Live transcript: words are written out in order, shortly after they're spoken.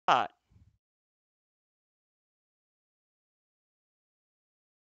hot.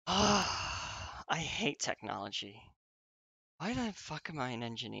 I hate technology. Why the fuck am I an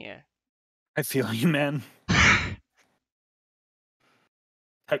engineer? I feel you, man.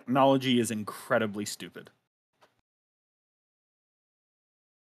 Technology is incredibly stupid.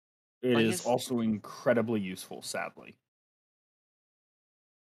 It Like, is also incredibly useful, sadly.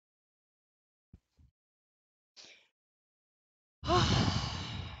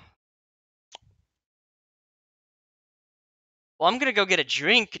 Well, I'm gonna go get a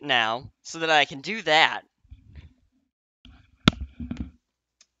drink now so that I can do that.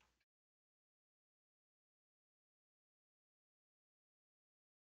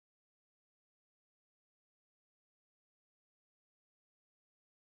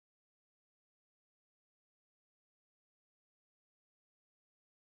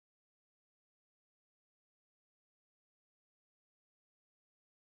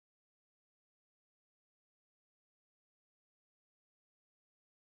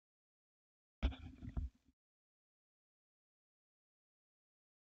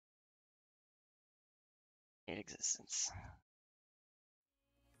 Existence.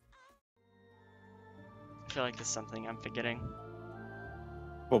 I feel like there's something I'm forgetting.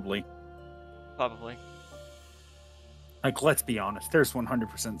 Probably. Probably. Like, let's be honest, there's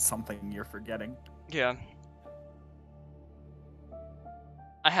 100% something you're forgetting. Yeah.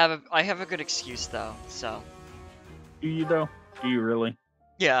 I have a good excuse though, so. Do you, though? Do you really?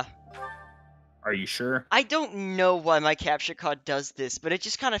 Yeah. Are you sure? I don't know why my capture card does this, but it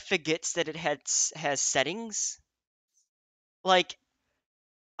just kind of forgets that it has settings. Like,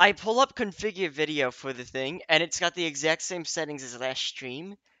 I pull up configure video for the thing, and it's got the exact same settings as last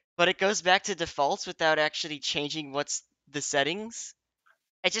stream, but it goes back to defaults without actually changing what's the settings.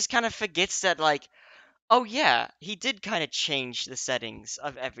 It just kind of forgets that, like, oh yeah, he did kind of change the settings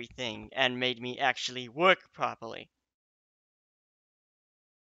of everything and made me actually work properly.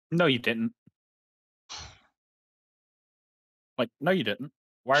 No, you didn't. Like, no, you didn't.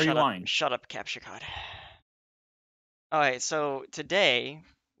 Why are you lying? Shut up, capture card. Alright, so today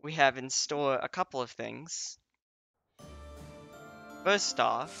we have in store a couple of things. First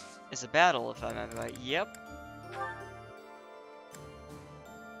off is a battle, if I remember right. Yep.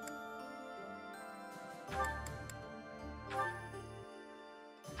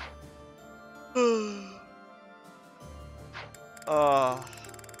 Oh,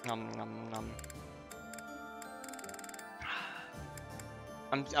 nom nom nom.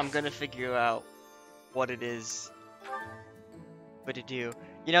 I'm gonna figure out what it is, what to do.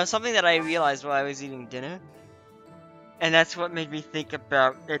 You know, something that I realized while I was eating dinner, and that's what made me think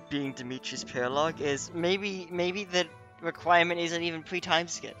about it being Dimitri's paralog, is maybe the requirement isn't even pre-time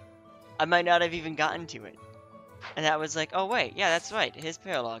skip. I might not have even gotten to it. And that was like, oh wait, yeah, that's right, his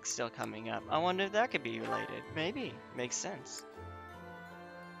paralog's still coming up. I wonder if that could be related. Maybe. Makes sense.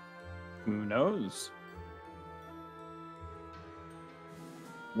 Who knows?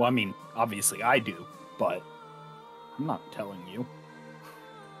 Well, I mean, obviously I do, but I'm not telling you.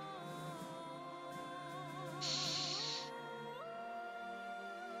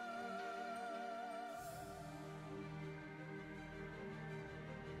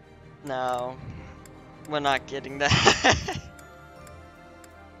 No. We're not getting that.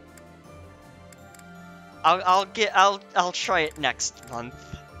 I'll try it next month.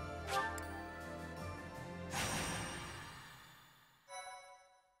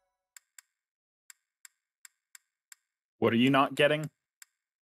 What are you not getting?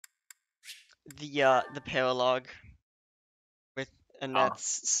 The paralog with, and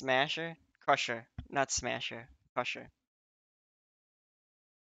that's Smasher? Crusher, not Smasher. Crusher.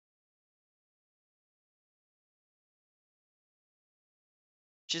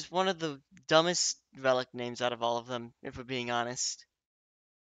 Which is one of the dumbest relic names out of all of them, if we're being honest.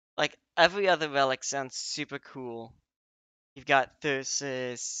 Like, every other relic sounds super cool. You've got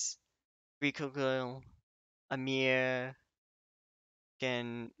Thyrsus, Rico Girl, Amir,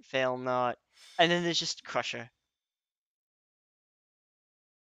 and Fail Not, and then there's just Crusher.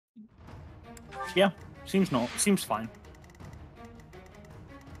 Yeah, seems fine.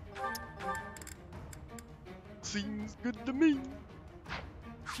 Seems good to me.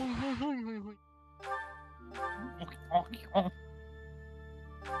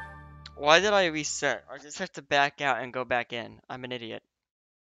 Why did I reset? I just have to back out and go back in. I'm an idiot.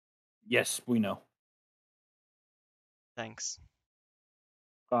 Yes, we know. Thanks.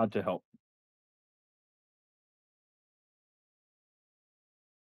 Glad to help.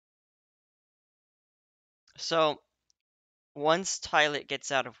 So, once Tylet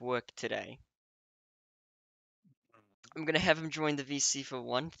gets out of work today, I'm gonna have him join the VC for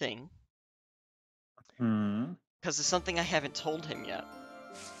one thing, Hmm. because there's something I haven't told him yet.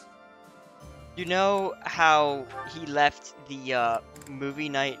 You know how he left the movie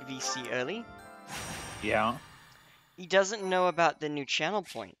night VC early? Yeah. He doesn't know about the new channel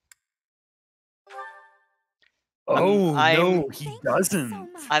point. Oh I'm no, he doesn't.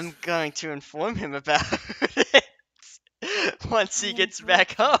 I'm going to inform him about it once he gets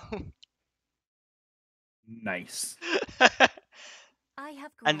back home. Nice.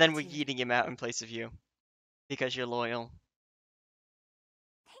 And then we're eating him out in place of you. Because you're loyal.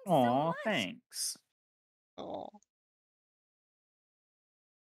 Aw, thanks. Oh.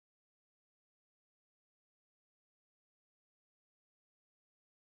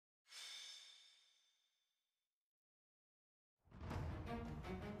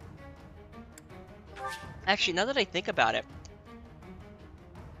 Actually, now that I think about it,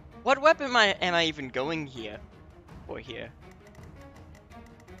 what weapon am I even going here? For here?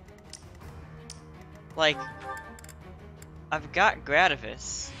 Like, I've got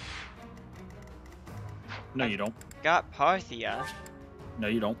Gradivis. No, you don't. Got Parthia. No,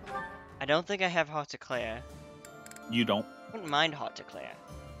 you don't. I don't think I have Hauteclair. You don't. I wouldn't mind Hauteclair.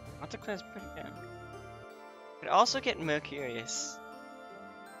 Hauteclair's pretty good. Could also get Mercurius.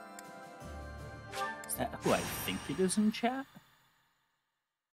 Is that who I think it is in chat?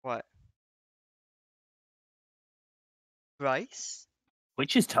 What? Rice?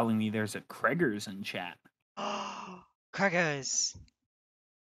 Which is telling me there's a Kreger's in chat. Kreger's.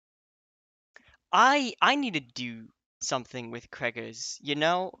 I need to do something with Kreger's, you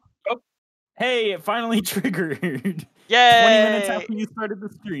know? Oh, hey, it finally triggered. Yay! 20 minutes after you started the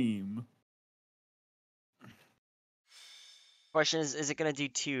stream. Question is it gonna do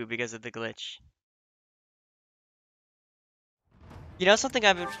 2 because of the glitch? You know something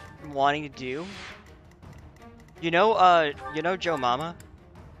I've been wanting to do? You know Joe Mama?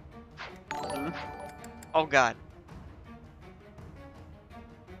 Oh god.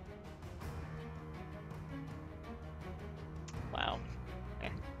 Wow.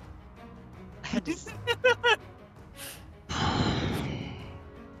 Okay. I had to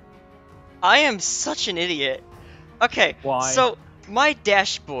I am such an idiot. Okay, Why? so my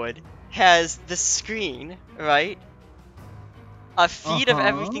dashboard has the screen, right? A feed of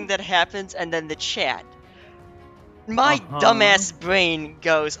everything that happens and then the chat. My dumbass brain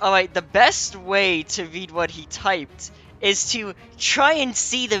goes, alright, the best way to read what he typed is to try and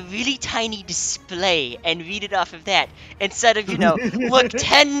see the really tiny display and read it off of that, instead of, look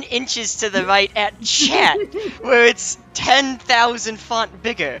 10 inches to the right at chat, where it's 10,000 font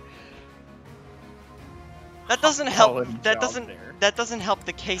bigger. That doesn't help, that doesn't help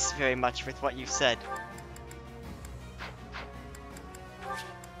the case very much with what you said.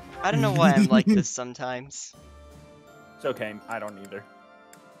 I don't know why I'm like this sometimes. It's okay, I don't either.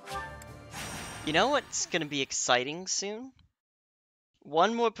 You know what's gonna be exciting soon?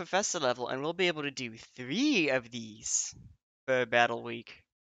 One more professor level and we'll be able to do 3 of these for Battle Week.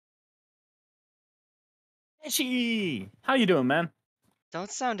 Deshi! How you doing, man?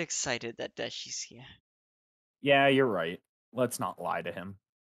 Don't sound excited that Deshi's here. Yeah, you're right. Let's not lie to him.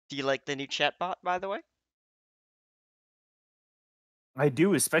 Do you like the new chatbot, by the way? I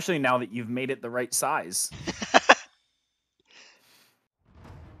do, especially now that you've made it the right size.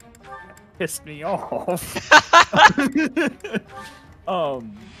 Pissed me off.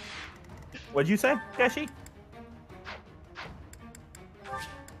 What'd you say, Deshi?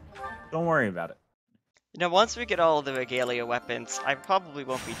 Don't worry about it. Once we get all of the regalia weapons, I probably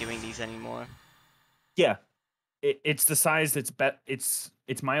won't be doing these anymore. Yeah, it's the size that's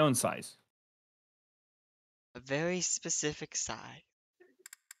it's my own size. A very specific size.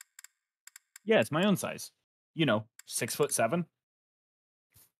 Yeah, it's my own size. 6'7".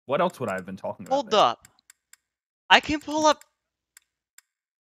 What else would I have been talking about? Hold up. I can pull up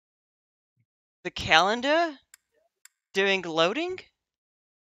the calendar during loading?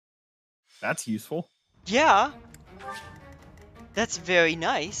 That's useful. Yeah. That's very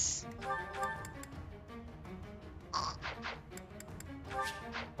nice.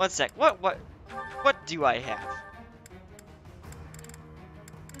 One sec. What do I have?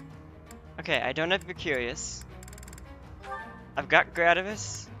 Okay, I don't have Mercurius. I've got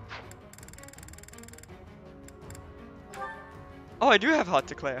Gradivis. Oh, I do have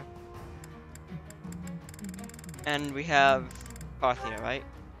Hauteclair. And we have Parthia, right?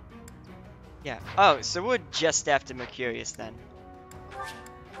 Yeah. Oh, so we're just after Mercurius then.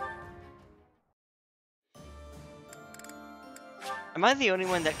 Am I the only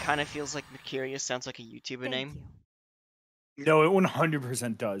one that kind of feels like Mercurius sounds like a YouTuber name? No, it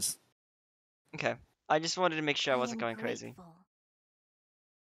 100% does. Okay. I just wanted to make sure I I wasn't am going crazy. grateful.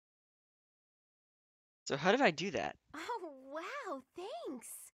 So how did I do that? Oh, wow, thanks.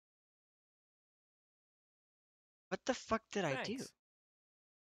 What the fuck did I do? Thanks.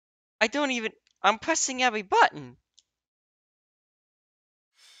 I don't even... I'm pressing every button!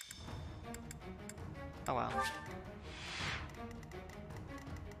 Oh wow.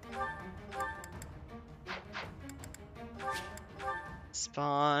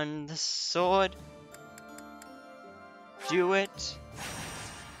 Spawn the sword. Do it.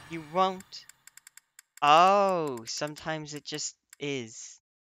 You won't. Oh, sometimes it just is.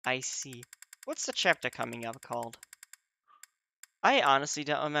 I see. What's the chapter coming up called? I honestly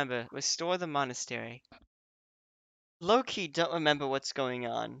don't remember. Restore the monastery. Low-key don't remember what's going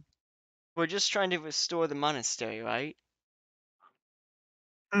on. We're just trying to restore the monastery, right?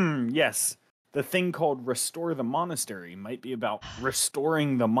 Yes. The thing called Restore the Monastery might be about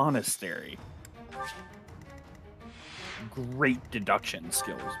restoring the monastery. Great deduction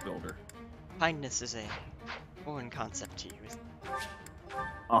skills, Builder. Kindness is a foreign concept to you, isn't it?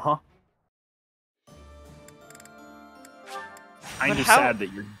 Uh-huh. Kind of how- sad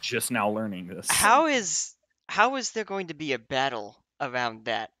that you're just now learning this. How is there going to be a battle around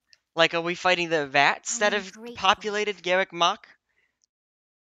that? Like, are we fighting the rats that I am have grateful. populated Garrick Mach?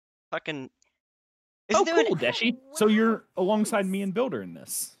 Fucking... Oh, Isn't there cool, an... Deshi. Oh, So you're wow, alongside me thanks. and Builder in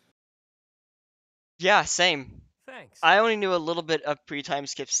this. Yeah, same. Thanks. I only knew a little bit of pre-time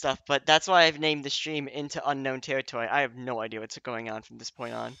skip stuff, but that's why I've named the stream Into Unknown Territory. I have no idea what's going on from this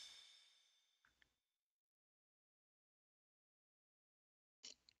point on.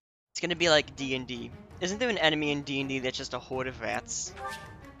 It's gonna be like D&D. Isn't there an enemy in D&D that's just a horde of rats?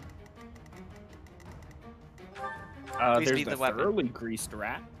 Please There's be the the weapon. thoroughly greased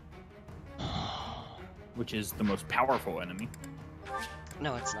rat, which is the most powerful enemy.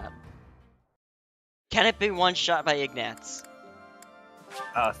 No, it's not. Can it be one shot by Ignatz?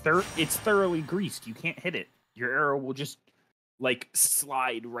 It's thoroughly greased. You can't hit it. Your arrow will just, like,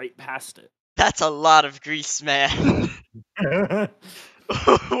 slide right past it. That's a lot of grease, man.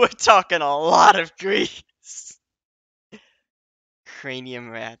 We're talking a lot of grease.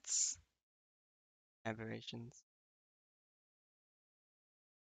 Cranium rats. Aberrations.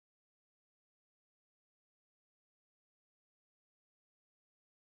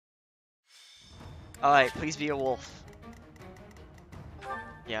 Alright, please be a wolf.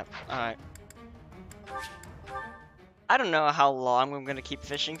 Yep, alright. I don't know how long I'm gonna keep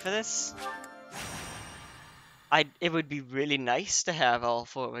fishing for this. It would be really nice to have all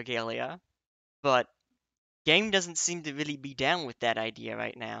 4 regalia, but game doesn't seem to really be down with that idea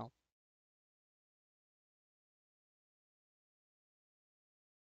right now.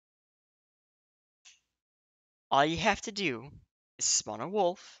 All you have to do is spawn a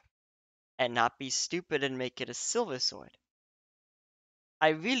wolf, and not be stupid and make it a silver sword. I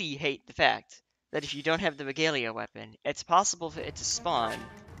really hate the fact that if you don't have the regalia weapon, it's possible for it to spawn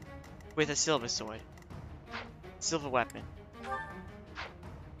with a silver sword. Silver weapon.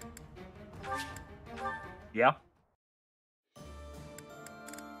 Yeah.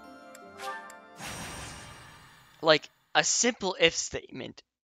 Like, a simple if statement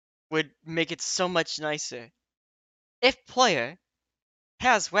would make it so much nicer. If player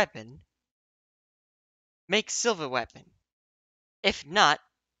has weapon, make silver weapon. If not,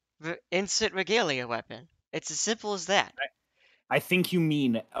 insert regalia weapon. It's as simple as that. I think you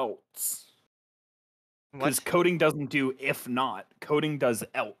mean else. Because What? coding doesn't do if not. Coding does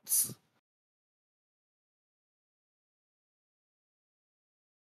else.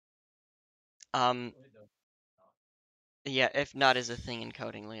 Yeah, if not is a thing in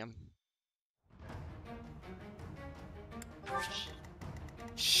coding, Liam.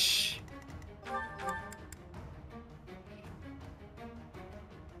 Shh.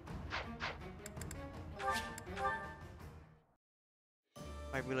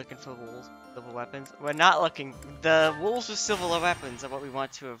 Are we looking for wolves, silver weapons? We're not looking. The wolves with silver weapons are what we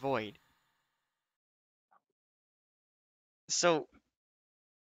want to avoid. So,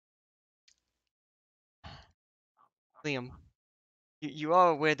 Liam, you are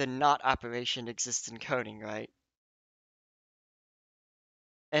aware the not operation exists in coding, right?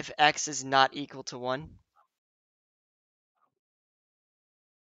 If x is not equal to 1?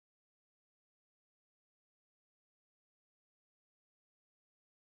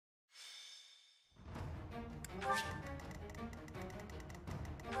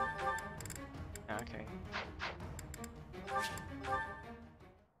 Okay.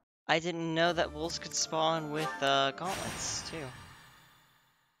 I didn't know that wolves could spawn with gauntlets, too.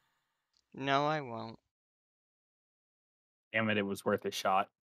 No, I won't. Damn it was worth a shot.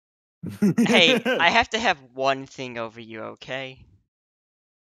 Hey, I have to have one thing over you, okay?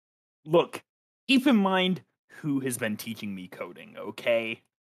 Look, keep in mind who has been teaching me coding, okay?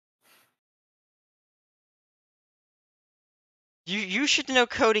 You should know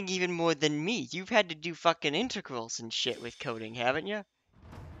coding even more than me. You've had to do fucking integrals and shit with coding, haven't you?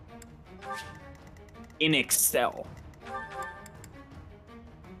 In Excel.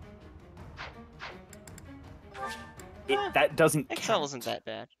 That doesn't Excel isn't count. that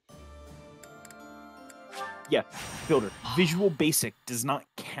bad. Yeah, Builder, Visual Basic does not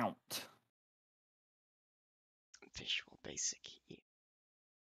count. Visual Basic.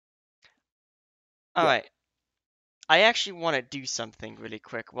 Alright. I actually want to do something really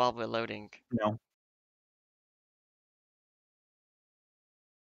quick while we're loading. No.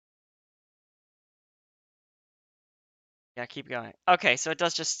 Yeah, keep going. Okay, so it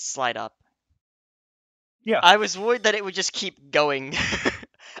does just slide up. Yeah. I was worried that it would just keep going.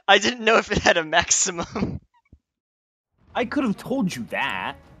 I didn't know if it had a maximum. I could have told you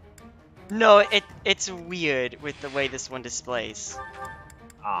that. No, it's weird with the way this one displays.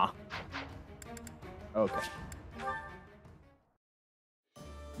 Ah. Okay.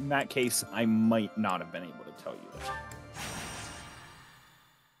 In that case, I might not have been able to tell you that.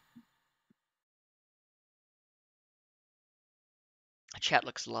 Chat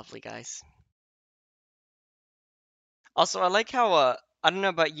looks lovely, guys. Also, I like how, I don't know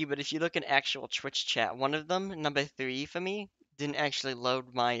about you, but if you look in actual Twitch chat, one of them, number 3 for me, didn't actually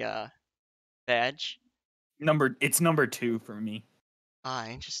load my, badge. It's number 2 for me. Ah,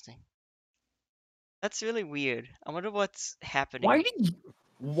 interesting. That's really weird. I wonder what's Why happening.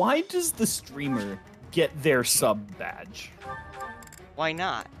 why does the streamer get their sub badge? Why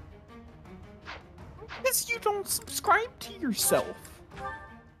not? Because you don't subscribe to yourself.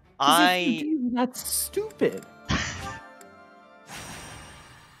 Because if you I do, that's stupid.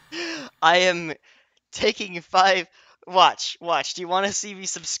 I am taking 5. Watch. Do you want to see me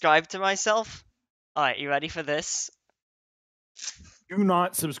subscribe to myself? Alright, you ready for this? Do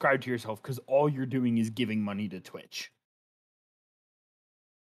not subscribe to yourself because all you're doing is giving money to Twitch.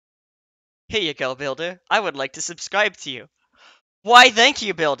 Here you go, Builder. I would like to subscribe to you. Why, thank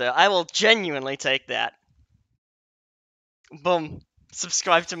you, Builder. I will genuinely take that. Boom.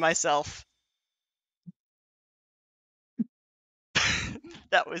 Subscribe to myself.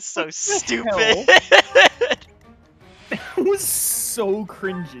 That was so What the stupid. hell? That was so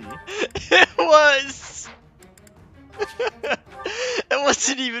cringy. It was. It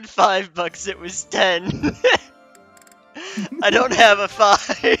wasn't even $5, it was 10. I don't have a 5.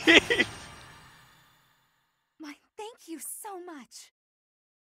 My thank you so much.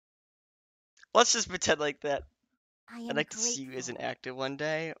 Let's just pretend like that. I am I'd like to see you as an grateful. actor one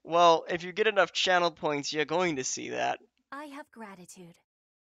day. Well, if you get enough channel points, you're going to see that. I have gratitude.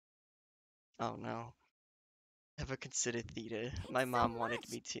 Oh no. Never considered theater. Thanks My so mom wanted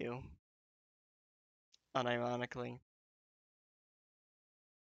much. me to. Unironically.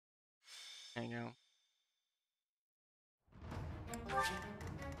 I know.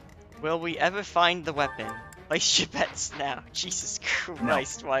 Will we ever find the weapon? Place your bets now. Jesus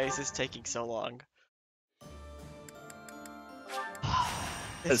Christ, why is this taking so long?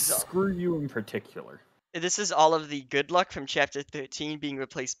 This is all, Screw you in particular. this is all of the good luck from chapter 13 being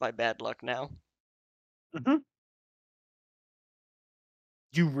replaced by bad luck now. Mm-hmm.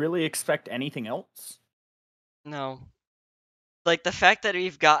 Do you really expect anything else? No. Like, the fact that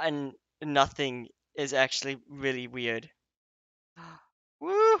we've gotten nothing is actually really weird.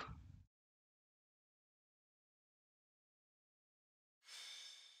 Woo!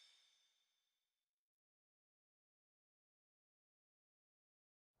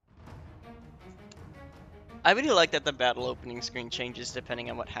 I really like that the battle opening screen changes depending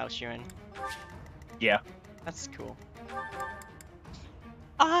on what house you're in. Yeah. That's cool.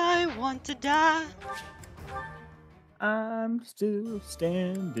 I want to die. I'm still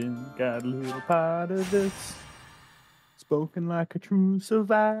standing, got a little part of this. Spoken like a true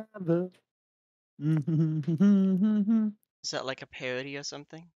survivor. Is that like a parody or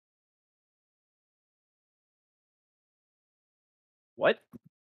something? What?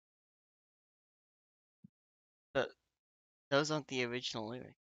 But those aren't the original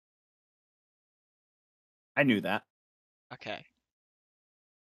lyrics. I knew that. Okay.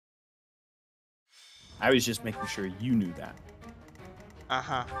 I was just making sure you knew that.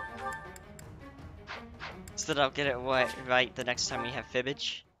 Uh-huh. So that I'll get it right the next time we have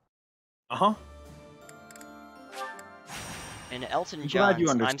fibbage. Uh-huh. In Elton I'm glad you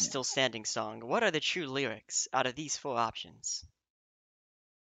John's I'm understand. Still Standing song, what are the true lyrics out of these 4 options?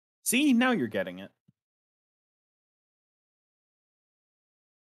 See, now you're getting it.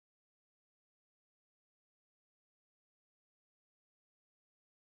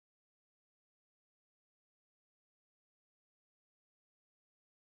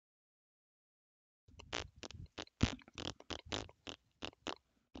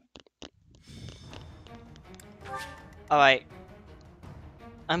 Alright.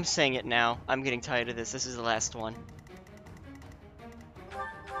 I'm saying it now. I'm getting tired of this. This is the last one.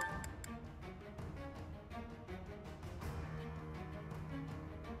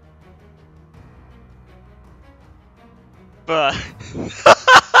 Bruh.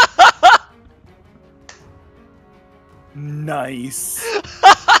 Nice.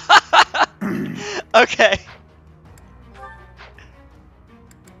 Okay.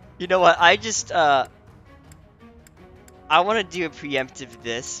 You know what? I just, I want to do a preemptive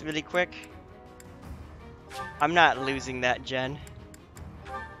this really quick. I'm not losing that gen.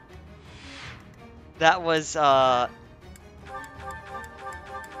 That was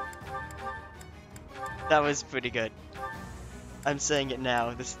pretty good. I'm saying it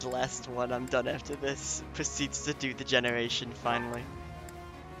now. This is the last one. I'm done after this. Proceeds to do the generation finally.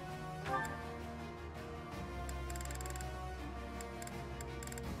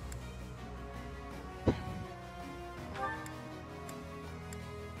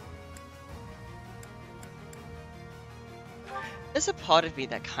 There's a part of me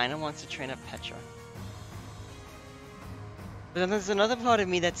that kind of wants to train up Petra. But then there's another part of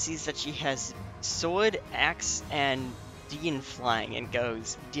me that sees that she has sword, axe, and D in flying and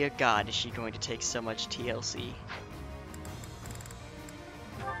goes, dear God, is she going to take so much TLC?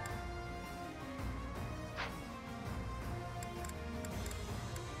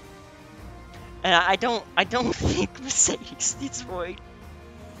 And I don't think Mercedes needs void.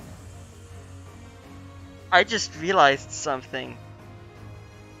 I just realized something.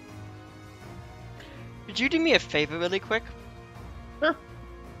 Could you do me a favor really quick? Sure.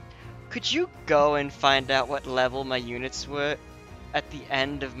 Could you go and find out what level my units were at the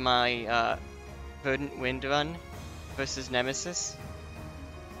end of my Verdant Wind run versus Nemesis?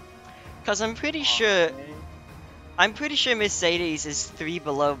 Cause I'm pretty sure Mercedes is 3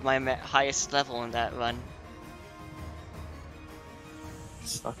 below my highest level in that run.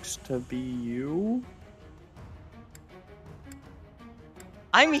 Sucks to be you.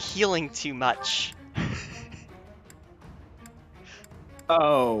 I'm healing too much.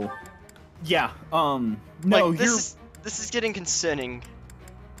 Oh. Yeah, no, like, this is getting concerning.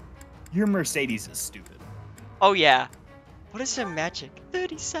 your Mercedes is stupid. Oh yeah. What is her magic?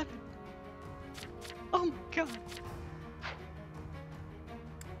 37. Oh my god.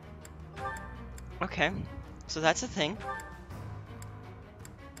 Okay. So that's a thing.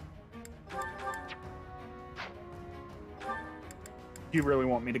 Do you really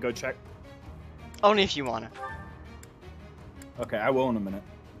want me to go check? Only if you wanna. Okay, I will in a minute.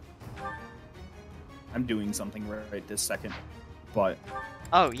 I'm doing something right this second, but...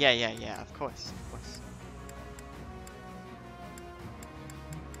 Oh, yeah, of course, of course.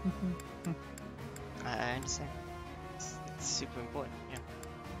 I understand. It's super important, yeah.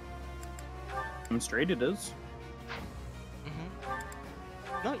 I'm straight, it is.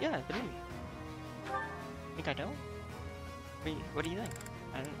 No, yeah, believe me. Think I don't? What do you think?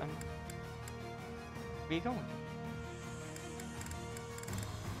 I'm... Where you going?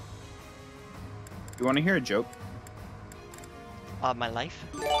 You want to hear a joke? My life?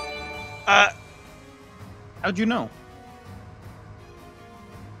 How'd you know?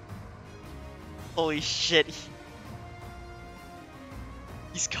 Holy shit.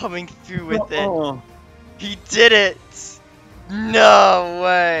 He's coming through with it. He did it! No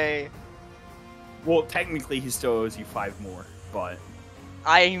way! Well, technically he still owes you 5 more, but...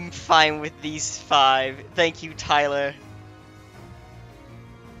 I'm fine with these 5. Thank you, Tyler.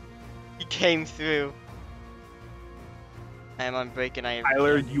 He came through. I am on break and I am...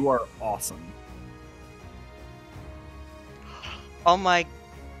 Tyler, you are awesome. Oh my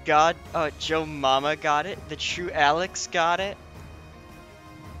god, Joe Mama got it. The true Alex got it.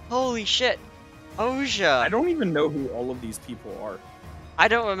 Holy shit. Oja. I don't even know who all of these people are. I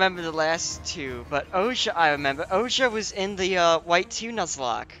don't remember the last 2, but Oja I remember. Oja was in the White 2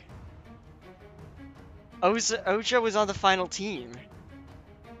 Nuzlocke. Oja was on the final team.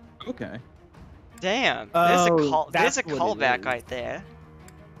 Okay. Damn. There's Oh, there's a that's what it callback is. right there.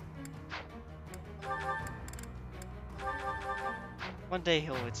 One day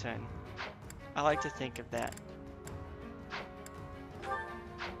he'll return. I like to think of that.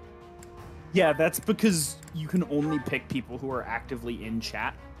 Yeah, that's because you can only pick people who are actively in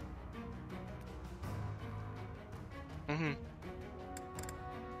chat.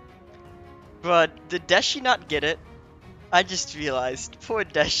 But did Deshi not get it? I just realized. Poor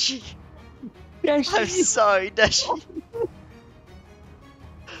Deshi. Deshi! I'm sorry, Deshi.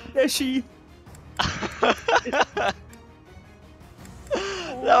 Deshi!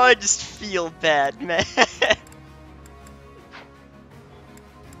 Now I just feel bad, man.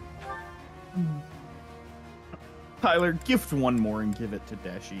 Tyler, gift one more and give it to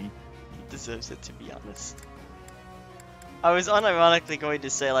Deshi. He deserves it, to be honest. I was unironically going to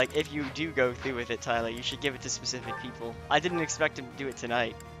say, like, if you do go through with it, Tyler, you should give it to specific people. I didn't expect him to do it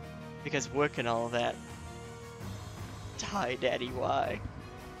tonight, because work and all of that. Die, Daddy, why?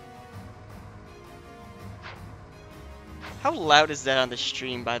 How loud is that on the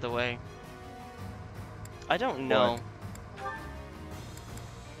stream, by the way? I don't know.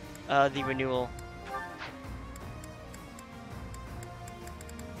 The renewal.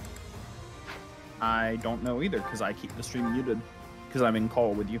 I don't know either, because I keep the stream muted. Because I'm in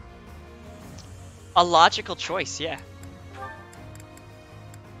call with you. A logical choice, yeah.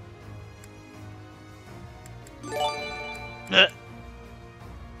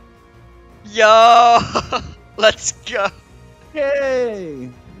 Yo! Let's go!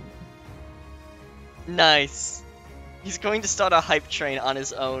 Yay! Nice. He's going to start a hype train on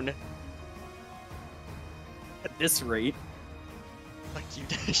his own. At this rate. Like you,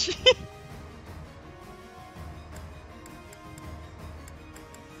 Dashi.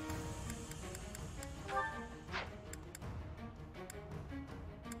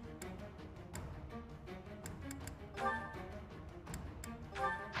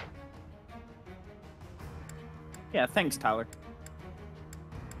 Yeah, thanks, Tyler.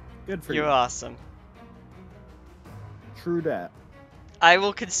 Good for you. You're awesome. True dat. I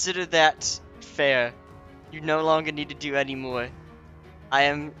will consider that fair. You no longer need to do any more. I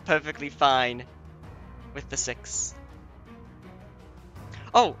am perfectly fine with the 6.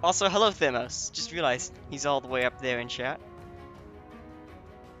 Oh, also hello Thermos. Just realized he's all the way up there in chat.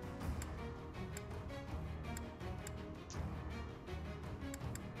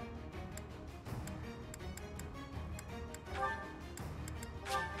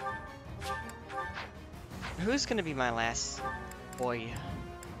 Who's gonna be my last boy?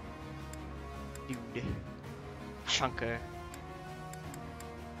 Dude. Chunker.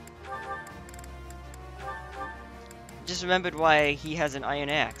 Just remembered why he has an iron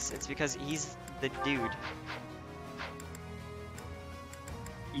axe. It's because he's the dude.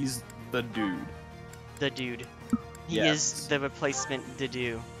 He's the dude. The dude. He Yes. is the replacement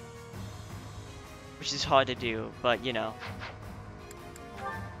Dedu. Which is hard to do, but you know.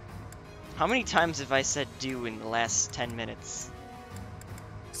 How many times have I said do in the last 10 minutes?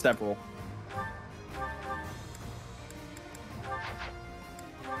 Several.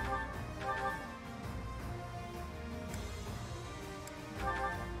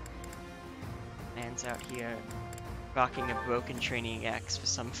 Man's out here rocking a broken training axe for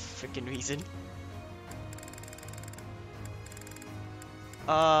some freaking reason.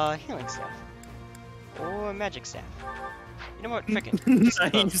 Healing staff. Or magic staff. You know what? Frickin'. Just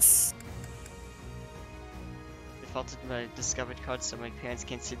both. Nice. Defaulted my discovered card so my parents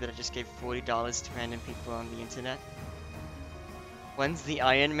can't see that I just gave $40 to random people on the internet. When's the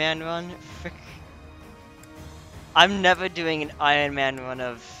Iron Man run? Frick. I'm never doing an Iron Man run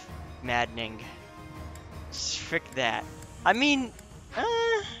of Maddening. Frick that. I mean,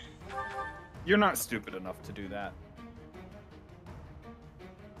 You're not stupid enough to do that.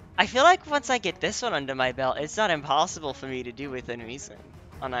 I feel like once I get this one under my belt, it's not impossible for me to do within reason,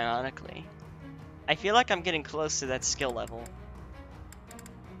 unironically. I feel like I'm getting close to that skill level.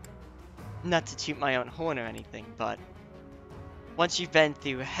 Not to toot my own horn or anything, but once you've been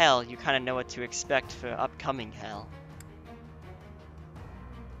through hell, you kind of know what to expect for upcoming hell.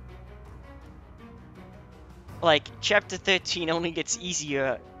 Like, Chapter 13 only gets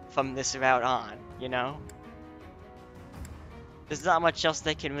easier from this route on, you know? There's not much else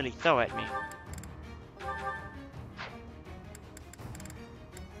they can really throw at me.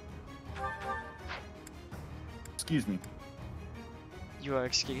 Excuse me. You are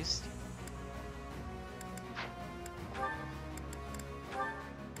excused.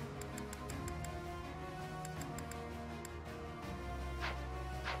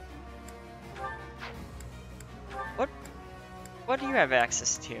 What do you have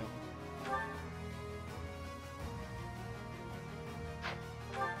access to?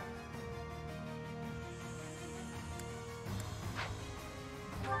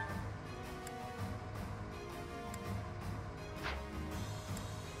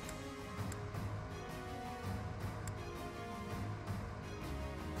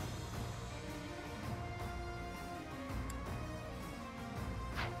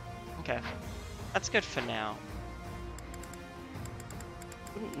 Okay, that's good for now.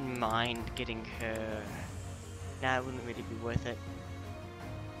 Wouldn't mind getting her. Nah, it wouldn't really be worth it.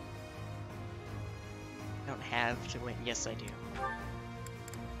 I don't have to win. Yes, I do.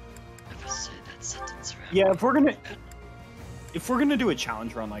 Never said that sentence right. Yeah, if we're gonna do a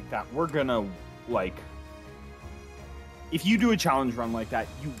challenge run like that, we're gonna like if you do a challenge run like that,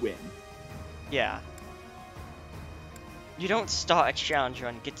 you win. Yeah. You don't start a challenge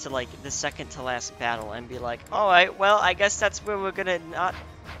run, get to like the second to last battle, and be like, alright, well, I guess that's where we're gonna not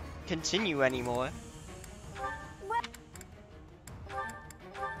continue anymore.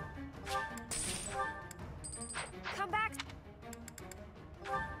 Come back.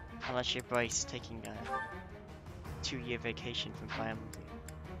 Unless you're Bryce taking a 2-year vacation from Fire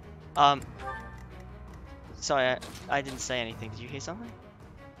Movie. Sorry, I didn't say anything. Did you hear something?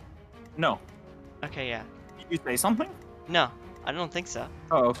 No. Okay, yeah. Did you say something? No, I don't think so.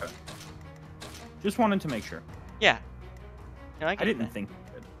 Oh, okay. Just wanted to make sure. Yeah. No, I I get didn't that. think you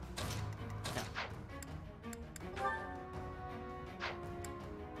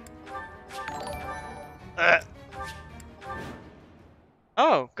did.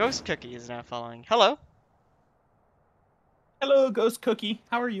 Oh, Ghost Cookie is now following. Hello. Hello, Ghost Cookie.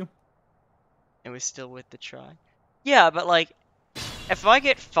 How are you? And we're still with the try. Yeah, but like, if I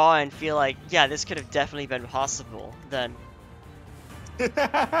get far and feel like, yeah, this could have definitely been possible, then am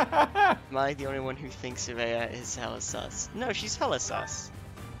I the only one who thinks Surveya is hella sus? No, she's hella sus.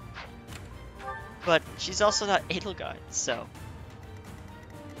 But she's also not Edelgard, so.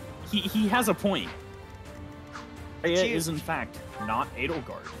 He has a point. Freya Dude. is in fact not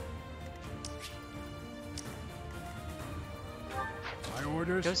Edelgard. My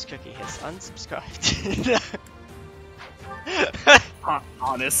orders. Ghost Cookie has unsubscribed.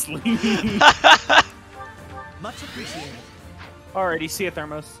 Honestly. Much appreciated. Alrighty, see you,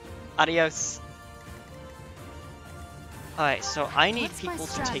 Thermos. Adios. Alright, so I need What's my people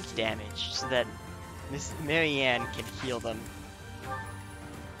to take strategy? damage so that Miss Marianne can heal them.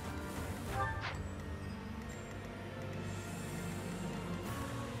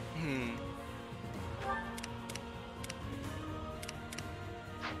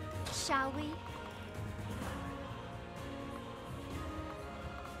 Shall we?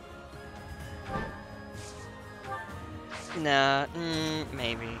 Nah,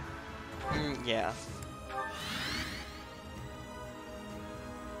 maybe. Yeah.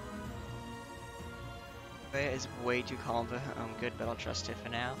 Freya is way too calm for her own good, but I'll trust her for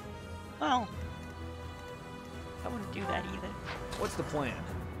now. Well, I wouldn't do that either. What's the plan?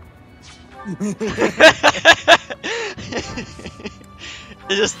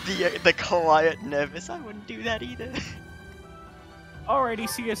 Just the quiet, nervous. I wouldn't do that either. Alrighty,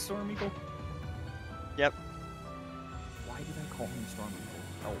 see you, Storm Eagle. Yep. Why did I call him Storm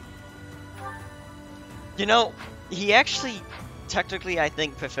Eagle? Oh. You know, he actually, technically, I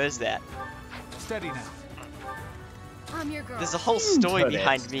think prefers that. Steady now. I'm your girl. There's a whole story Into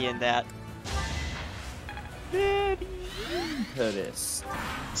behind this. me in that. Very into this.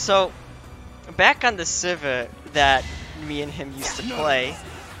 So, back on the server that me and him used to play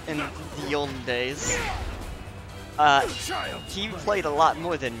in the olden days, he played a lot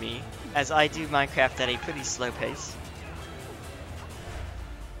more than me, as I do Minecraft at a pretty slow pace.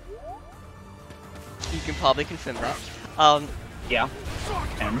 You can probably confirm that. Yeah.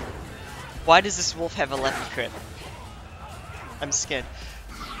 And Why does this wolf have 11 crit? I'm scared.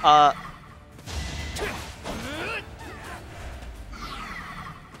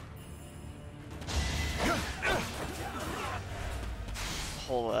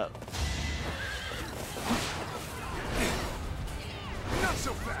 Hold up. Not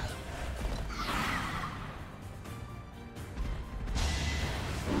so fast.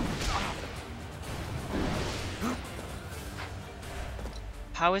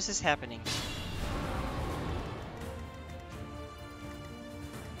 How is this happening?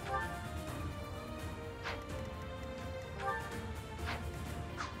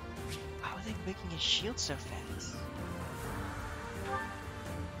 How are they making his shield so fast?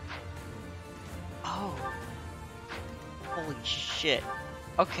 Oh. Holy shit.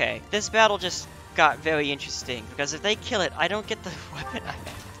 Okay, this battle just got very interesting, because if they kill it, I don't get the weapon I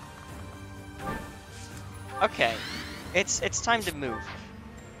have. Okay, it's time to move.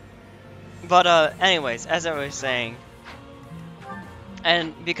 But anyways, as I was saying,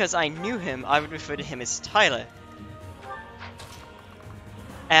 and because I knew him, I would refer to him as Tyler.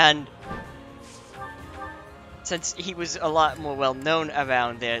 And since he was a lot more well known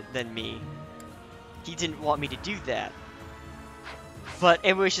around there than me, he didn't want me to do that. But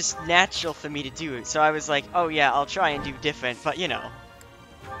it was just natural for me to do it, so I was like, oh yeah, I'll try and do different, but you know,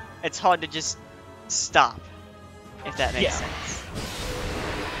 it's hard to just stop, if that makes sense.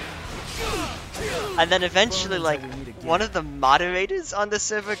 And then eventually, like, one of the moderators on the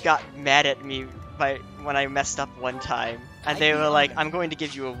server got mad at me when I messed up one time, and they were like, I'm going to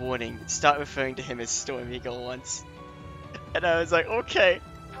give you a warning, start referring to him as Storm Eagle once. And I was like, okay.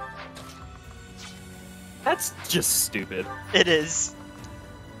 That's just stupid. It is.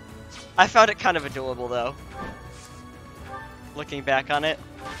 I found it kind of adorable, though. Looking back on it.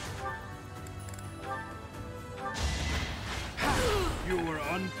 You were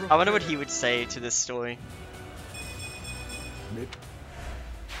unprepared. I wonder what he would say to this story.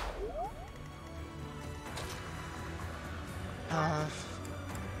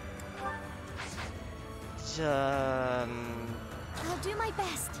 I'll do my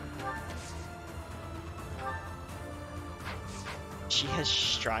best. She has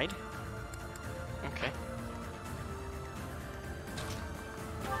stride? Okay.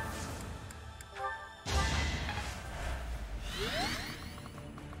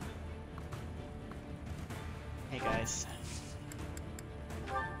 Hey guys.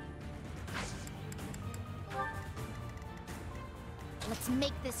 Let's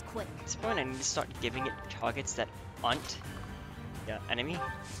make this quick. At this point I need to start giving it targets that aren't enemy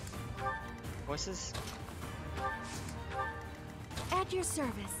forces. At your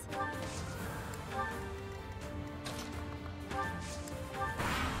service.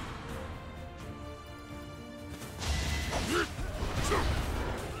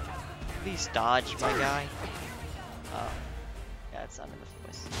 Please dodge, my guy. Oh. Yeah, it's not in the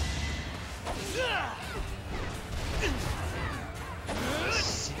voice.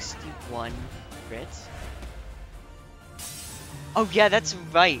 61 crit? Oh yeah, that's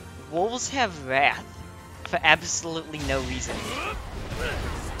right. Wolves have wrath for absolutely no reason.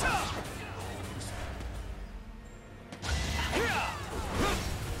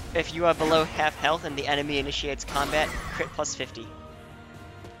 If you are below half health and the enemy initiates combat, crit plus 50.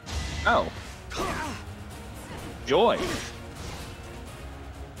 Oh. Joy.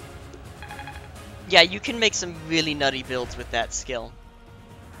 Yeah, you can make some really nutty builds with that skill.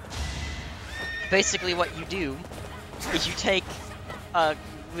 Basically what you do is you take a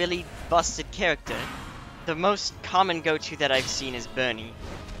really busted character. The most common go-to that I've seen is Bernie.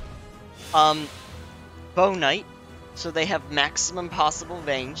 Bow Knight, so they have maximum possible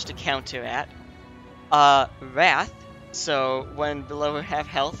range to counter at. Wrath, so when below half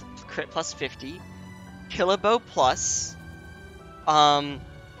health, crit plus 50. Killer Bow plus.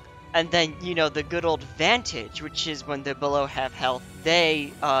 And then, you know, the good old Vantage, which is when they're below half health,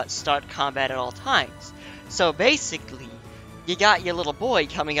 they start combat at all times. So basically, you got your little boy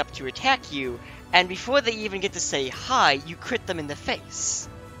coming up to attack you, and before they even get to say hi, you crit them in the face.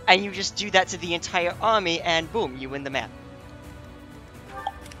 And you just do that to the entire army, and boom, you win the map.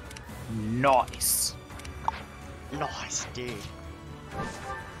 Nice. Nice, dude.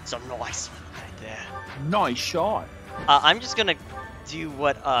 It's a nice one right there. Nice shot. I'm just gonna do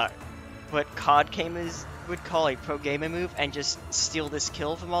what COD gamers would call a pro gamer move and just steal this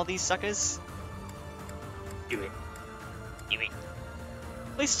kill from all these suckers. Do it. Do it.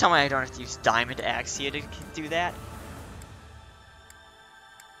 Please tell me I don't have to use Diamond Axe here to do that.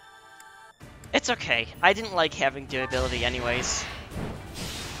 It's okay. I didn't like having durability anyways.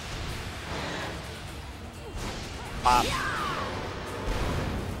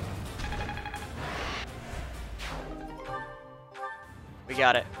 We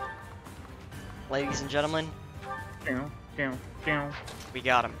got it. Ladies and gentlemen, Down, down, down, we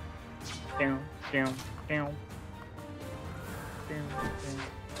got him. down, down, down.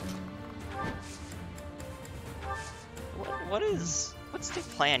 What's the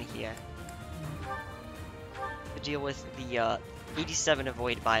plan here? To deal with the 87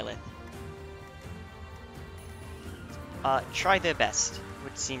 avoid Byleth. Try their best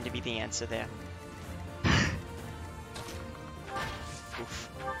would seem to be the answer there. Oof.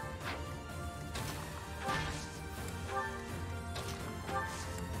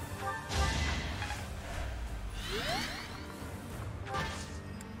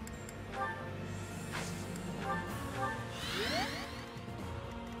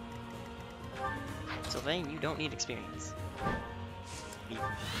 Sylvain, you don't need experience.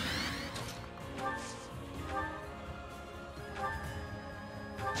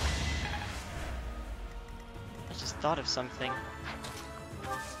 I just thought of something.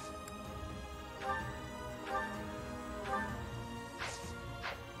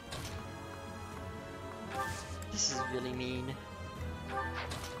 This is really mean.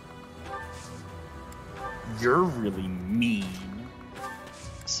 You're really mean.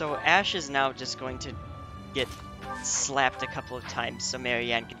 So Ash is now just going to get slapped a couple of times so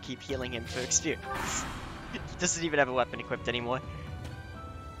Marianne can keep healing him for experience. He doesn't even have a weapon equipped anymore.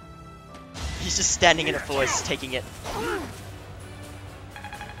 He's just standing in a forest taking it.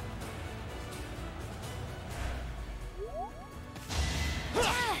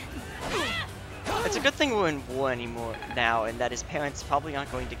 It's a good thing we're in war anymore now, and that his parents probably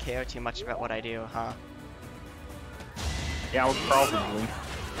aren't going to care too much about what I do, huh? Yeah, probably.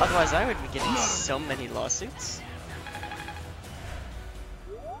 Otherwise, I would be getting so many lawsuits.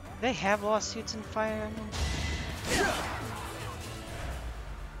 They have lawsuits in Fire Emblem?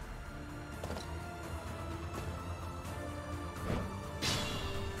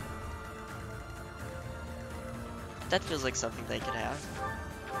 That feels like something they could have.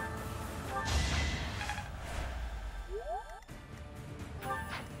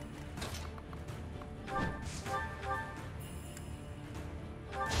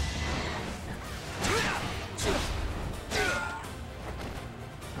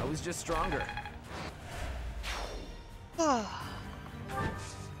 I was just stronger.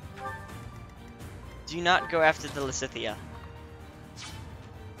 Do not go after the Lysithia.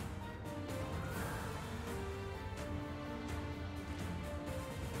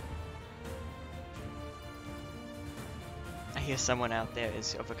 I hear someone out there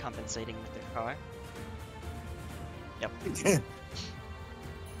is overcompensating with their car. Yep.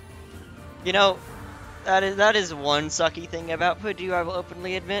 You know, that is one sucky thing about Purdue, I will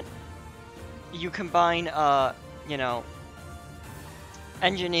openly admit. You combine, you know,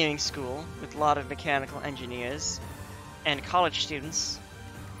 engineering school with a lot of mechanical engineers and college students,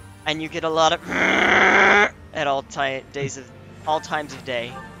 and you get a lot of at all times of day,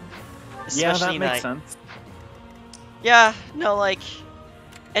 Yeah, especially that night. makes sense. Yeah, no, like,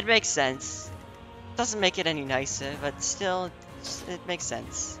 it makes sense. Doesn't make it any nicer, but still, it makes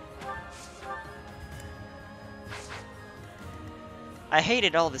sense. I hate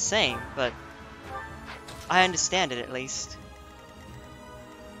it all the same, but I understand it at least.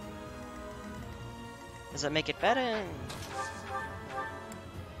 Does that make it better?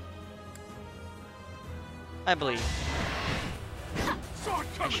 I believe.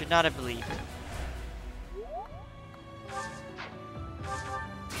 I should not have believed.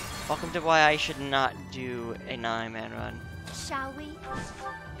 Welcome to why I should not do a 9-man run. Shall we?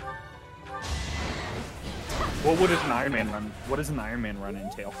 What would an Iron Man run? What does an Iron Man run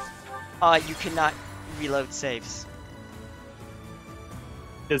entail? You cannot reload saves.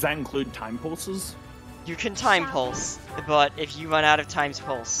 Does that include time pulses? You can time pulse, but if you run out of times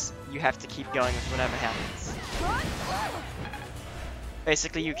pulse, you have to keep going with whatever happens.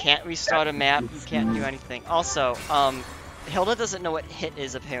 Basically, you can't restart a map, you can't do anything. Also, Hilda doesn't know what hit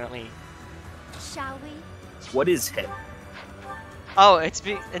is, apparently. Shall we? What is hit? Oh,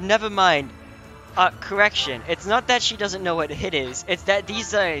 never mind. Correction. It's not that she doesn't know what hit is, it's that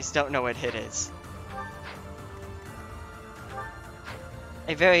these guys don't know what hit is.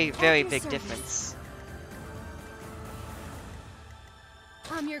 A very, very big difference.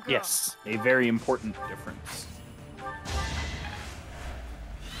 I'm your girl. Yes, a very important difference. I'll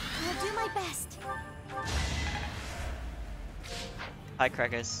do my best. Hi,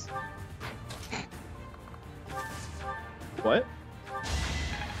 Crackers. What?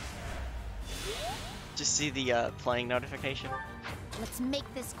 Just see the playing notification. Let's make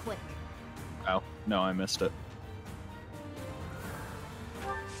this quick. Oh, no, I missed it.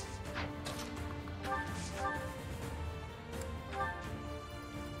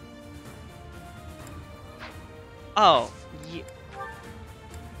 Oh, yeah.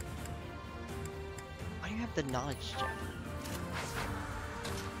 Why do you have the knowledge gem?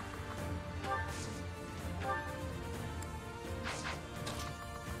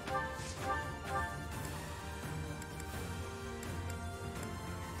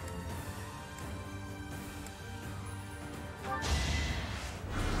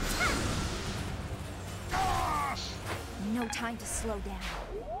 No time to slow down.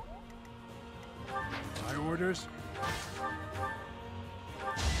 My orders.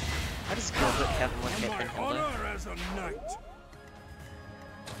 How does Gilbert have more hit On than my Hilda? honor as a knight.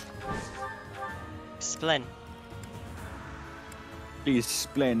 Splin. Please,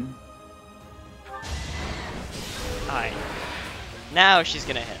 Splin. Alright. Now she's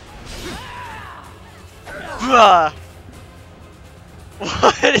gonna hit. Bruh!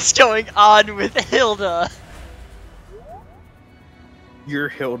 What is going on with Hilda? Your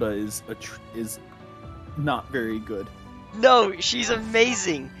Hilda is is not very good. No, she's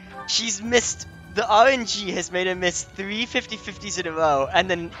amazing. She's missed. The RNG has made her miss 3 50-50s in a row and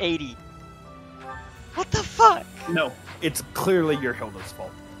then an 80. What the fuck? No, it's clearly your Hilda's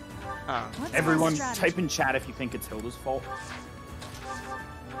fault. Oh, What's Everyone, my strategy? type in chat if you think it's Hilda's fault.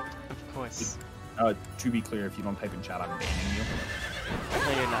 of course. To be clear, if you don't type in chat, I'm banning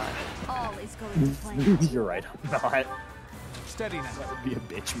No, you're not. All is going to plan. you. You're right, I'm not. Steady now. That would be a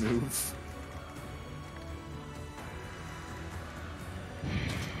bitch move.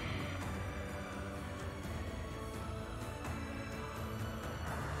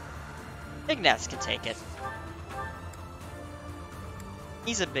 Ignatz can take it.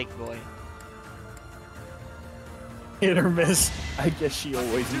 He's a big boy. Hit or miss. I guess she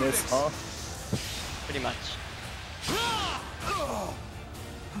always missed, huh? Pretty much.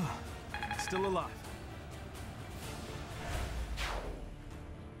 Still alive.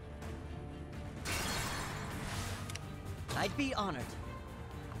 I'd be honored.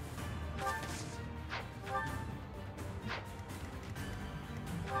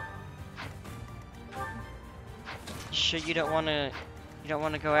 Sure you don't wanna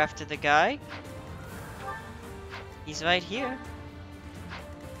go after the guy? He's right here.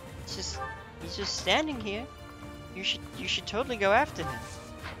 He's just standing here. You should totally go after him.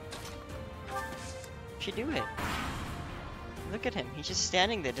 You should do it. Look at him. He's just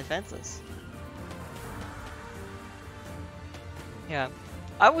standing there defenseless. Yeah.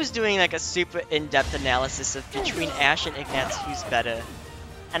 I was doing like a super in-depth analysis of between Ashe and Ignatz who's better.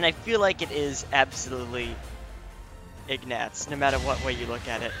 And I feel like it is absolutely Ignatz, no matter what way you look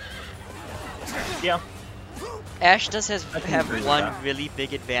at it. Yeah. Ashe does have agree with one that. really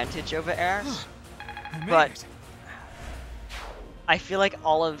big advantage over Ashe, I made but it. I feel like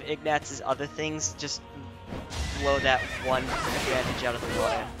all of Ignatz's other things just blow that one advantage out of the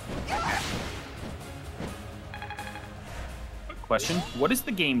water. Question: what is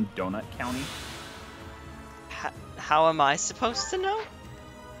the game Donut County? How am I supposed to know?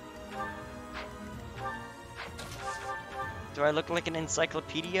 Do I look like an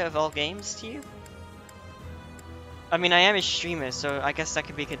encyclopedia of all games to you? I mean, I am a streamer, so I guess that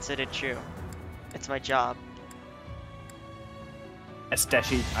could be considered true. It's my job.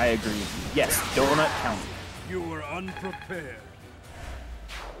 Esteshi, I agree with you. Yes, Donut County. You were unprepared.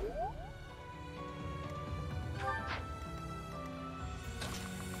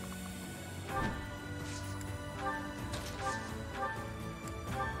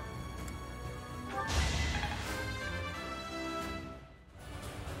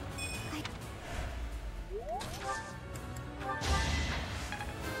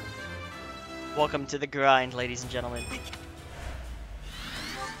 Welcome to the grind, ladies and gentlemen.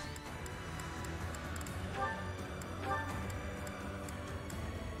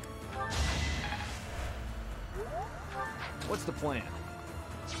 What's the plan?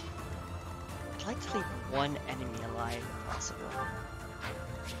 I'd like to leave one enemy alive if possible.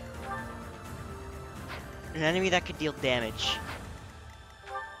 An enemy that could deal damage.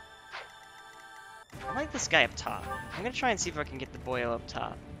 I like this guy up top. I'm gonna try and see if I can get the boyo up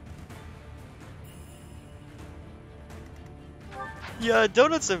top. Yeah,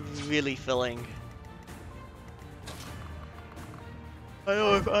 donuts are really filling. I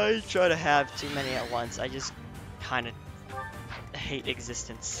know if I try to have too many at once, I just kind of hate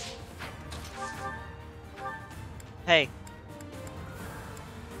existence. Hey.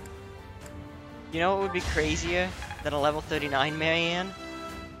 You know what would be crazier than a level 39 Marianne?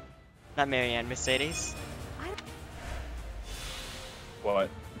 Not Marianne, Mercedes.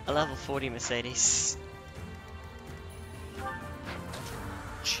 What? A level 40 Mercedes.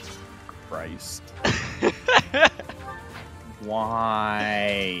 Jesus Christ.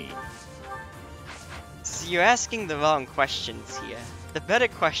 Why? So you're asking the wrong questions here. The better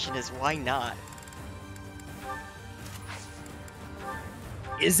question is why not?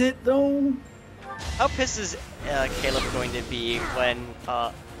 Is it though? How pissed is Caleb going to be when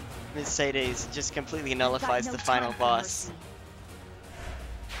Mercedes just completely nullifies the final boss?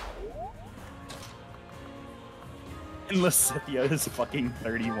 And Lysithia is fucking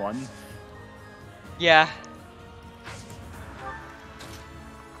 31. Yeah.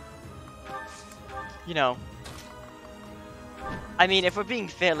 You know. I mean, if we're being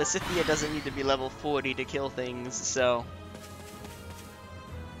fair, Lysithia doesn't need to be level 40 to kill things, so...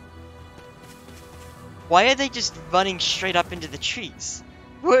 Why are they just running straight up into the trees?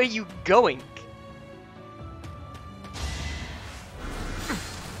 Where are you going?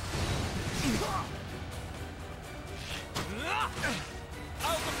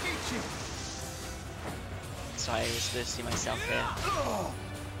 I'll defeat you. Sorry, I was thirsty myself there.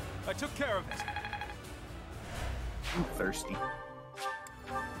 I took care of it. I'm thirsty.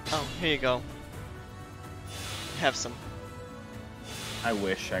 Oh, here you go. Have some. I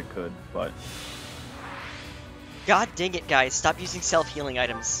wish I could, but God dang it, guys. Stop using self-healing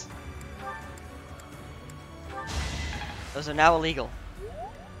items. Those are now illegal.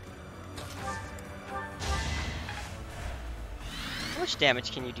 How much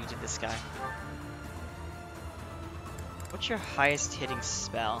damage can you do to this guy? What's your highest hitting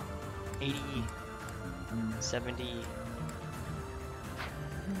spell? 80, 70.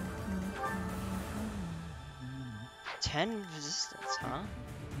 Ten resistance, huh?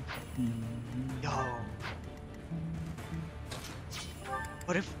 Yo.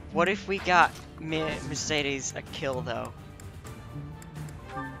 What if we got Mercedes a kill though?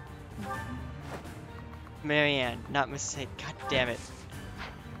 Marianne, not Mercedes. God damn it.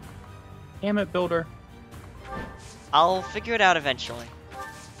 Damn it, Builder. I'll figure it out eventually.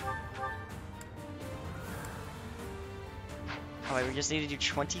 Oh wait, we just need to do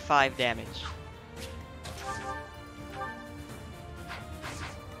 25 damage.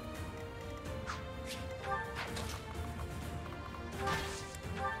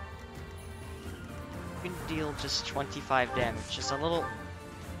 You can deal just 25 damage, just a little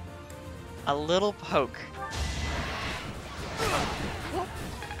poke.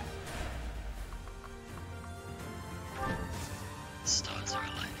 Stars are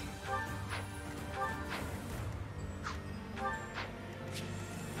aligning.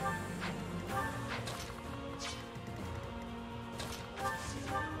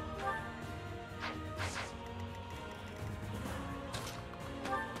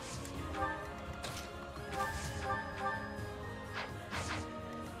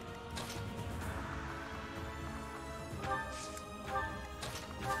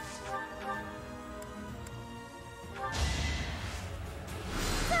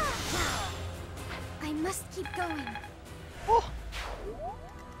 I must keep going. Oh.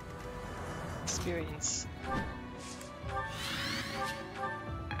 Experience.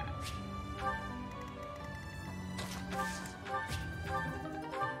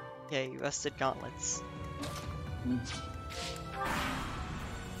 Yay, rusted gauntlets.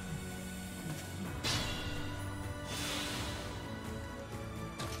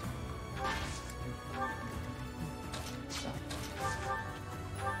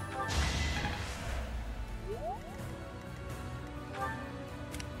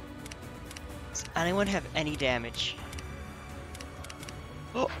 Does anyone have any damage?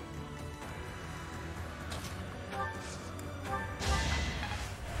 Oh!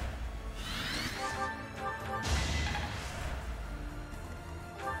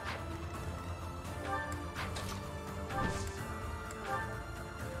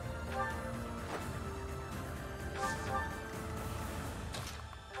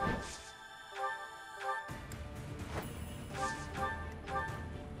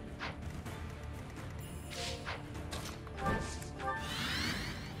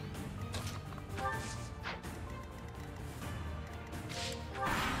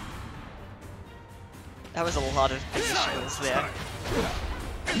 That was a lot of positionals there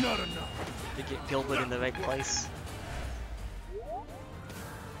Not enough. to get Gilbert in the right place.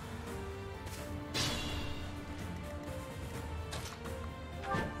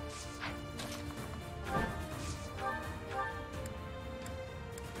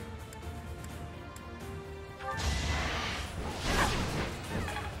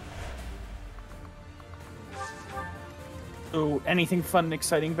 So, anything fun and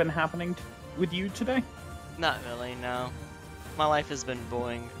exciting been happening with you today? Not really, no. My life has been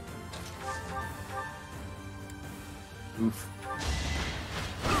boring. Oof.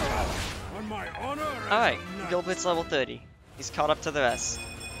 On my honor. as Alright, a knight. Gilbert's level 30. He's caught up to the rest.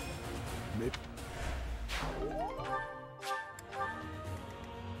 Maybe-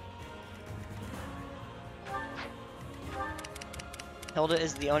 Hilda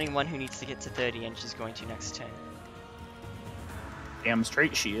is the only one who needs to get to 30, and she's going to next turn. Damn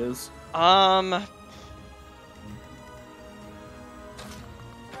straight she is.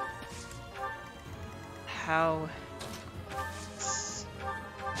 How...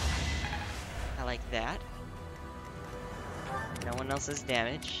 I like that. No one else has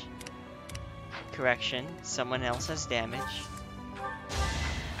damage. Correction, someone else has damage.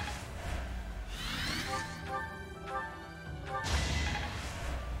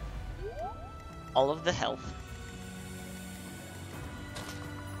 All of the health.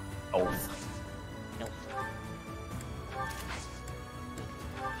 Health. Health.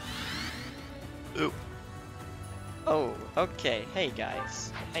 Ooh. Oh, okay. Hey,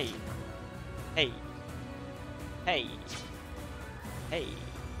 guys. Hey. Hey. Hey. Hey.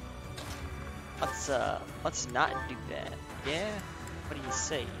 Let's not do that. Yeah? What do you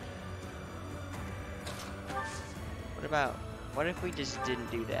say? What if we just didn't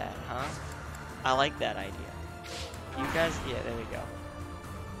do that, huh? I like that idea. You guys, yeah, there we go.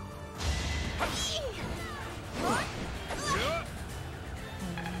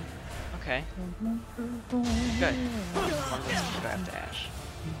 Okay. Good. One of us can grab Dash.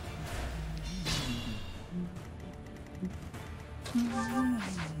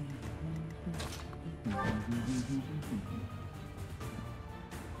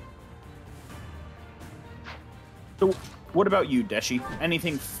 So, what about you, Deshi?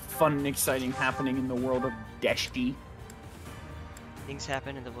 Anything fun and exciting happening in the world of Deshi? Things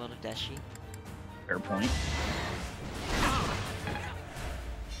happen in the world of Deshi. Fair point.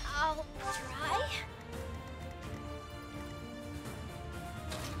 I'll try.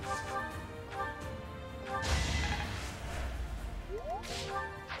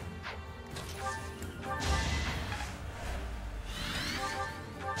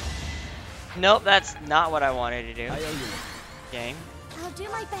 Nope, that's not what I wanted to do. Game. I'll do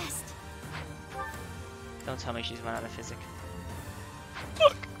my best. Don't tell me she's run out of physics.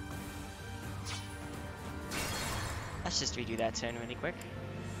 Look. Let's just redo that turn really quick.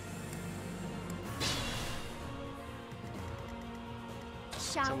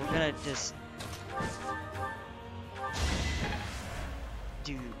 Shall So we? we're gonna just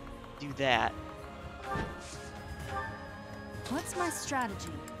do that. What's my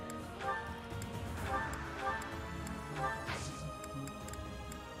strategy?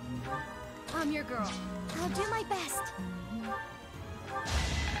 I'm your girl. I'll do my best.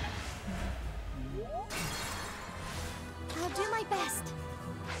 I'll do my best.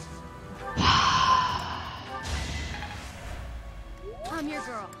 I'm your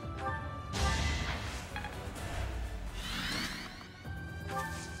girl.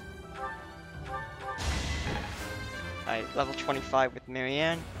 Alright, level 25 with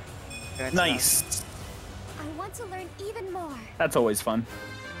Marianne. That's Nice. I want to learn even more. That's always fun.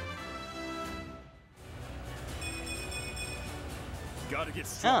 Gotta get Huh.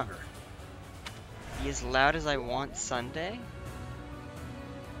 stronger. Be as loud as I want Sunday?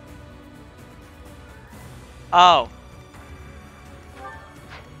 Oh.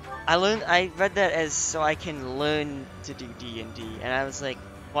 I read that as so I can learn to do D&D, and I was like,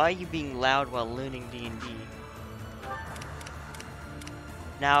 why are you being loud while learning D&D?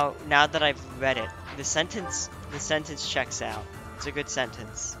 Now that I've read it, the sentence checks out. It's a good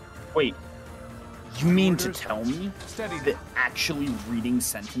sentence. Wait, you mean to Orders. tell me Steady. that actually reading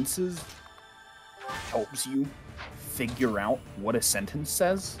sentences helps you figure out what a sentence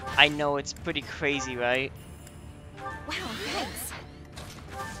says? I know, it's pretty crazy, right? Wow, thanks.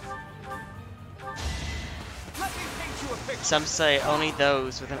 Some say only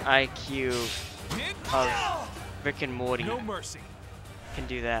those with an IQ of Rick and Morty No mercy. can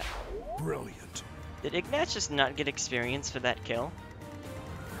do that. Brilliant. Did Ignatz just not get experience for that kill?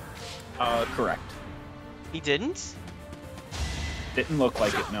 Correct. He didn't? Didn't look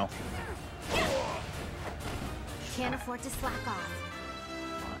like it, no. Can't afford to slack off.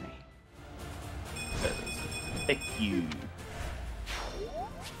 Why? Thank you.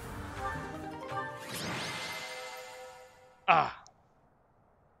 Ah!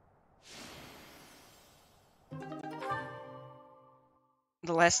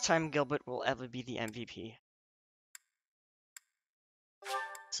 The last time Gilbert will ever be the MVP.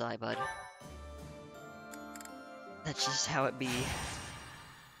 Sorry, bud. That's just how it be.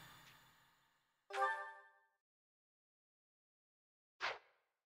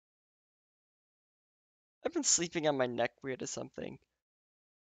 I've been sleeping on my neck weird or something.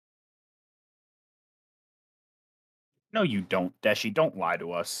 No, you don't, Deshi. Don't lie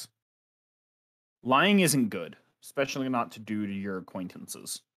to us. Lying isn't good, especially not to do to your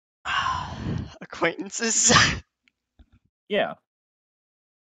acquaintances. Acquaintances? Yeah.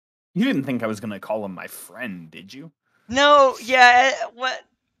 You didn't think I was gonna call him my friend, did you? No, yeah,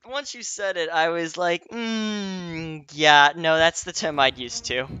 once you said it, I was like, yeah, no, that's the term I'd use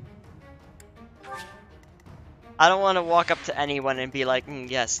too. I don't want to walk up to anyone and be like,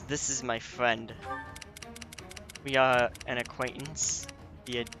 yes, this is my friend. We are an acquaintance,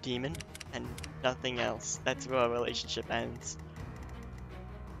 be a demon, and nothing else. That's where our relationship ends.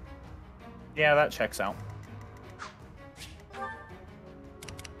 Yeah, that checks out.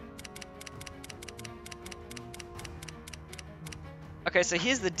 Okay, so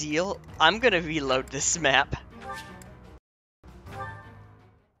here's the deal. I'm gonna reload this map.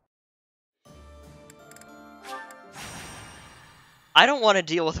 I don't want to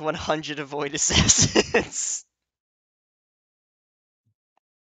deal with 100 avoid assassins.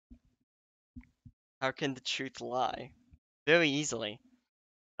 How can the truth lie? Very easily.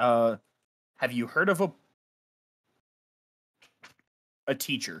 Have you heard of a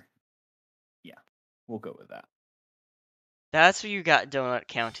teacher? Yeah, we'll go with that. That's where you got Donut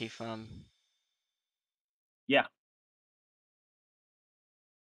County from. Yeah.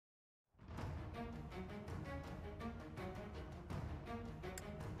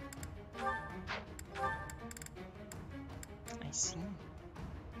 I see.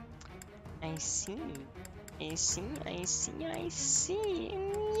 I see. I see. I see. I see.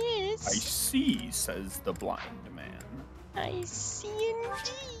 Yes. I see, says the blind man. I see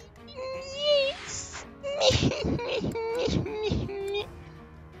indeed. Yes.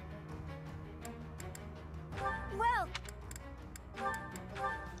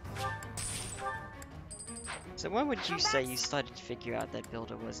 So when would you Come say back. you started to figure out that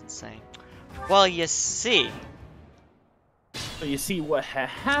builder was insane? Well, you see. So you see, what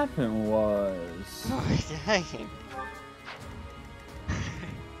happened was... Dang.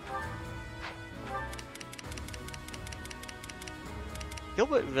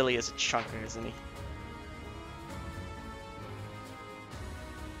 Gilbert really is a chunker, isn't he?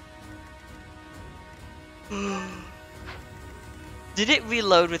 Did it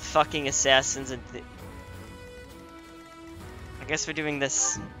reload with fucking assassins and I guess we're doing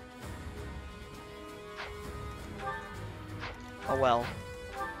this. Oh well.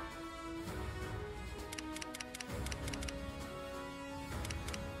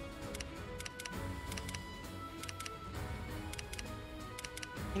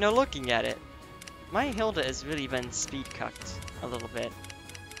 You know, looking at it, my Hilda has really been speed cucked a little bit.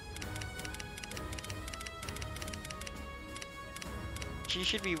 She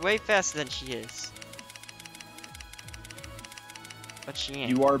should be way faster than she is. But she ain't.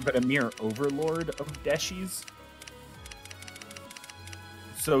 You are but a mere overlord of Deshies.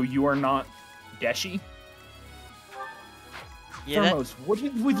 So you are not Deshi? Yeah, that- Thermos, what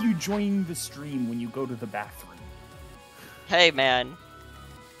is with you joining the stream when you go to the bathroom? Hey man,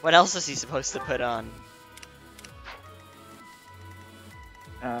 what else is he supposed to put on?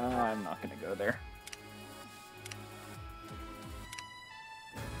 I'm not gonna go there.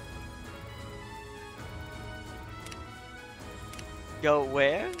 Go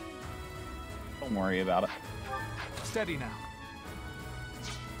where? Don't worry about it. Steady now.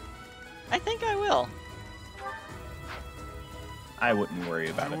 I think I will. I wouldn't worry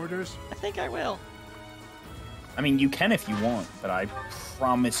about My it. orders? I think I will. I mean, you can if you want, but I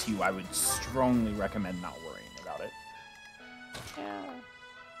promise you I would strongly recommend not worrying about it. Yeah.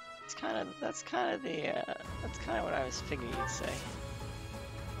 It's kind of, that's kind of what I was figuring you'd say.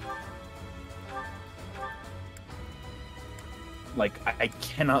 Like, I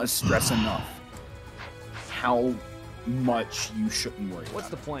cannot stress enough how much you shouldn't worry What's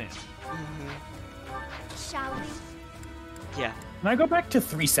the about plan? Shall we? Yeah. Can I go back to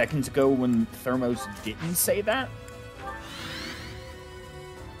 3 seconds ago when Thermos didn't say that?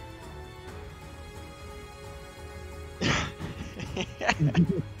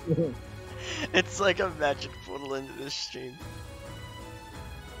 It's like a magic portal into this stream.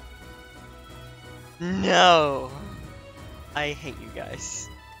 No! I hate you guys.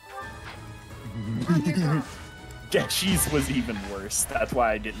 I'm your girl. Deshi's was even worse. That's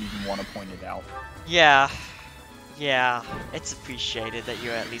why I didn't even want to point it out. Yeah. Yeah. It's appreciated that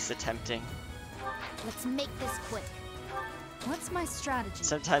you're at least attempting. Let's make this quick. What's my strategy?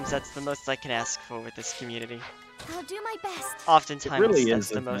 Sometimes that's the most I can ask for with this community. I'll do my best. Oftentimes really that's is,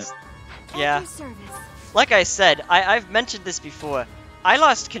 the isn't it? most... At Yeah. your service. Like I said, I've mentioned this before. I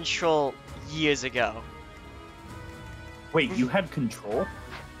lost control years ago. Wait, you had control?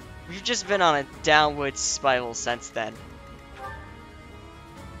 We've just been on a downward spiral since then.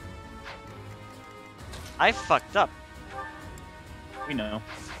 I fucked up. We know.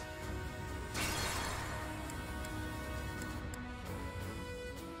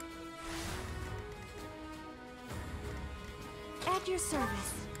 At your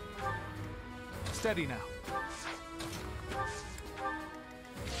service. Steady now.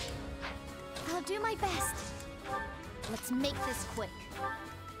 I'll do my best. Let's make this quick.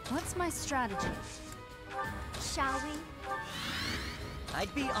 What's my strategy? Shall we?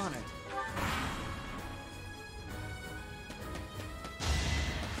 I'd be honored.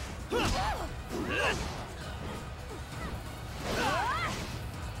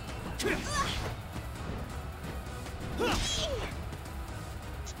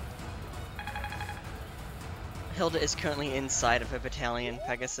 Hilda is currently inside of her battalion,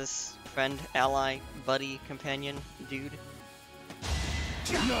 Pegasus. Friend, ally, buddy, companion, dude.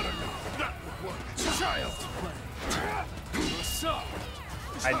 Not enough. That would work. Child. Assault.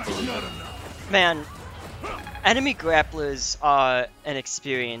 I believe Not it. enough. Man, enemy grapplers are an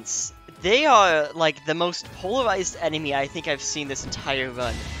experience. They are like the most polarized enemy I think I've seen this entire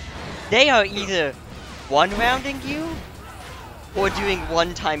run. They are either one-rounding you or doing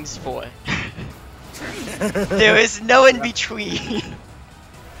 1 times 4. There is no in between.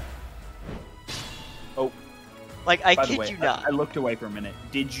 Oh, Like, I by the kid way, you not. I looked away for a minute.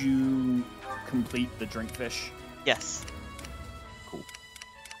 Did you complete the drink fish? Yes. Cool.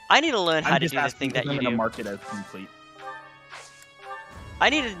 I need to learn how I'm to just do the asking thing that because you I'm gonna do. mark it as complete. I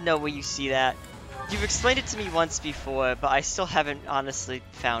need to know where you see that. You've explained it to me once before, but I still haven't honestly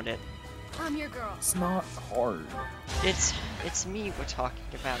found it. I'm your girl. It's not hard. It's me we're talking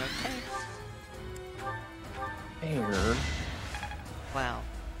about, okay? Fair. Wow.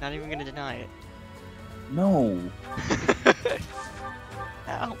 Not even gonna deny it. No.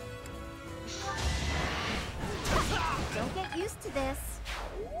 Ow. Don't get used to this.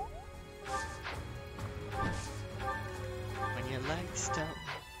 When your legs don't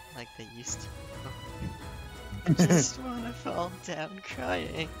like they used to. I just wanna fall down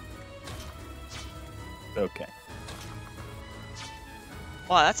crying. Okay.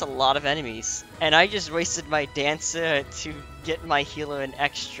 Wow, that's a lot of enemies. And I just wasted my dancer to get my healer an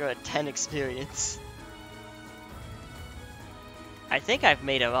extra 10 experience. I think I've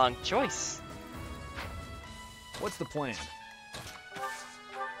made a wrong choice. What's the plan?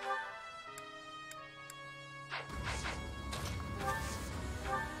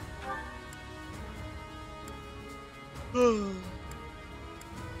 You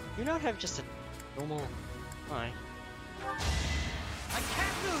not have just a normal. Why? I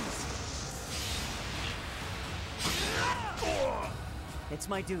can't lose! It's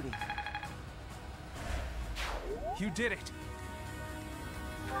my duty. You did it.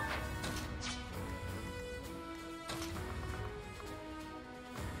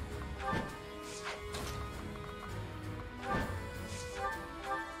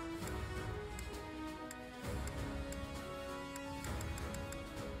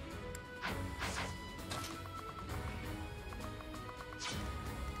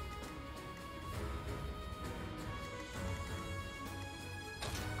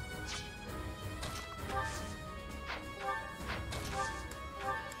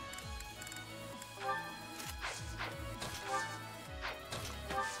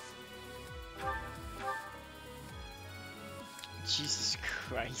 Jesus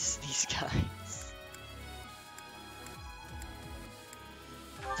Christ, these guys.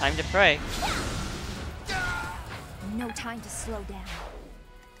 Time to pray. No time to slow down.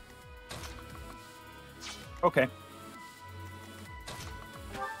 Okay.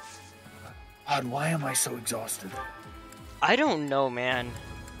 God, why am I so exhausted? I don't know, man.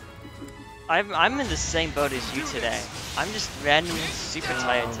 I'm in the same boat as you today. I'm just randomly super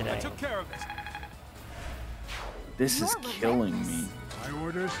tired I today. took care of it. This is You're killing me. relentless. My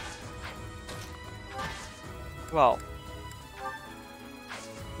orders? Well,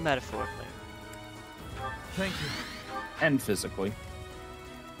 metaphorically. Thank you. And physically.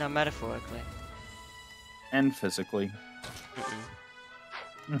 No, metaphorically. And physically. Mm-mm.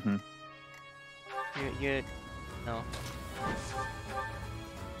 Mm-hmm. You're no.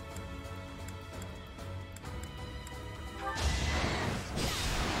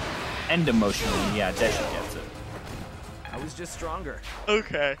 And emotionally, yeah, Deshi gets it. I was just stronger.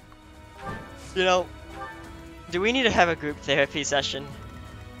 Okay. You know, do we need to have a group therapy session?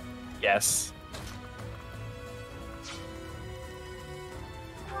 Yes.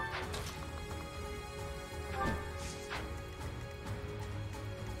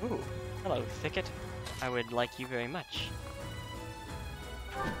 Ooh, hello, Thicket. I would like you very much.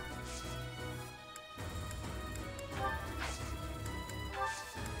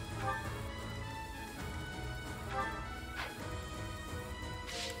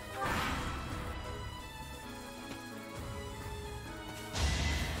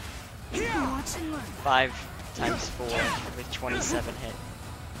 Watch and learn. 5 times 4 with 27 hit.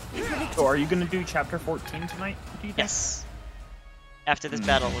 So are you gonna do chapter 14 tonight, do you think? Yes. After this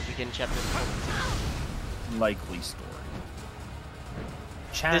battle, we'll begin chapter 14. Likely story.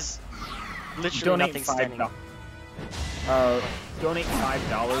 Chat, There's literally donate nothing $5. standing. Donate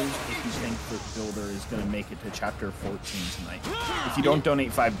 $5 if you think that Builder is gonna make it to chapter 14 tonight. If you don't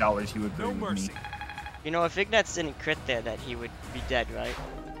donate $5, you agree No with mercy. me. You know, if Ignatz didn't crit there, that he would be dead, right?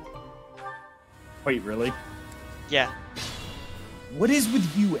 Wait, really? Yeah. What is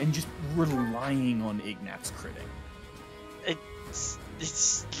with you and just relying on Ignatz critting?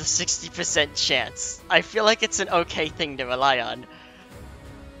 It's the 60% chance. I feel like it's an okay thing to rely on.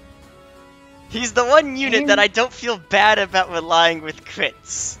 He's the one unit that I don't feel bad about relying with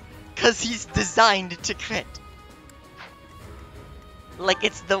crits. Cause he's designed to crit. Like,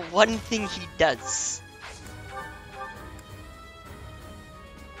 it's the one thing he does.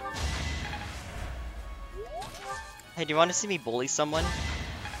 Hey, do you want to see me bully someone?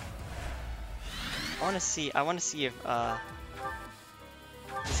 I want to see if,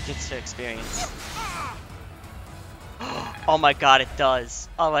 this gets her experience. Oh my god, it does.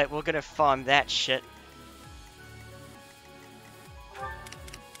 Alright, we're gonna farm that shit.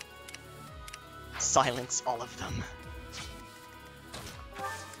 Silence all of them.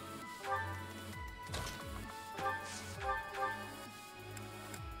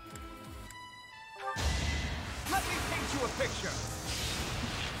 Let me paint you a picture.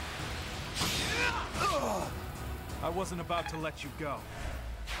 I wasn't about to let you go.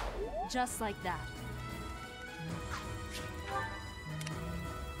 Just like that.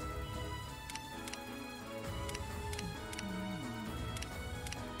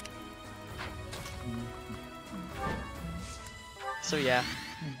 So yeah.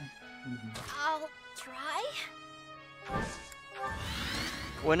 I'll try.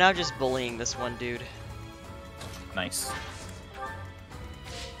 We're now just bullying this one dude. Nice.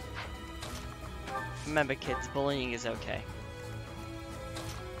 Remember, kids, bullying is okay.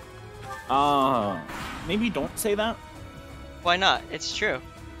 Maybe don't say that. Why not? It's true.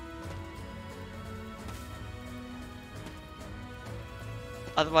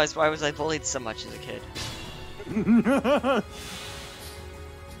 Otherwise, why was I bullied so much as a kid?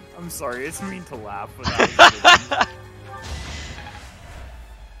 I'm sorry, it's mean to laugh without.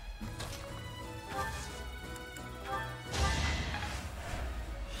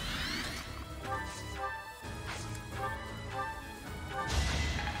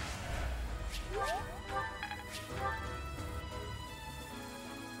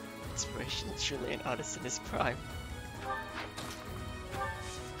 Inspirational, truly an artist in his prime.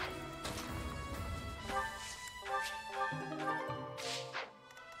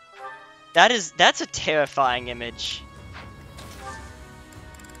 That's a terrifying image.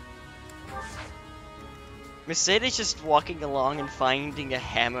 Mercedes just walking along and finding a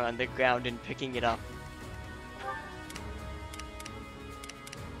hammer on the ground and picking it up.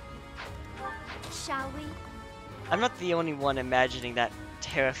 Shall we? I'm not the only one imagining that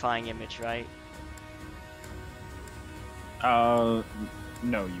terrifying image, right? No,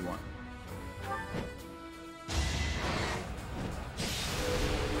 you aren't.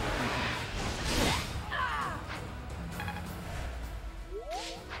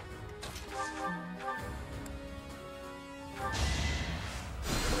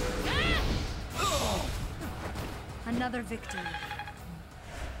 Another victory.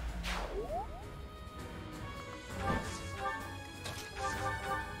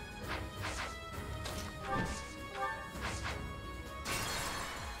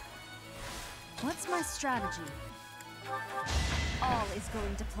 What's my strategy? All is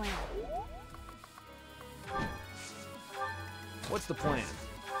going to plan. What's the plan?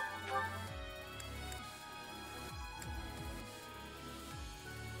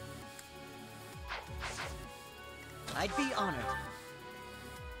 I'd be honored.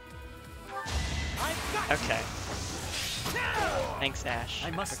 Okay. Thanks, Ash.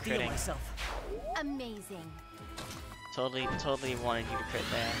 I must for steel critting. myself. Amazing. Totally wanted you to crit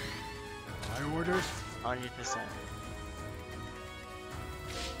there. My orders? 100%.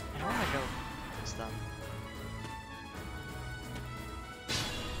 I wanna go this them.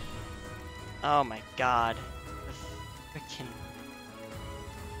 Oh my god. The frickin'.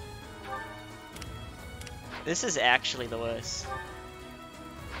 This is actually the worst.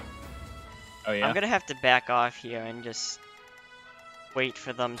 Oh yeah. I'm gonna have to back off here and just wait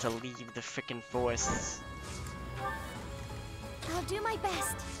for them to leave the frickin' forests. I'll do my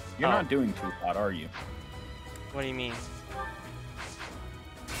best. You're Oh. not doing too hot, are you? What do you mean?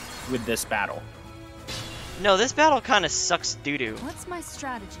 With this battle. No, this battle kinda sucks doo-doo. What's my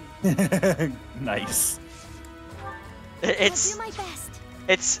strategy? Nice. It's I'll do my best.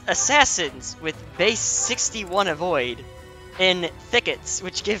 It's assassins with base 61 avoid in thickets,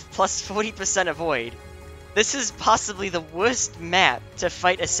 which give plus 40% avoid. This is possibly the worst map to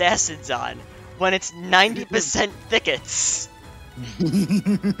fight assassins on when it's 90% thickets.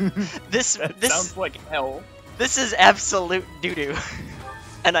 This Sounds like hell. this is absolute doo-doo,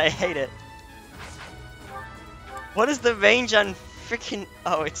 and I hate it. What is the range on freaking?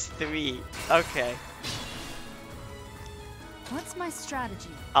 Oh, it's 3. Okay. What's my strategy?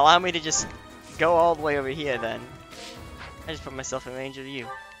 Allow me to just go all the way over here then. I just put myself in range of you.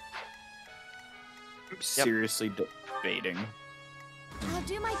 I'm seriously debating I'll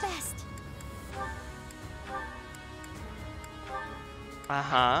do my best.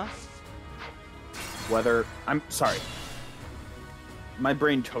 Uh-huh. whether I'm sorry. My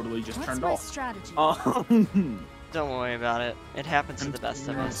brain totally just What's turned my off. strategy? Don't worry about it. It happens to I'm the best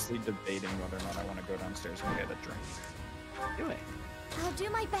of us. seriously debating whether or not I want to go downstairs and get a drink. Do it. I'll do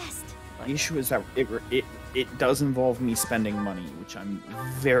my best. The issue is that it does involve me spending money, which I'm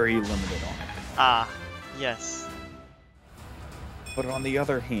very limited on at the moment. Ah, yes. But on the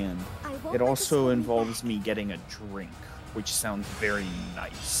other hand, I won't it let this also hold me involves back. me getting a drink, which sounds very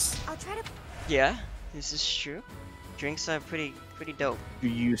nice. I'll try to. Yeah, this is true. Drinks are pretty dope. Do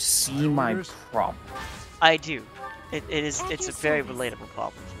you see my orders? problem? I do. It's a your very service. relatable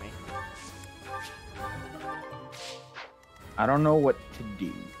problem for me. I don't know what to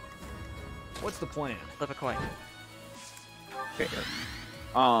do. What's the plan? Flip a coin. Fair.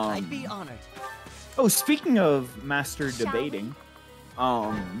 I'd be honored. Oh, speaking of master debating,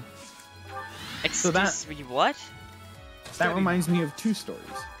 Excuse me, what? that reminds me of two stories.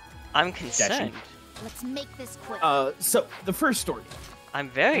 I'm concerned. Let's make this quick. So the first story. I'm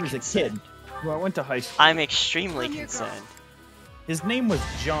very There was a concerned. kid who I went to high school. I'm extremely On your guard. concerned. His name was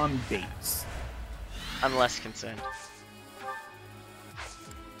John Bates. I'm less concerned.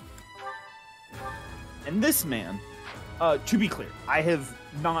 And this man, to be clear, I have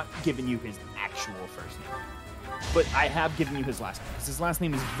not given you his actual first name, but I have given you his last name, because his last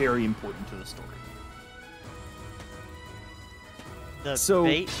name is very important to the story. The So-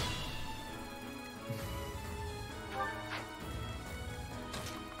 bait.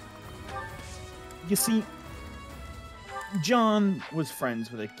 You see, John was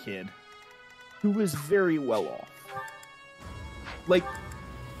friends with a kid who was very well off. Like,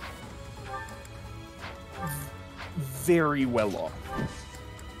 very well off.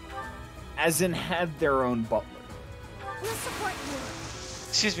 As in, had their own butler. We'll support you.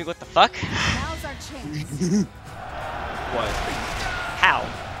 Excuse me, what the fuck? Now's our chance. What? How?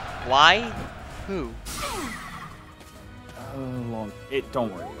 Why? Who?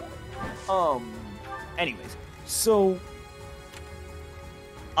 Don't worry about it. Anyways, so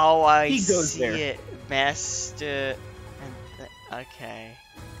Oh, I He goes see there. it. Master. Okay.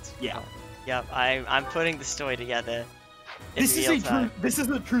 yeah, Yep, I'm putting the story together. In this is real a time. true. This is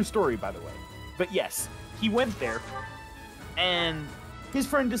a true story, by the way. But yes, he went there, and his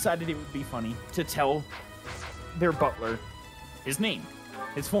friend decided it would be funny to tell their butler his name,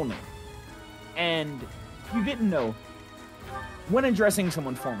 his full name. And you didn't know, when addressing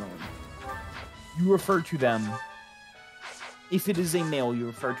someone formally, you refer to them. If it is a male, you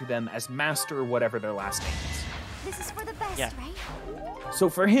refer to them as Master, whatever their last name is. This is for the best, Yeah. right? So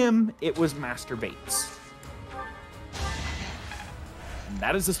for him, it was Master Bates. And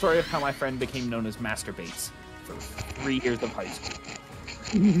that is the story of how my friend became known as Master Bates for 3 years of high school.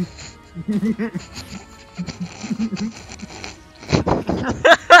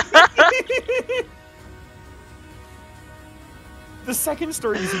 The second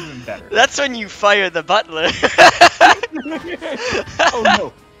story is even better. That's when you fire the butler. Oh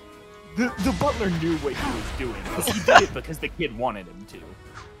no. The butler knew what he was doing, because he did it because the kid wanted him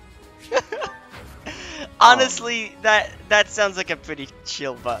to. Honestly, that sounds like a pretty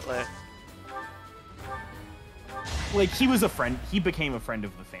chill butler. Like, he was a friend. He became a friend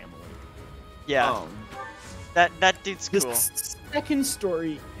of the family. Yeah, that dude's The cool. second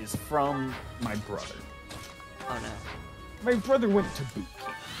story is from my brother. Oh no. My brother went to boot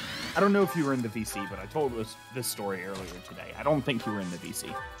camp. I don't know if you were in the VC, but I told this story earlier today. I don't think you were in the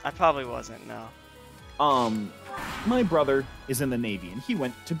VC. I probably wasn't, no. My brother is in the Navy, and he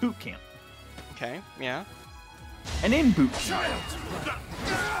went to boot camp. Okay, yeah. And in boot camp,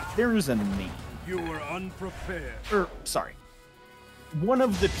 there is a name. You were unprepared. Sorry. One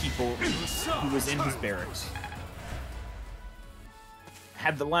of the people who was in his barracks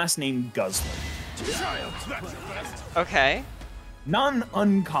had the last name Guzzler. Child, that's your best. Okay. Not an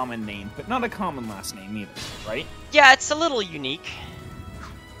uncommon name, but not a common last name either, right? Yeah, it's a little unique.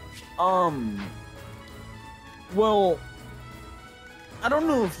 Well, I don't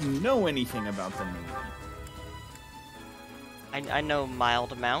know if you know anything about the Navy, I know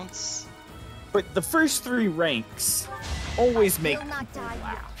mild amounts. but the first 3 ranks always make Will not people die yet.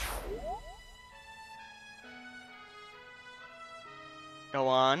 laugh. Go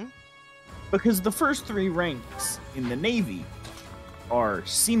on. Because the first 3 ranks in the Navy are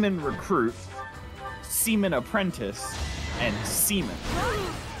Seaman Recruit, Seaman Apprentice, and Seaman.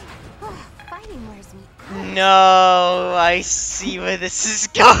 Fighting wears me out. No, I see where this is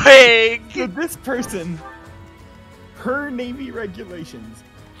going. So this person, per Navy regulations,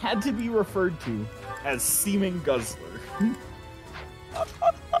 had to be referred to as Seaman Guzzler.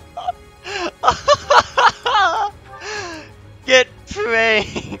 Get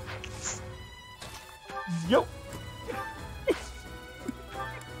pranked. Yup.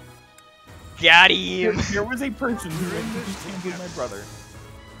 Got him. There was a person who went to boot camp with my brother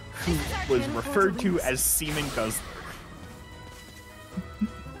who was referred to as Seaman Guzzler.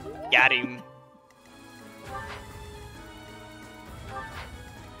 Got him.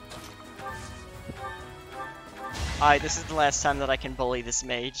 Alright, this is the last time that I can bully this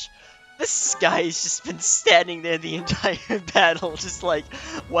mage. This guy's just been standing there the entire battle, just like,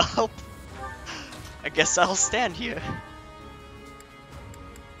 well, I guess I'll stand here.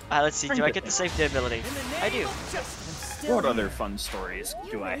 Alright, let's see, do I get the safety ability? I do. What other fun stories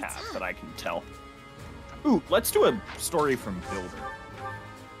do I have that I can tell? Ooh, let's do a story from Builder.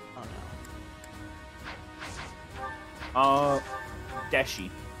 Oh no. Deshi.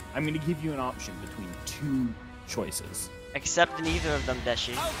 I'm going to give you an option between two choices. Accept neither of them,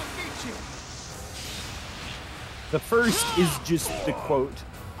 Deshi. I'll defeat you. The first is just the quote,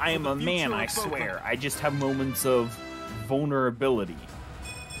 "I am For a the man, future I of Boca." swear. I just have moments of vulnerability."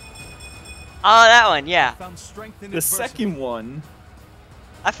 Oh, that one, yeah. Found strength in The adversity. second one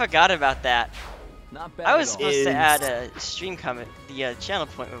I forgot about that. Not bad I was at all. supposed to Is- add a stream comment, the channel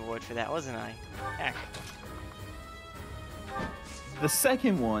point reward for that, wasn't I? Heck. The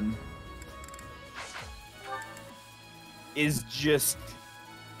second one is just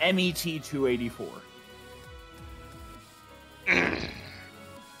MET 284.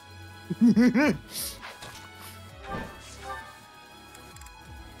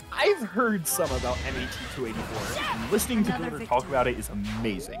 I've heard some about MET 284, and listening to Another Glitter talk victory. about it is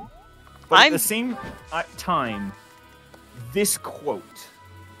amazing. But at I'm- the same time, this quote.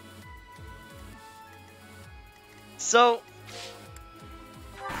 So,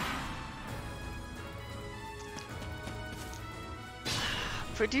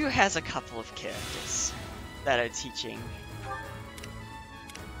 Purdue has a couple of characters that are teaching.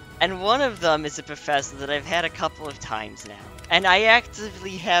 And one of them is a professor that I've had a couple of times now. And I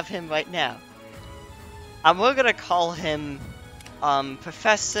actively have him right now. We're gonna call him,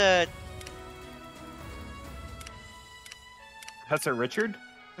 Professor Richard?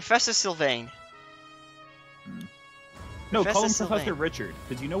 Professor Sylvain. No, Professor call him Sylvain. Professor Richard,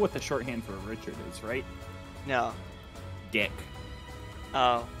 because you know what the shorthand for Richard is, right? No. Dick.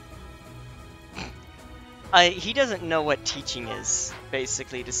 Oh. He doesn't know what teaching is,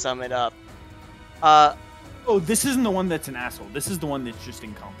 basically, to sum it up. Oh, this isn't the one that's an asshole. This is the one that's just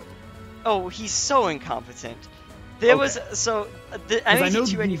incompetent. Oh, he's so incompetent. There was, Okay. so, the Because I MET know you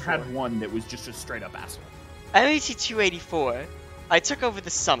 284. had one that was just a straight up asshole. MET 284, I took over the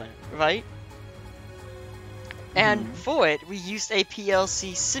summer, right? And for it, we used a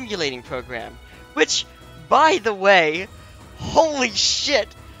PLC simulating program, which, by the way, holy shit,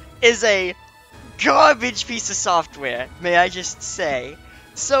 is a garbage piece of software, may I just say.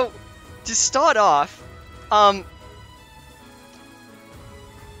 So, to start off, I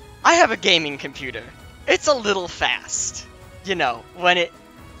have a gaming computer. It's a little fast. You know, when it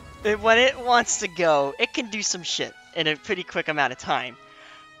wants to go, it can do some shit in a pretty quick amount of time.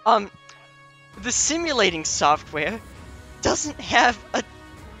 The simulating software doesn't have a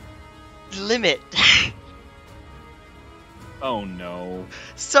limit. Oh no.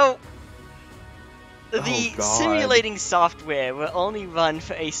 So, the Oh, God. simulating software will only run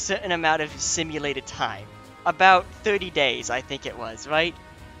for a certain amount of simulated time. About 30 days, I think it was, right?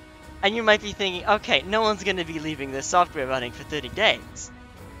 And you might be thinking, okay, no one's going to be leaving this software running for 30 days.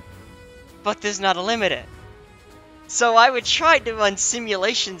 But there's not a limit. So I would try to run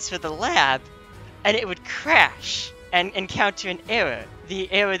simulations for the lab, and it would crash and encounter an error.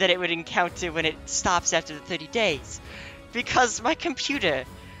 The error that it would encounter when it stops after the 30 days. Because my computer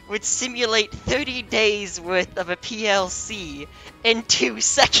would simulate 30 days worth of a PLC in 2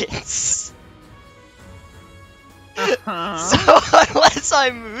 seconds. Uh-huh. So unless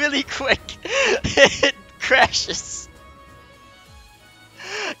I'm really quick, it crashes.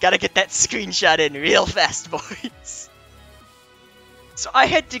 Gotta get that screenshot in real fast, boys. So I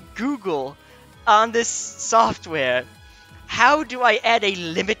had to Google on this software, how do I add a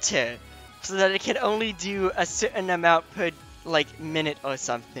limiter so that it can only do a certain amount per, like, minute or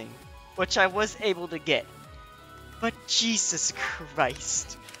something, which I was able to get. But Jesus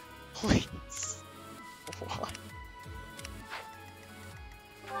Christ, please, what?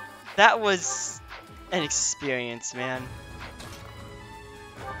 That was an experience, man.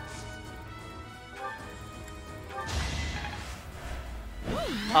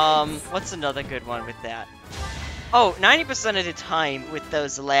 What's another good one with that? Oh, 90% of the time with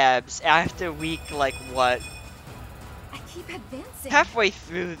those labs, after week, like, what? I keep advancing. Halfway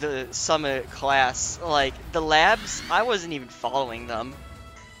through the summer class, like, the labs, I wasn't even following them.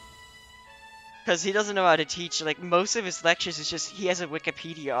 Because he doesn't know how to teach, like, most of his lectures is just, he has a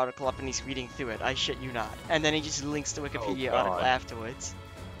Wikipedia article up and he's reading through it, I shit you not. And then he just links the Wikipedia article God. afterwards.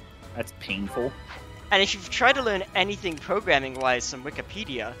 That's painful. And if you've tried to learn anything programming-wise from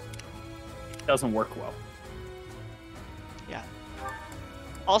Wikipedia, It doesn't work well. yeah.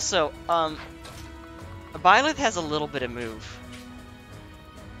 Also, Byleth has a little bit of move.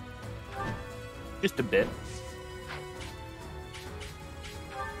 Just a bit.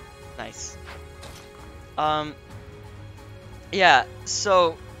 Nice. Yeah,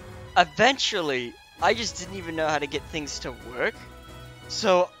 so, eventually, I just didn't even know how to get things to work.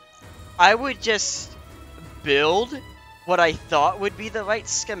 So, I would just build what I thought would be the right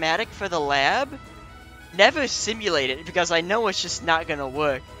schematic for the lab. Never simulate it, because I know it's just not gonna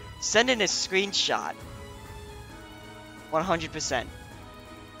work. Send in a screenshot. 100%.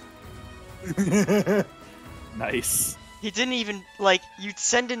 Nice. He didn't even, like, you'd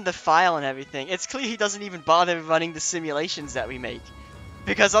send in the file and everything. It's clear he doesn't even bother running the simulations that we make.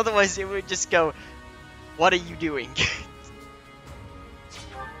 Because otherwise it would just go, what are you doing?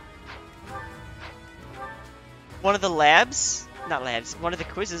 One of the one of the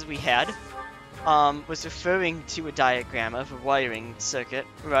quizzes we had, was referring to a diagram of a wiring circuit,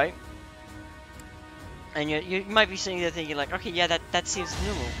 right? And you might be sitting there thinking like, okay, yeah, that seems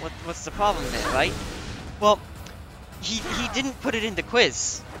normal. What's the problem there, right? Well, he didn't put it in the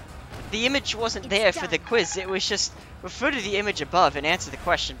quiz. The image wasn't there for the quiz. It was just refer to the image above and answer the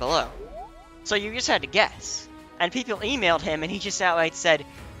question below. So you just had to guess. And people emailed him, and he just outright said,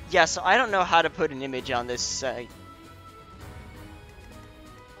 "Yeah, so I don't know how to put an image on this site."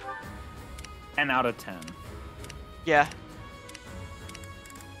 10 out of 10. Yeah.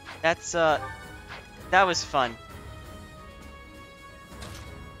 That's that was fun.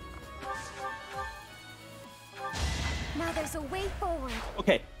 Now there's a way forward.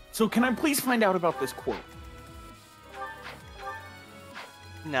 Okay, so can I please find out about this quote?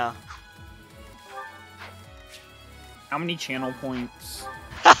 No. How many channel points?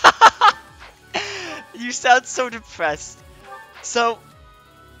 You sound so depressed. So,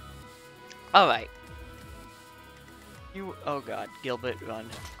 alright. Oh god, Gilbert, run.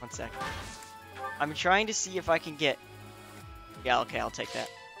 1 sec. I'm trying to see if I can get... Yeah, okay, I'll take that.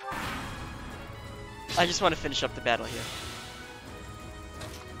 I just want to finish up the battle here.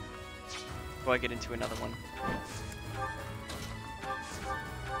 Before I get into another one.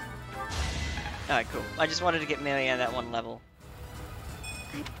 Alright, cool. I just wanted to get Marianne at one level.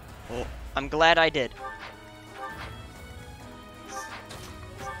 Oh, I'm glad I did.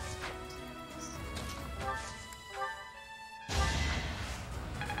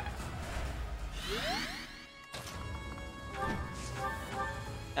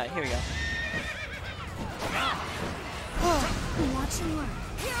 Alright, here we go. Watch and learn.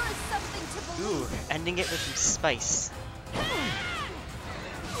 Here is something to believe. Ooh, ending it with some spice.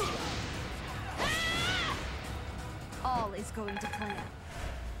 All is going to plan.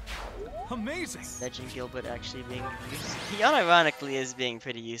 Amazing. Legend Gilbert actually being used. He unironically is being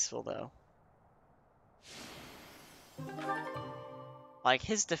pretty useful, though. Like,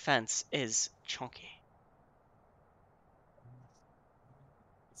 his defense is chunky.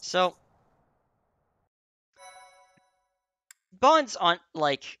 So, bonds aren't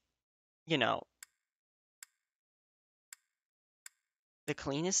like, you know, the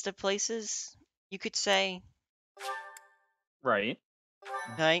cleanest of places, you could say, Right.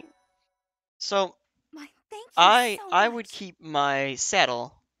 right? So, My thank you I so would much. keep my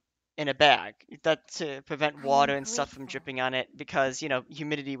saddle in a bag. That to prevent I water am and stuff from grateful. dripping on it because, you know,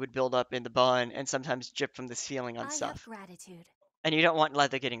 humidity would build up in the bun and sometimes drip from the ceiling on I have stuff. gratitude. And you don't want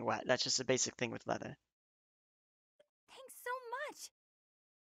leather getting wet. That's just a basic thing with leather. Thanks so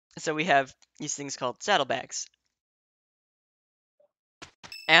much. So we have these things called saddlebags.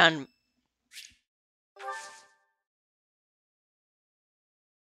 And you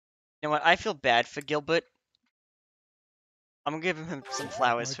know what? I feel bad for Gilbert. I'm gonna give him some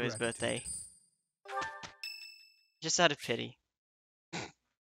flowers My for his gratitude. birthday. Just out of pity.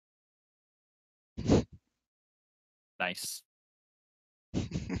 Nice.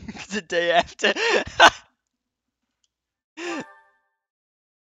 The day after.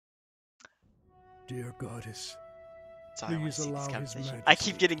 Dear goddess, Sorry, I want please to see this allow his conversation. I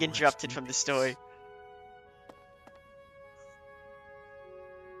keep majesty getting to rest interrupted in from the peace. story.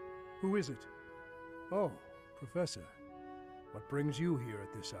 Who is it? Oh, Professor. What brings you here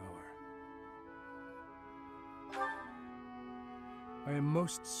at this hour? I am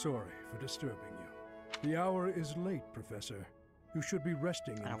most sorry for disturbing you. The hour is late, Professor. You should be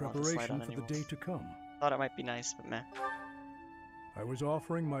resting I in don't want this light preparation on for the anymore. day to come. Thought it might be nice, but meh. I was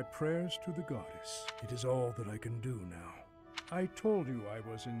offering my prayers to the goddess. It is all that I can do now. I told you I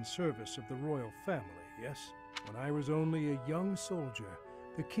was in service of the royal family, yes? When I was only a young soldier,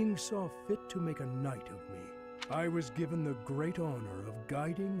 the king saw fit to make a knight of me. I was given the great honor of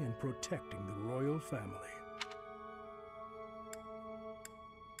guiding and protecting the royal family.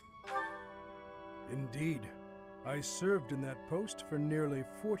 Indeed, I served in that post for nearly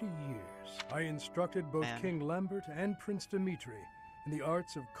 40 years. I instructed both Man. King Lambert and Prince Dimitri in the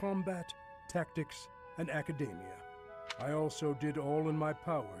arts of combat, tactics, and academia. I also did all in my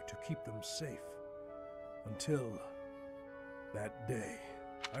power to keep them safe. Until that day,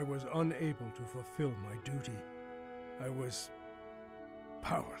 I was unable to fulfill my duty. I was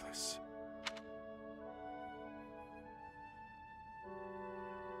powerless.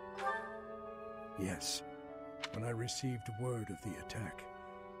 Yes. When I received word of the attack,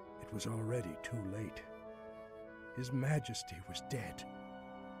 it was already too late. His Majesty was dead,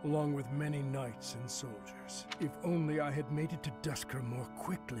 along with many knights and soldiers. If only I had made it to Duscur more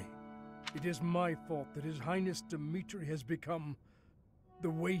quickly. It is my fault that His Highness Dimitri has become the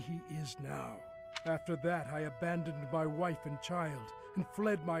way he is now. After that, I abandoned my wife and child and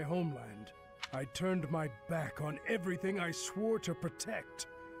fled my homeland. I turned my back on everything I swore to protect.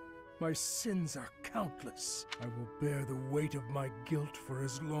 My sins are countless. I will bear the weight of my guilt for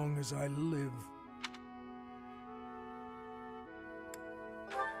as long as I live.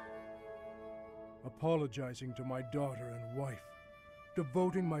 Apologizing to my daughter and wife,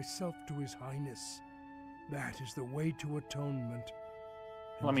 devoting myself to His Highness. That is the way to atonement.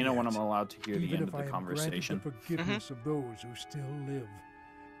 And Let me know when I'm yet, allowed to hear the even end if of I the am conversation. granted the forgiveness of those who still live,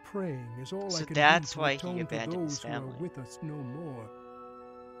 praying is all So I can that's do to why he atone to abandoned his those who are family. with us no more.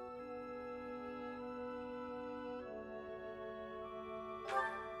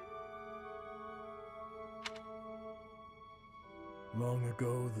 Long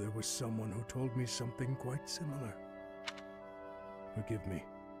ago, there was someone who told me something quite similar. Forgive me.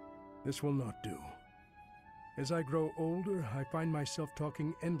 This will not do. As I grow older, I find myself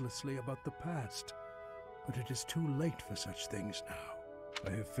talking endlessly about the past. But it is too late for such things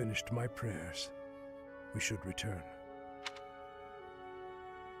now. I have finished my prayers. We should return.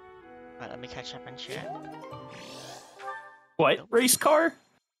 Alright, let me catch up on chat. What? Nope. Race car?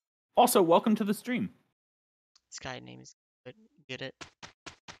 Also, welcome to the stream. This guy name is good. Get it?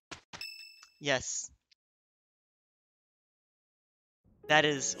 Yes. That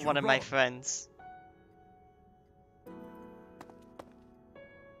is You're one of my wrong. friends.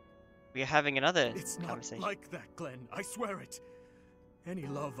 We are having another It's not conversation. like that, Glenn. I swear it. Any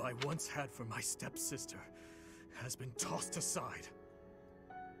love I once had for my stepsister has been tossed aside.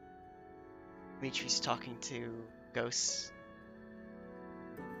 Dimitri's talking to ghosts.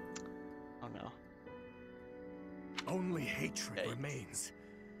 Oh no. Only hatred Yikes. remains.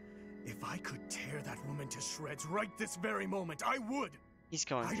 If I could tear that woman to shreds right this very moment, I would! He's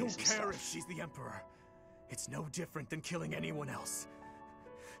going I through don't some care stuff. if she's the Emperor. It's no different than killing anyone else.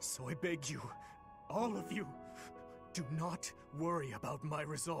 So I beg you, all of you, do not worry about my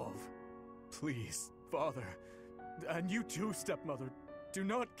resolve. Please, Father, and you too, stepmother, do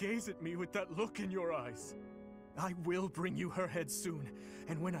not gaze at me with that look in your eyes. I will bring you her head soon,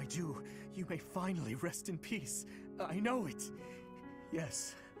 and when I do, you may finally rest in peace. I know it.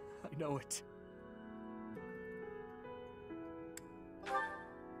 Yes, I know it.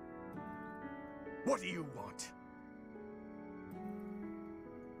 What do you want?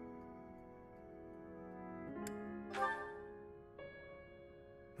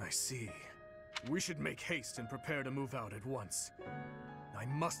 I see. We should make haste and prepare to move out at once. I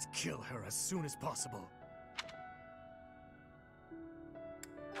must kill her as soon as possible.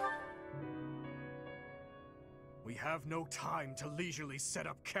 We have no time to leisurely set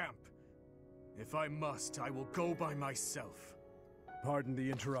up camp. If I must, I will go by myself. Pardon the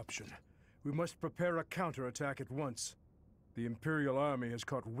interruption. We must prepare a counterattack at once. The Imperial Army has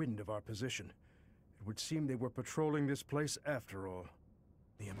caught wind of our position. It would seem they were patrolling this place after all.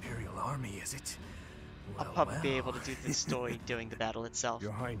 The Imperial Army, is it? I'll Well, probably be well. able to do this story during the battle itself.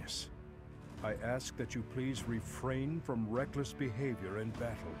 Your Highness, I ask that you please refrain from reckless behavior in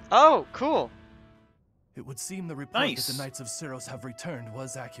battle. Oh, cool. It would seem the report Nice. that the Knights of Syros have returned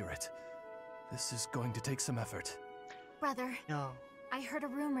was accurate. This is going to take some effort. Brother, No, I heard a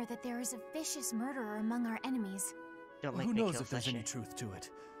rumor that there is a vicious murderer among our enemies. don't Well, make who me knows kill if there's any Fletcher. truth to it?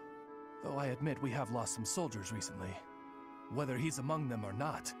 Though I admit we have lost some soldiers recently. Whether he's among them or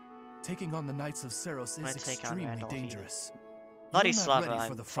not, taking on the Knights of Syros Might is take on extremely Randolph either. dangerous. Bloody You're not Slava, ready for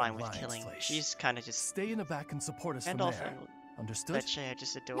I'm the fine front with lines, killing. Fleisch. She's kind of just Stay in the back and support us Randolph from there. and Understood? Fletcher are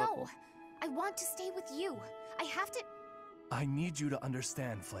just adorable. No, I want to stay with you. I have to. I need you to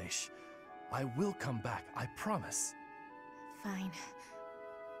understand, Fleisch. I will come back, I promise. Fine.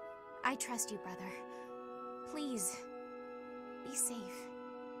 I trust you, brother. Please, be safe.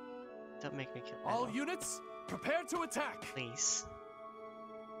 Don't make me kill All Randolph, units, prepare to attack! please.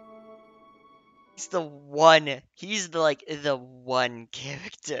 He's the one. He's the one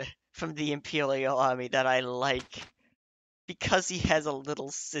character from the Imperial Army that I like because he has a little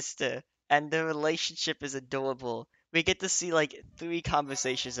sister and their relationship is adorable. We get to see like 3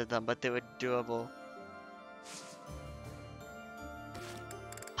 conversations of them, but they're adorable.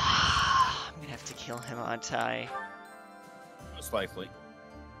 I'm gonna have to kill him, aren't I? Most likely.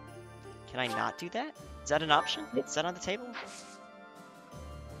 Can I not do that? Is that an option? Nope. Is that on the table?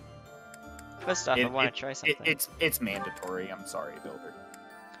 First off, I want to try something. It's mandatory. I'm sorry, Builder.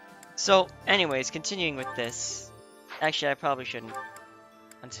 So, anyways, continuing with this. Actually, I probably shouldn't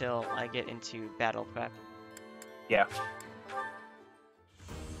until I get into battle prep. Yeah.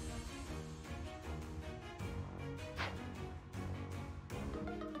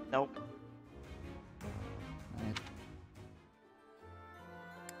 Nope.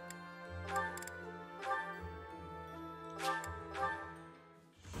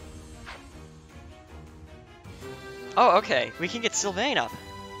 Oh, okay. We can get Sylvain up.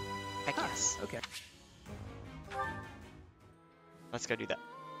 Heck yes. Okay. Let's go do that.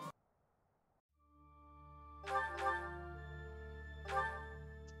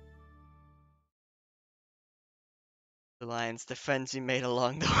 The lions, the friends we made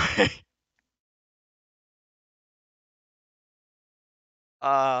along the way.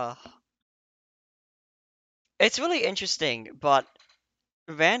 Uh, it's really interesting, but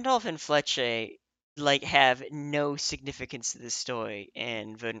Randolph and Fletcher like have no significance to this story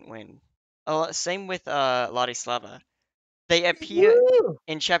in Verdant Wind. Oh, same with Ladislava. They appear Woo!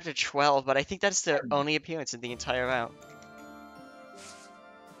 in chapter 12, but I think that's their only appearance in the entire route.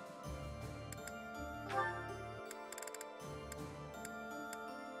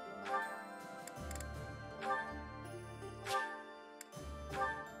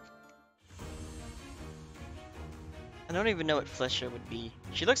 I don't even know what Fletcher would be.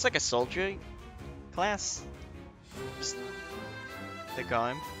 She looks like a soldier class. Just the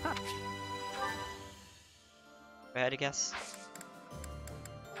garb. Bad, I guess.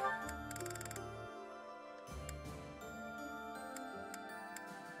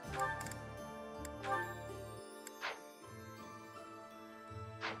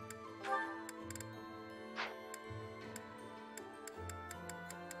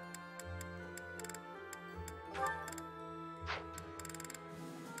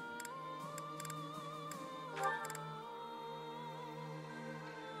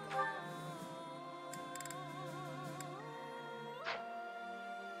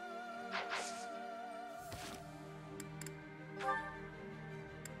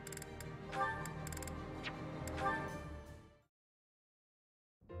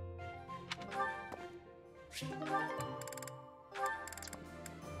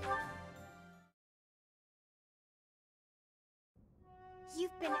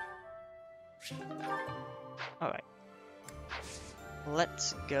 You've been... Alright.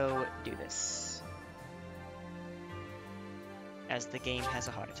 Let's go do this. As the game has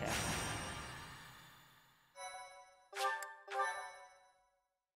a heart attack.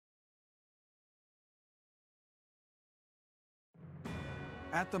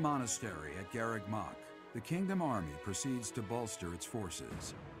 At the monastery at Garreg Mach, the Kingdom Army proceeds to bolster its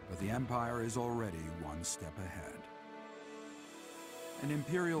forces, but the Empire is already one step ahead. An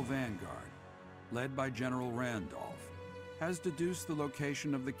Imperial vanguard, led by General Randolph, has deduced the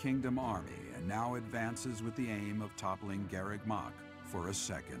location of the Kingdom Army and now advances with the aim of toppling Garreg Mach for a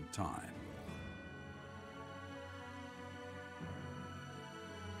second time.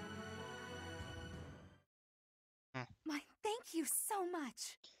 My thank you so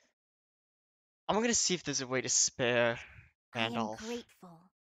much. I'm gonna see if there's a way to spare I am Randolph. grateful.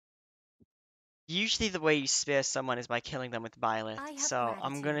 Usually the way you spare someone is by killing them with Byleth, I have so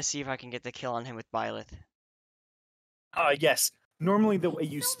I'm gonna gratitude. see if I can get the kill on him with Byleth. Yes. Normally the way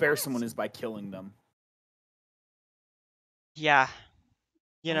you spare someone is by killing them. Yeah,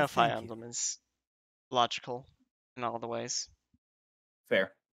 you I know Fire thank you. Emblem is logical in all the ways.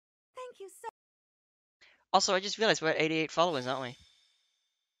 Fair. Thank you so Also, I just realized we're at 88 followers, aren't we?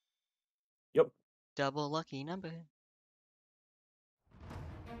 Yep. Double lucky number.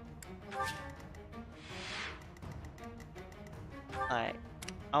 Alright,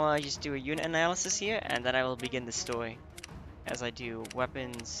 I want to just do a unit analysis here, and then I will begin the story as I do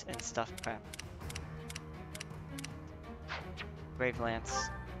weapons and stuff prep. Brave Lance,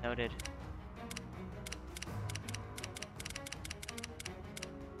 noted.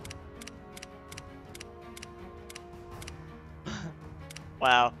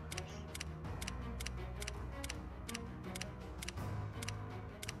 Wow.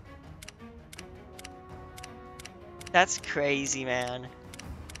 That's crazy, man.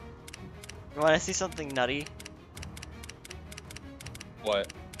 You want to see something nutty?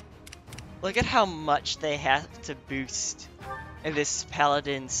 What? Look at how much they have to boost this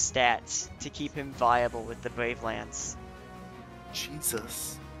paladin's stats to keep him viable with the Brave Lance.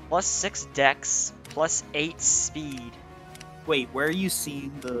 Jesus. Plus 6 dex, plus 8 speed. Wait, where are you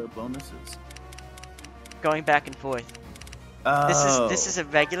seeing the bonuses? Going back and forth. This is a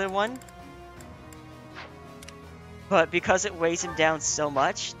regular one. But because it weighs him down so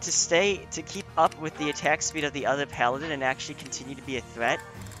much, to keep up with the attack speed of the other paladin and actually continue to be a threat,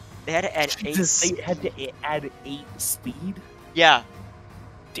 They had to add 8 They had to add 8 speed? Yeah.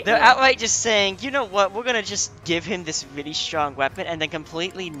 Damn. They're outright just saying, you know what, we're gonna just give him this really strong weapon and then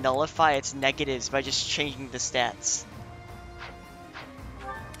completely nullify its negatives by just changing the stats.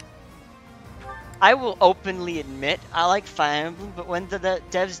 I will openly admit, I like Fire Emblem, but when the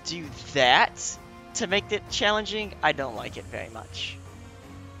devs do that to make it challenging, I don't like it very much.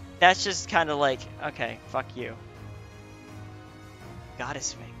 That's just kind of like, okay, fuck you.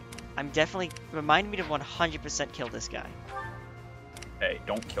 Goddess Ring. I'm definitely... Remind me to 100% kill this guy. Hey,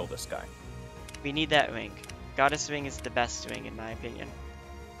 don't kill this guy. We need that ring. Goddess Ring is the best ring, in my opinion.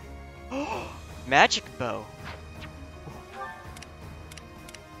 Magic Bow.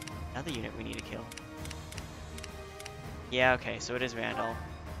 Another unit we need to kill. Yeah, okay, so it is Randall.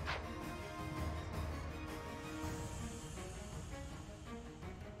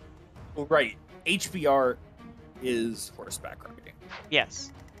 Well, right. HBR is horseback riding.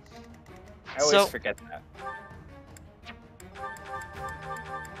 Yes. I always forget that.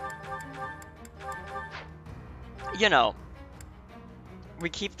 You know, we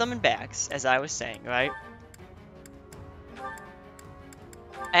keep them in bags, as I was saying, right?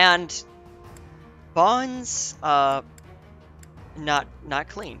 And bonds, not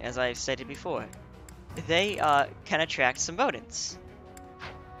clean, as I stated before. They can attract some rodents.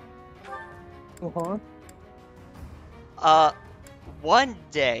 One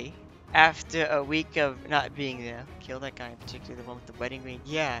day, after a week of not being there, kill that guy in particular, the one with the wedding ring.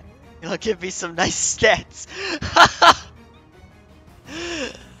 Yeah, it'll give me some nice stats.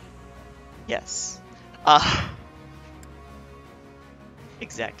 Yes.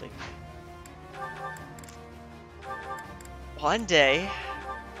 Exactly. One day,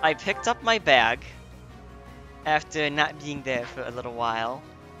 I picked up my bag after not being there for a little while.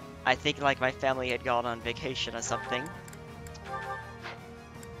 I think like my family had gone on vacation or something.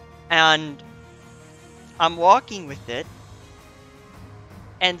 And I'm walking with it,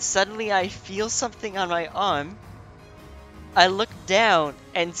 and suddenly I feel something on my arm. I look down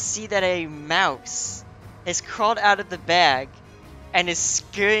and see that a mouse has crawled out of the bag and is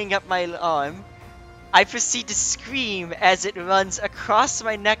scurrying up my arm. I proceed to scream as it runs across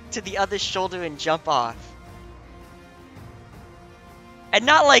my neck to the other shoulder and jump off. And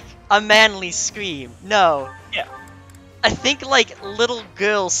not like a manly scream, no. Yeah. I think like little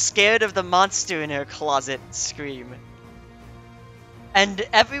girl scared of the monster in her closet scream. And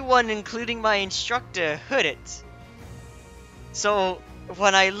everyone, including my instructor, heard it. So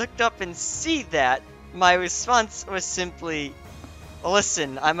when I looked up and see that, my response was simply,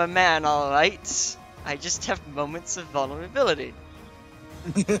 listen, I'm a man, alright? I just have moments of vulnerability.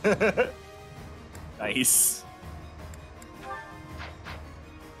 Nice.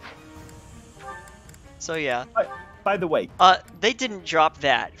 So yeah. By the way, they didn't drop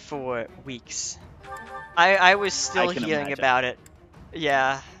that for weeks. I was still I can hearing imagine. about it.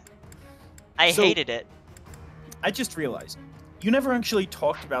 Yeah. I hated it. I just realized, you never actually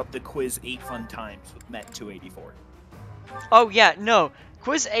talked about the quiz 8 fun times with Met 284. Oh yeah, no.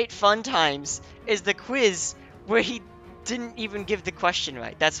 Quiz 8 Fun Times is the quiz where he didn't even give the question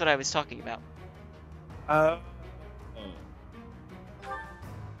right. That's what I was talking about. I'm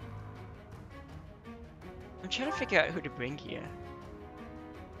trying to figure out who to bring here.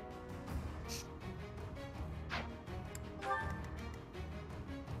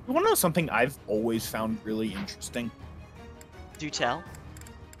 You want to know something I've always found really interesting? Do tell.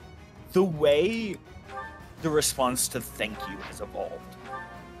 The way the response to thank you has evolved.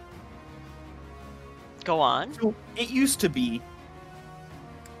 Go on. So it used to be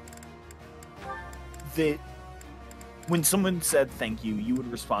that when someone said thank you, you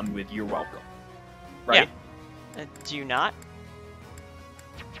would respond with you're welcome. Right? Yeah. Do you not?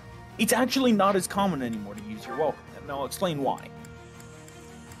 It's actually not as common anymore to use you're welcome, and I'll explain why.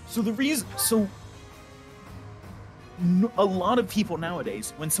 So the reason, a lot of people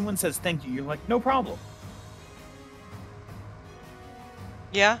nowadays, when someone says thank you, you're like, no problem.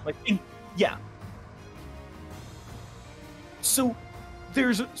 Yeah. Like, yeah. So there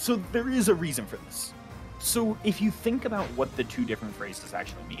is a reason for this. So if you think about what the two different phrases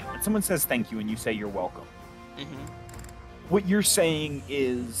actually mean, when someone says thank you and you say you're welcome, what you're saying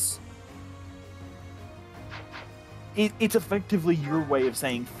is it's effectively your way of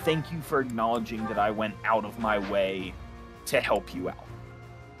saying thank you for acknowledging that I went out of my way to help you out.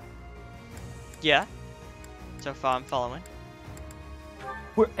 Yeah. So far I'm following.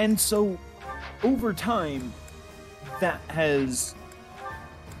 And so over time, that has...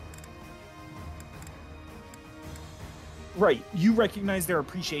 Right, you recognize their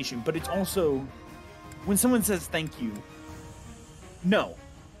appreciation, but it's also... When someone says thank you, no.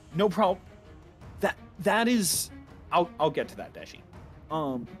 no problem. That is, I'll get to that, Deshi.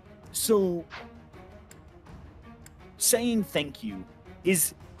 So saying thank you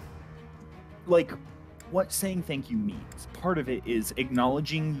is like what saying thank you means. Part of it is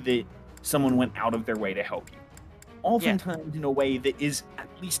acknowledging that someone went out of their way to help you. Oftentimes in a way that is at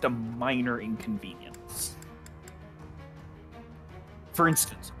least a minor inconvenience. For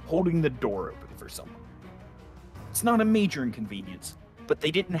instance, holding the door open for someone. It's not a major inconvenience, but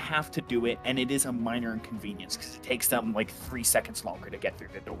they didn't have to do it, and it is a minor inconvenience because it takes them like 3 seconds longer to get through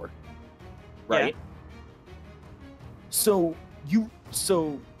the door. Right? Yeah. So you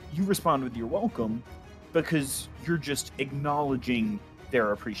respond with "you're welcome" because you're just acknowledging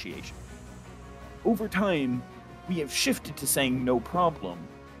their appreciation. Over time, we have shifted to saying "no problem"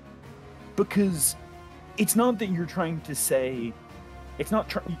 because it's not that you're trying to say, it's not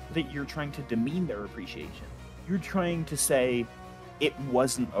that you're trying to demean their appreciation. You're trying to say it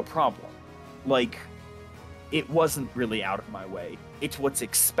wasn't a problem. Like, it wasn't really out of my way. It's what's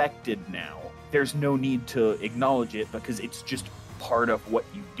expected now. There's no need to acknowledge it because it's just part of what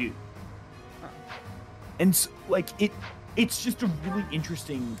you do. And so, like, it's just a really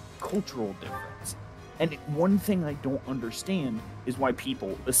interesting cultural difference. And one thing I don't understand is why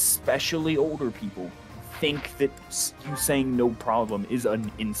people, especially older people, think that you saying "no problem" is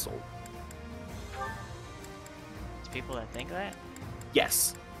an insult. There's people that think that?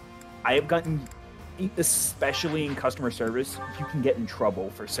 Yes. I have gotten, especially in customer service, you can get in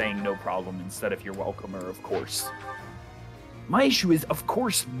trouble for saying "no problem" instead of "you're welcome" or "of course." My issue is "of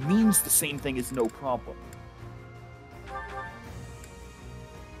course" means the same thing as "no problem."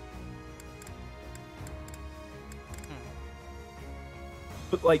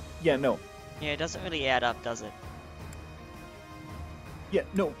 But like, yeah, no. Yeah, it doesn't really add up, does it? Yeah,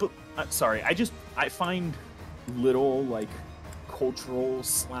 no, but sorry, I find little like cultural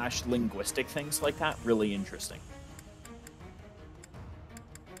 / linguistic things like that really interesting.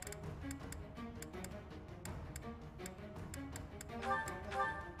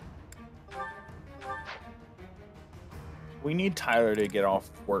 We need Tyler to get off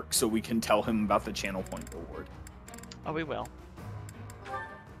work so we can tell him about the channel point reward. Oh, we will.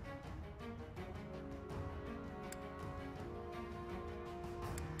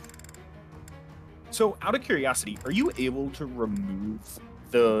 So, out of curiosity, are you able to remove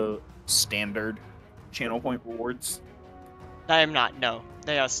the standard channel point rewards? I am not, no.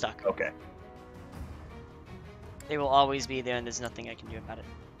 They are stuck. Okay. They will always be there and there's nothing I can do about it.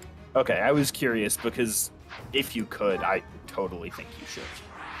 Okay, I was curious because if you could, I totally think you should.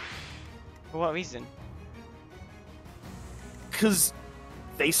 For what reason? Because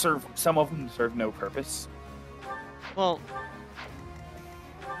some of them serve no purpose. Well,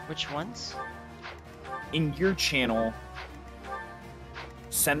 which ones? In your channel,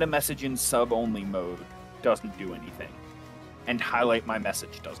 send a message in sub-only mode doesn't do anything. And highlight my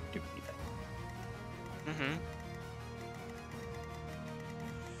message doesn't do anything. Mm-hmm.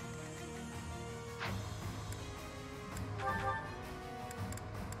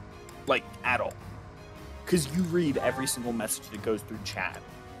 Like, at all. Because you read every single message that goes through chat.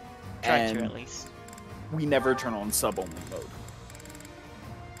 Try to, at least. We never turn on sub-only mode.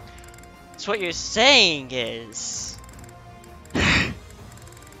 So what you're saying is...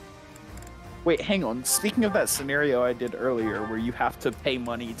 Wait, hang on. Speaking of that scenario I did earlier where you have to pay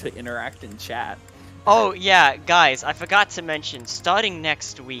money to interact in chat. Oh, yeah, guys, I forgot to mention, starting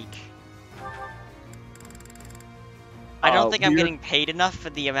next week... I don't think I'm getting paid enough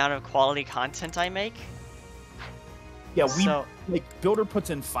for the amount of quality content I make. Yeah, Builder puts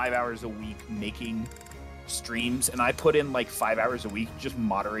in 5 hours a week making streams, and I put in like 5 hours a week just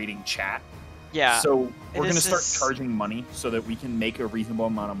moderating chat. Yeah. So we're gonna start charging money so that we can make a reasonable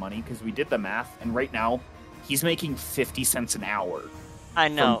amount of money, because we did the math, and right now he's making 50 cents an hour. I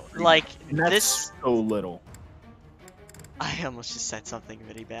know, like, and that's so little. I almost just said something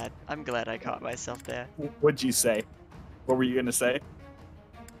really bad. I'm glad I caught myself there. What'd you say? What were you gonna say?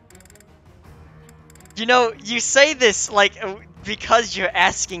 You know, you say this, like, because you're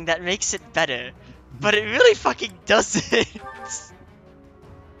asking that makes it better. But it really fucking doesn't.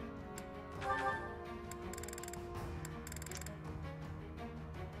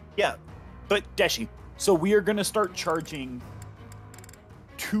 Yeah, but Deshi, so we are gonna start charging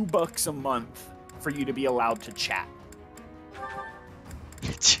 $2 a month for you to be allowed to chat.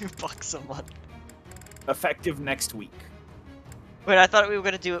 $2 a month. Effective next week. Wait, I thought we were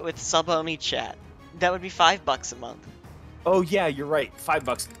gonna do it with sub-only chat. That would be $5 a month. Oh yeah, you're right.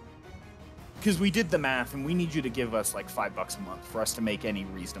 $5. Because we did the math, and we need you to give us like $5 a month for us to make any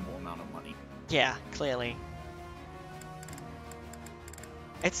reasonable amount of money. Yeah, clearly.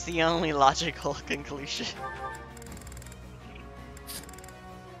 It's the only logical conclusion.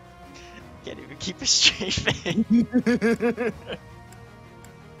 Can't even keep a straight face.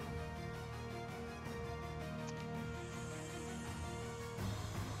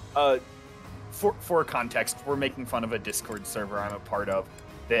 For context, we're making fun of a Discord server I'm a part of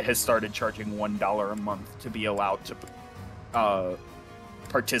that has started charging $1 a month to be allowed to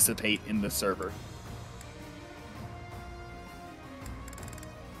participate in the server.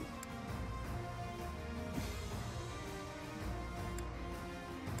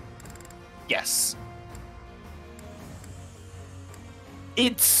 Yes.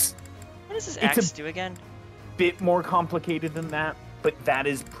 It's... What does this It's axe do again? bit more complicated than that, but that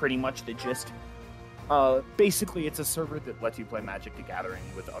is pretty much the gist. Basically, it's a server that lets you play Magic the Gathering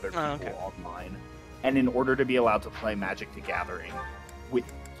with other people online. And in order to be allowed to play Magic the Gathering,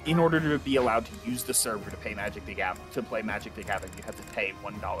 in order to be allowed to use the server to play Magic the Gathering, you have to pay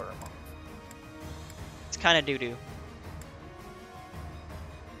 $1 a month. It's kind of doo-doo.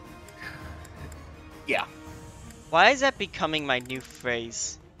 Yeah. Why is that becoming my new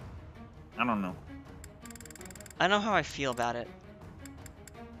phrase? I don't know. I know how I feel about it.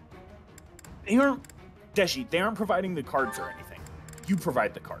 Deshi, they aren't providing the cards or anything. You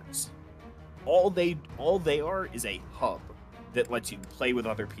provide the cards. All they are is a hub that lets you play with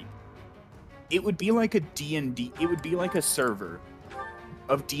other people. It would be like a D&D. It would be like a server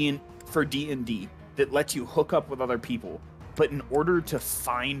of for D&D that lets you hook up with other people. But in order to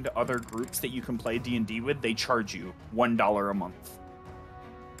find other groups that you can play D&D with, they charge you $1 a month.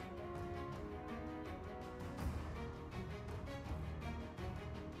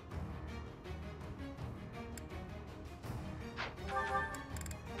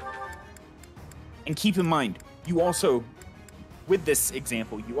 And keep in mind, you also, with this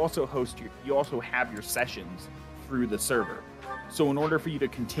example, you also have your sessions through the server. So in order for you to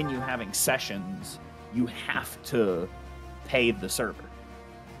continue having sessions, you have to pay the server.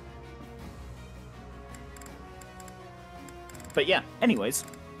 But yeah, anyways.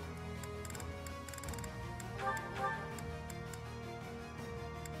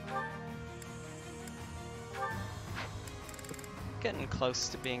 Getting close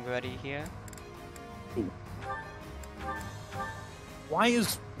to being ready here. Ooh. Why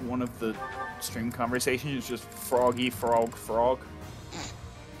is one of the stream conversations just froggy, frog, frog?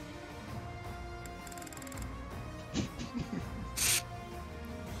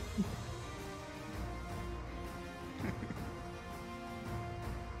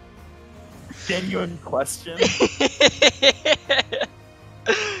 Genuine question.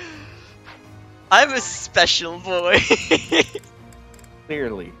 I'm a special boy.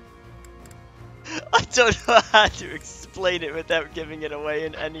 Clearly. I don't know how to explain it without giving it away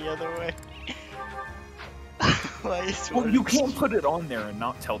in any other way. Well, you can't put it on there and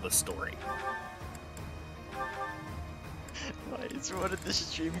not tell the story. Why is one of the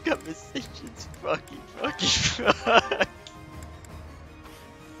stream conversations fuck?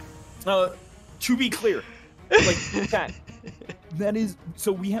 To be clear, like that is,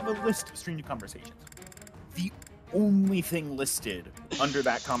 so we have a list of stream conversations. The only thing listed under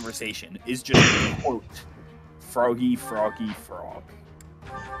that conversation is just quote, froggy, froggy, frog,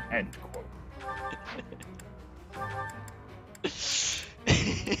 end quote.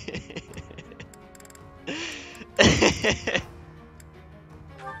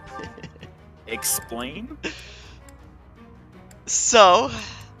 Explain? So,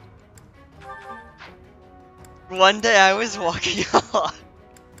 one day I was walking along,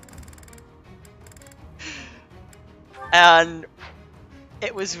 and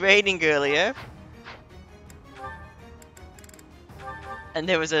it was raining earlier, and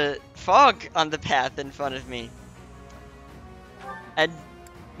there was a fog on the path in front of me, and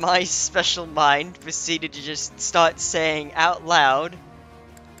my special mind proceeded to just start saying out loud,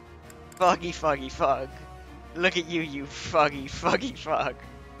 "Foggy, foggy, fog. Look at you, you foggy, foggy fog."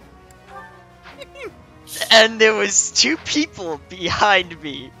 And there was two people behind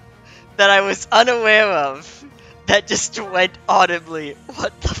me that I was unaware of that just went audibly,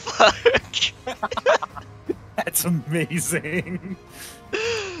 "What the fuck?" That's amazing.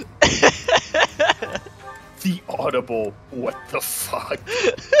 The audible, what the fuck?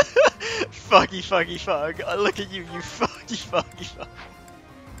 Foggy, foggy fog. Oh, look at you, you foggy, foggy fog.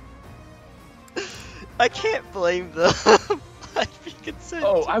 I can't blame them. I'd be concerned.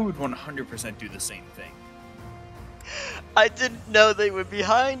 Oh, I would 100% do the same thing. I didn't know they were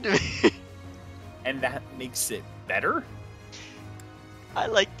behind me. And that makes it better? I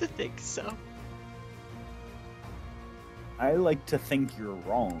like to think so. I like to think you're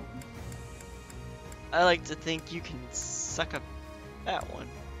wrong. I like to think you can suck a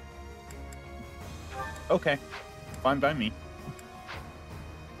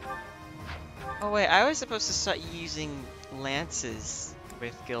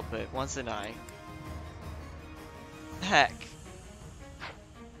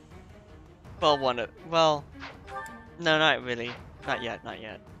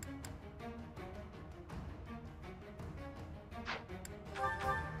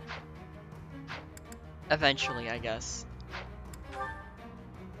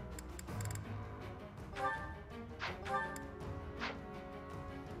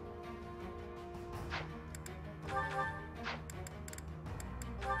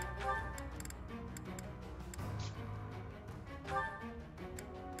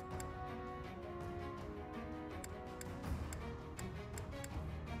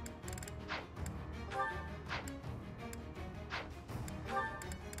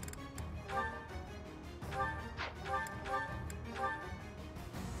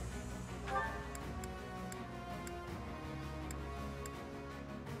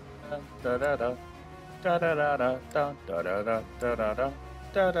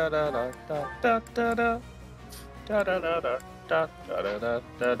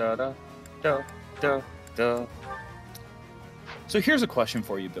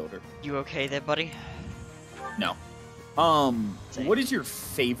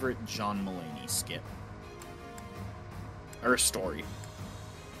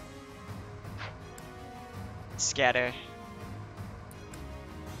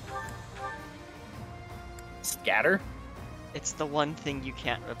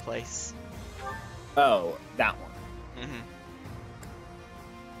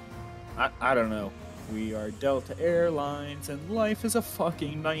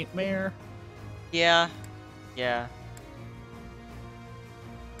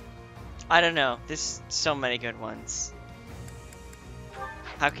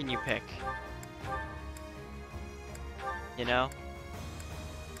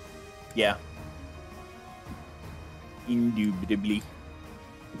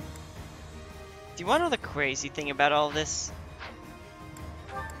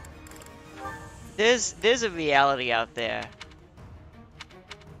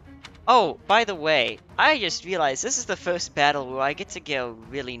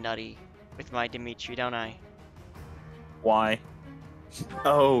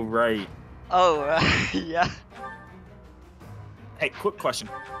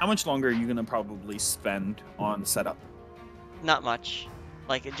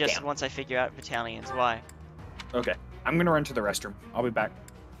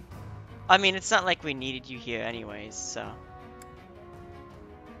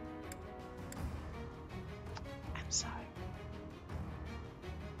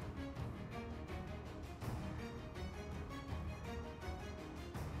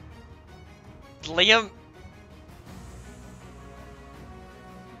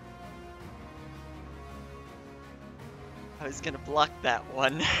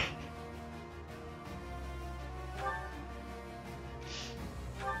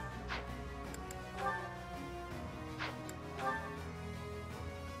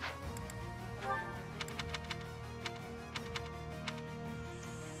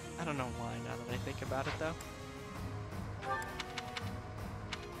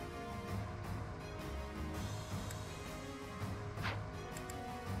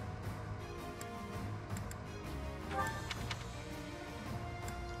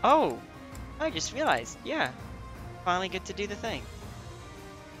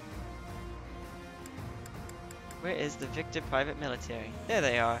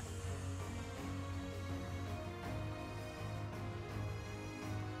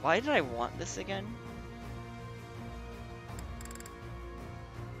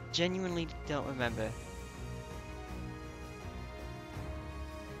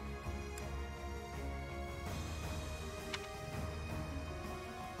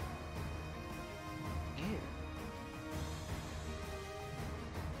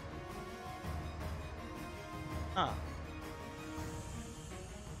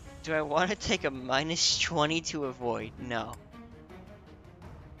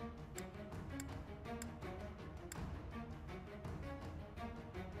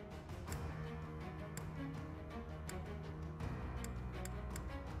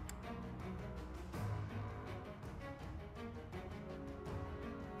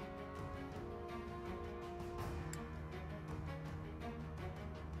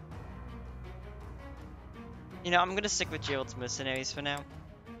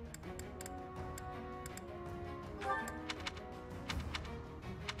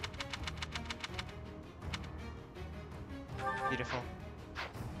Beautiful.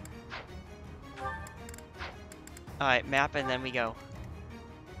 Alright, map and then we go.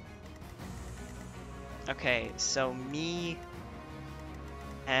 Okay, so me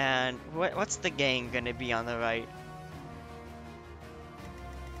and what's the gang gonna be on the right?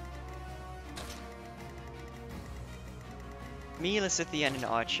 Me, Lysithian, and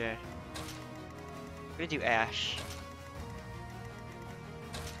Archer. I'm gonna do Ash.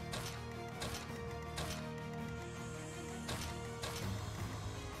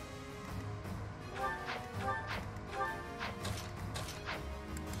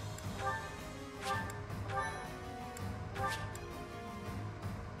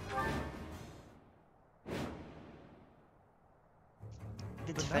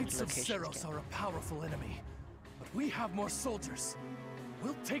 The Knights of Seros are a powerful enemy, but we have more soldiers.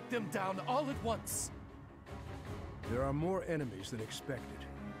 We'll take them down all at once. There are more enemies than expected.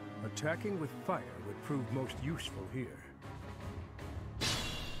 Attacking with fire would prove most useful here.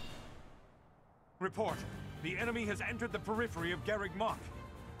 Report. The enemy has entered the periphery of Garreg Mach.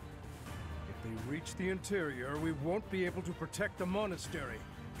 If they reach the interior, we won't be able to protect the monastery.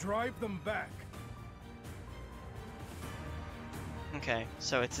 Drive them back. Okay,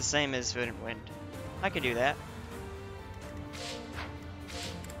 so it's the same as Verdant Wind. I could do that.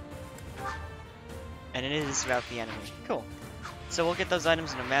 And it is about the enemy. Cool. So we'll get those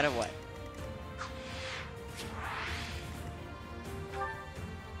items no matter what.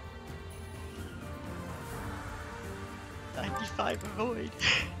 "95 avoid."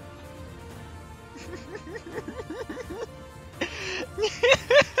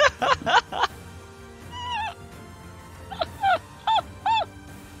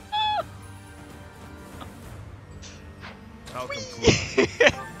 I'll come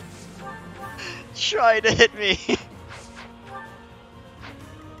close. Try to hit me.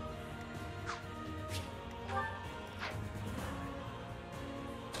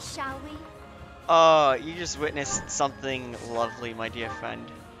 Shall we? Oh, you just witnessed something lovely, my dear friend.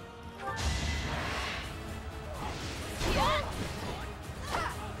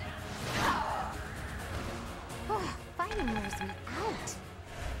 Fighting wears me out.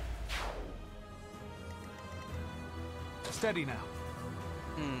 Steady now.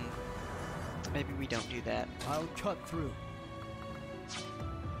 Maybe we don't do that. I'll cut through.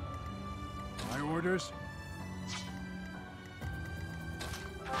 My orders?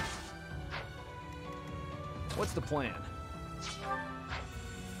 What's the plan?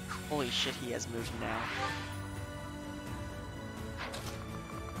 Holy shit, he has moved now.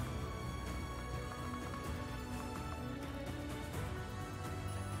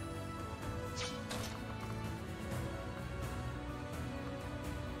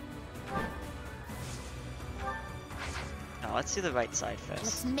 Now let's do the right side first.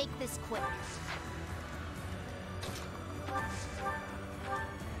 Let's make this quick.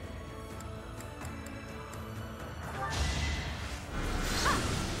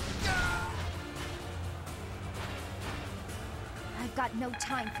 I've got no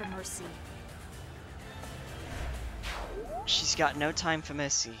time for mercy. She's got no time for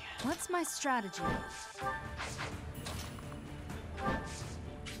mercy. What's my strategy?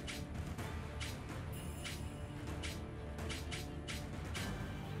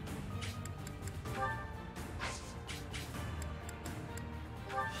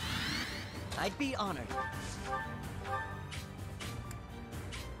 I'd be honored.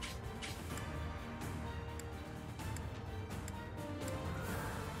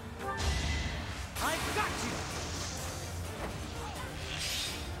 I've got you!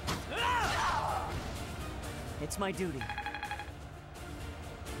 It's my duty.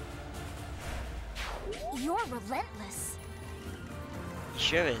 You're relentless.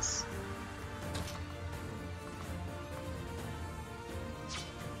 Sure is.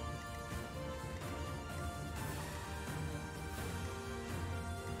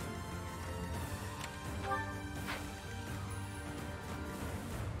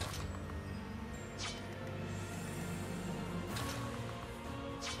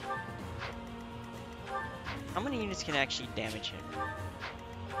 How many units can actually damage him?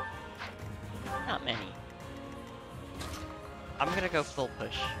 Not many. I'm gonna go full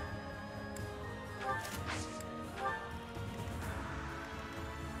push.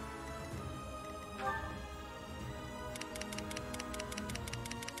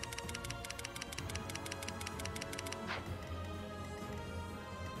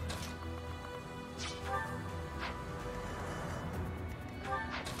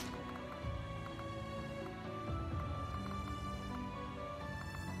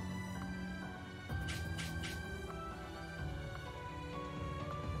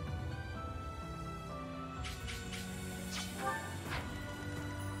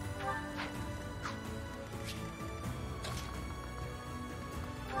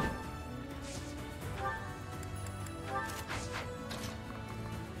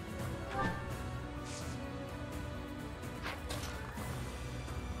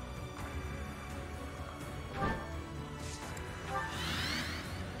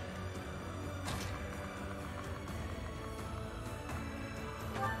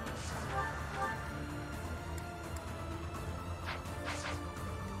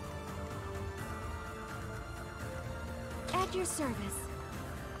 At your service.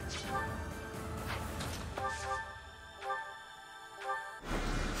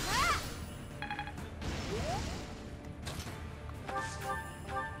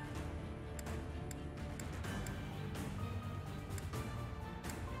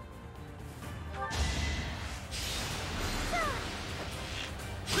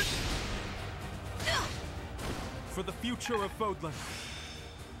 For the future of Fodlan.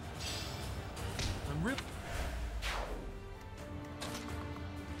 I'm really...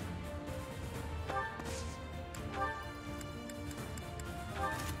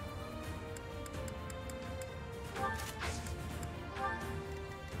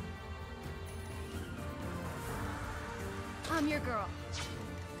 I'm your girl.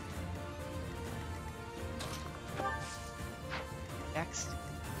 Next.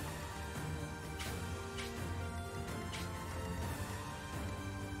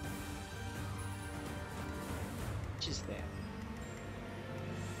 Which is there?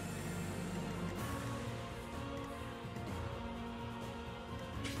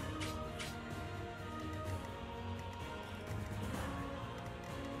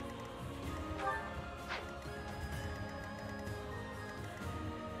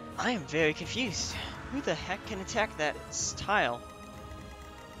 I am very confused. Who the heck can attack that tile?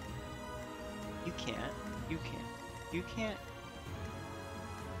 You can't. You can't. You can't.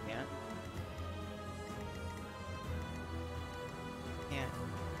 Can't. Can't.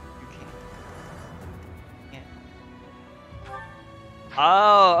 You can't. Can't.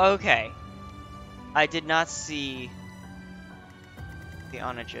 Oh, okay. I did not see the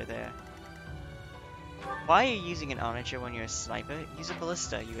onager there. Why are you using an onager when you're a sniper? Use a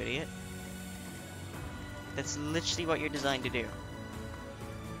ballista, you idiot. That's literally what you're designed to do.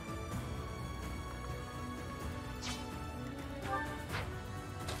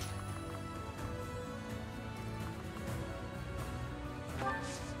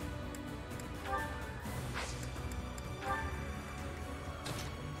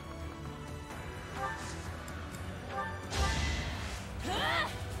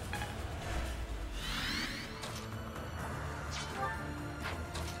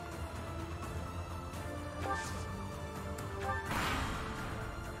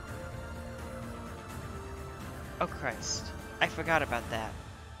 Oh Christ, I forgot about that.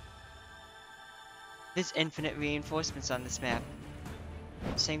 There's infinite reinforcements on this map.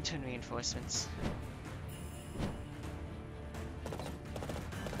 Same twin reinforcements.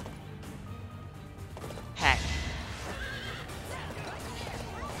 Hack.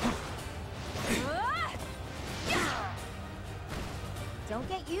 Don't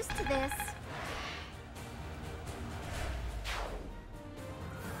get used to this.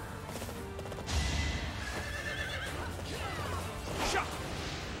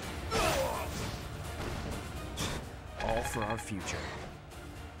 All for our future.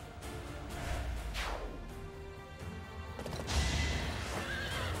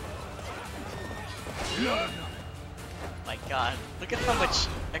 My god, look at how much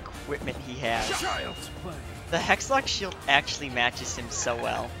equipment he has. Child's play. The Hexlock shield actually matches him so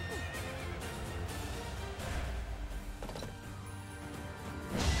well.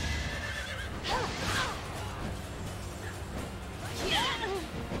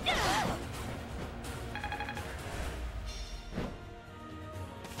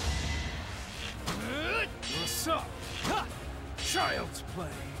 What's up? Ha! Child's play.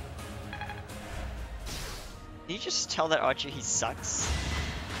 Can you just tell that archer he sucks?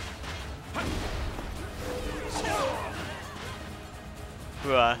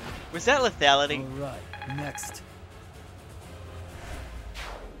 Bruh. Was that lethality? Alright, next.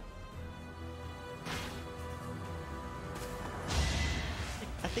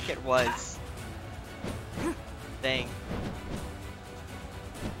 I think it was. Dang.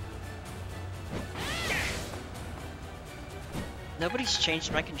 Nobody's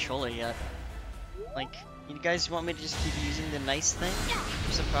changed my controller yet. Like, you guys want me to just keep using the nice thing?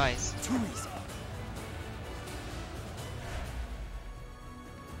 I'm surprised. Too easy.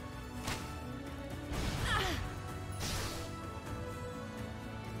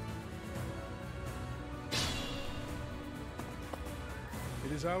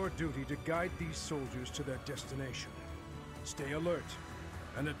 It is our duty to guide these soldiers to their destination. Stay alert.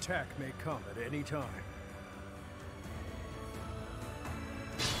 An attack may come at any time.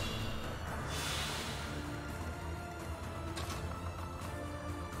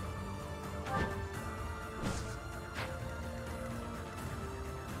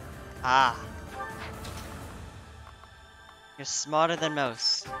 Ah. You're smarter than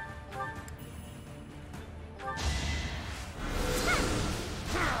most.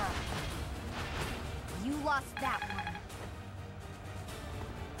 You lost that one.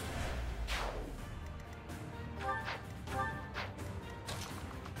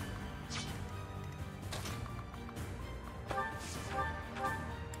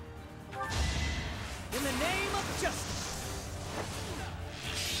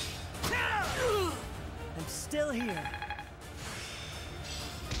 I'm still here.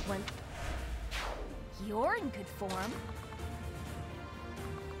 When you're in good form.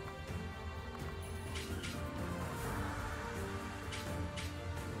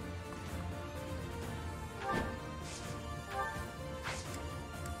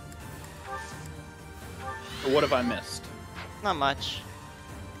 What have I missed? Not much.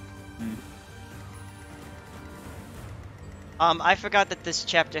 Hmm. I forgot that this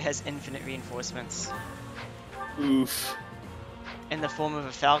chapter has infinite reinforcements. Oof. In the form of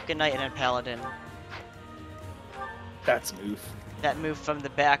a Falcon Knight and a Paladin. That's an oof. That move from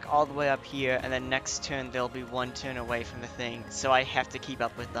the back all the way up here, and then next turn they'll be one turn away from the thing, so I have to keep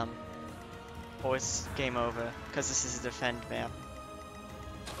up with them. Or it's game over, because this is a defend map.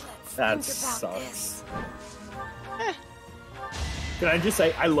 That sucks. Can I just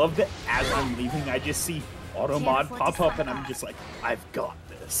say, I love that as I'm leaving, I just see Automod pop up, and I'm just like, I've got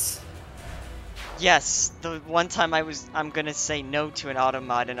this. Yes, the one time I'm gonna say no to an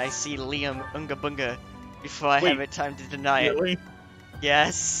Automod, and I see Liam Unga Bunga before I have it time to deny really? it.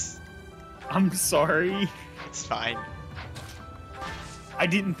 Yes. I'm sorry. It's fine. I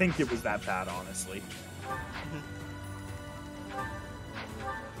didn't think it was that bad, honestly.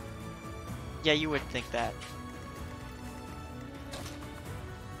 Yeah, you would think that.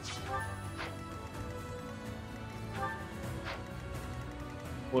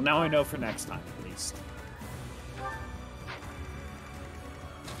 Well, now I know for next time, at least.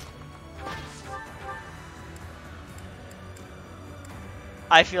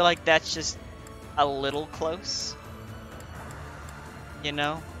 I feel like that's just a little close. You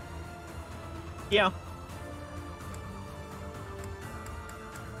know? Yeah.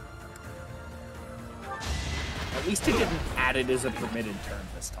 At least it didn't add it as a permitted term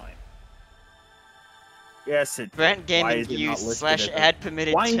this time. Yes, it. Brent Gaming Views / add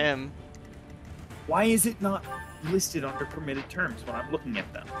permitted term. Why is it not listed under permitted terms when I'm looking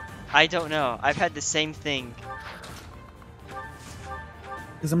at them? I don't know. I've had the same thing.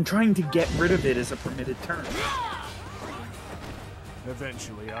 Because I'm trying to get rid of it as a permitted term.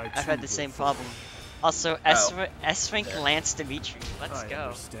 Eventually, I've had the same problem. Also, S-Rank Lance Dimitri. Let's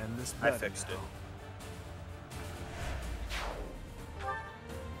go. I fixed it.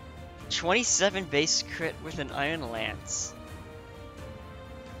 27 base crit with an Iron Lance.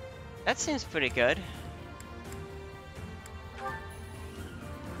 That seems pretty good.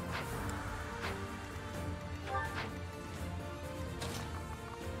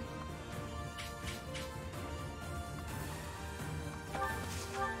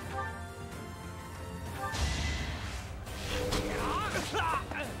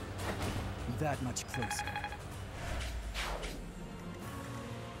 That much closer.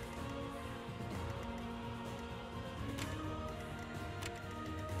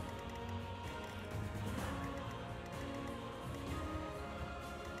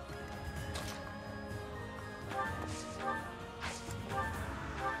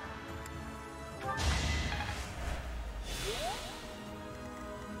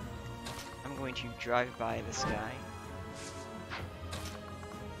 I'm going to drive by this guy.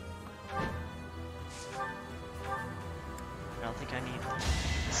 I don't think I need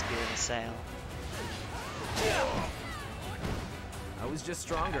the Spear of the Sail. I was just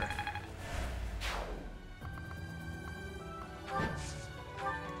stronger.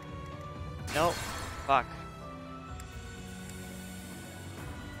 Nope. Fuck.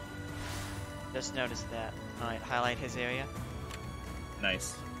 Just noticed that. Alright, highlight his area.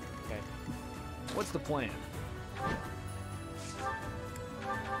 Nice. Okay. What's the plan?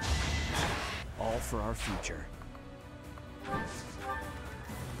 All for our future.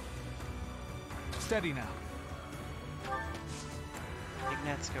 Steady now.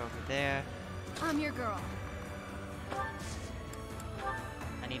 Ignat's go over there. I'm your girl.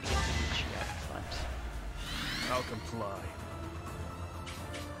 I need to get Dimitri out in front. I'll comply.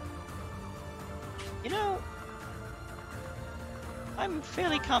 You know, I'm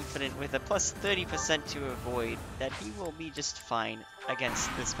fairly confident with a plus 30% to avoid that he will be just fine against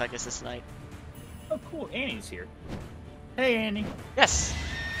this Pegasus Knight. Oh, cool. Annie's here. Hey, Annie. Yes!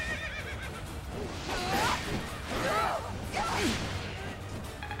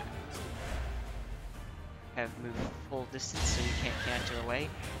 Have moved full distance so you can't canter away.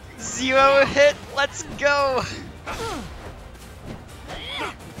 0 hit! Let's go!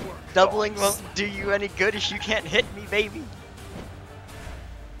 Doubling won't do you any good if you can't hit me, baby!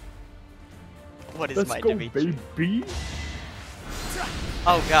 What is my Dimitri? Baby.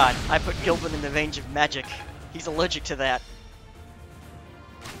 Oh god, I put Gilbert in the range of magic. He's allergic to that.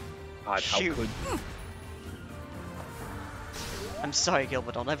 God, how Shoot. could I'm sorry,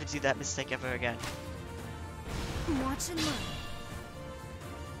 Gilbert. I'll never do that mistake ever again. Watch and learn.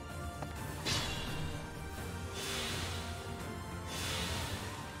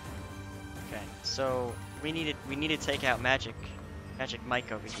 Okay, so we need to take out Magic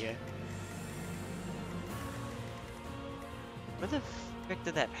Mike over here. Where the frick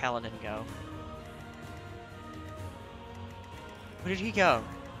did that paladin go? Where did he go?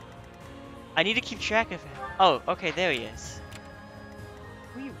 I need to keep track of him. Oh, okay, there he is.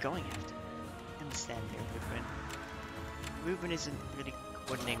 Who are you going after? I understand here, Ruben. Ruben isn't really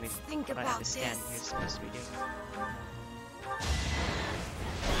coordinating with what I understand you're supposed to be doing.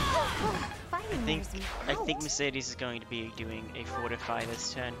 I think Mercedes is going to be doing a fortify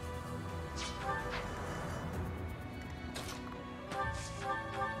this turn.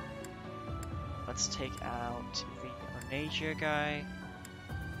 Let's take out the Onager guy.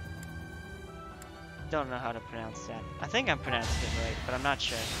 Don't know how to pronounce that. I think I'm pronouncing it right, but I'm not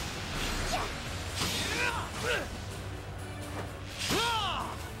sure.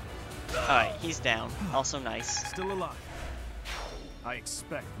 Alright, he's down. Also nice. Still alive. I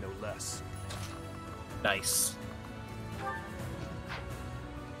expect no less. Nice.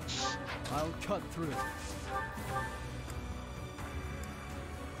 I'll cut through.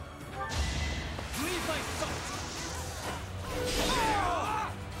 Leave my sight!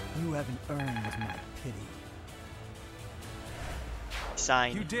 You haven't earned my pity.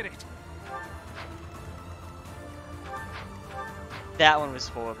 Sign. You did it. That one was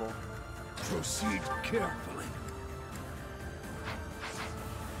horrible. Proceed carefully.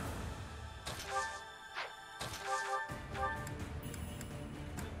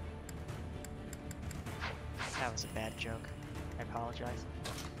 That was a bad joke. I apologize.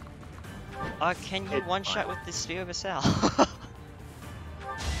 Can you It's one-shot fine. with the Sphere of Asal?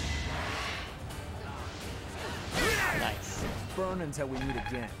 Nice. Burn until we meet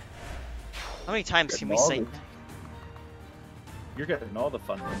again. How many times can we Getting all say the- You're getting all the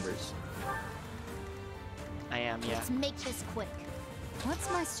fun numbers. I am, yeah. Let's make this quick. What's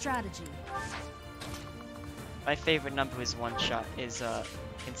my strategy? My favorite number is one-shot, is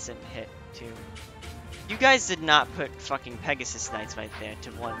instant hit, too. You guys did not put fucking Pegasus Knights right there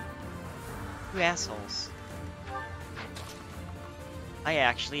to one. You assholes. I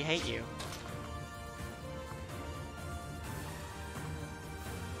actually hate you.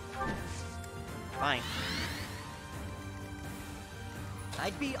 Fine.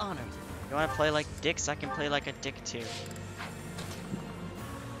 I'd be honored. You wanna play like dicks? I can play like a dick too.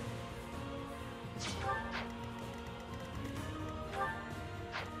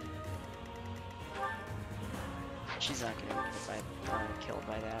 She's not gonna get killed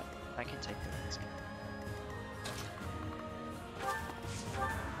by that. I can take the risk.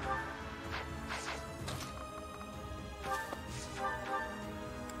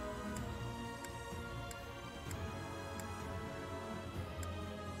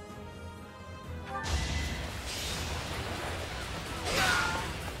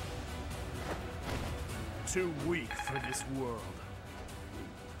 Too weak for this world.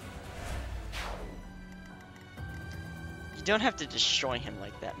 You don't have to destroy him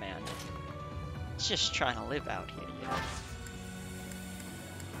like that, man. He's just trying to live out here, you know?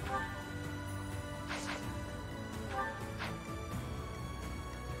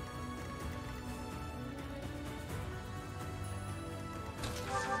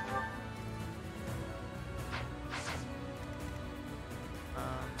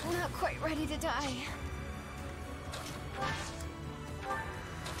 I'm not quite ready to die.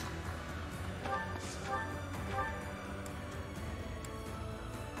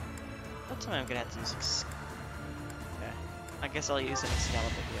 What time I'm gonna have to use okay. I guess I'll use an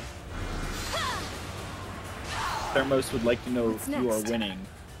Excalibur here. Thermos would like to know What's if you are next? winning.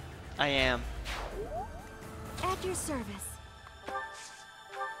 I am. At your service.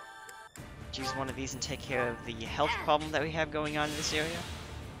 Use one of these and take care of the health problem that we have going on in this area.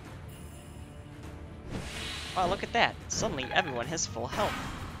 Wow, look at that. Suddenly everyone has full health.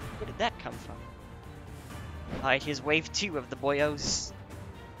 Where did that come from? Alright, here's wave 2 of the boyos.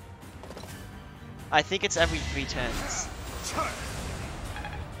 I think it's every 3 turns.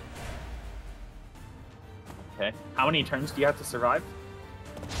 Okay. How many turns do you have to survive?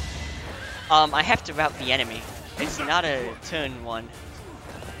 I have to rout the enemy. It's not a turn one.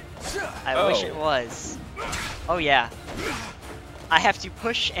 I wish it was. Oh yeah. I have to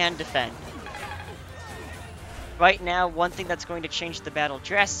push and defend. Right now, one thing that's going to change the battle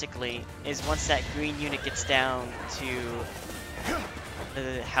drastically is once that green unit gets down to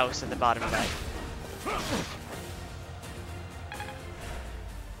the house at the bottom right.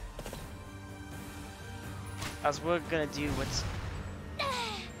 As we're gonna do what's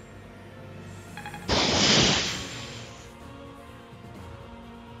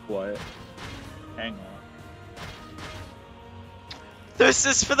What? Hang on. This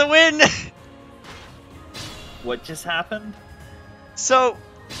is for the win! What just happened? So,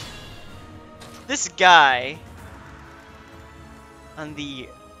 this guy on the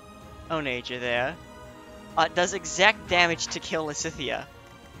Onager there does exact damage to kill Lysithea.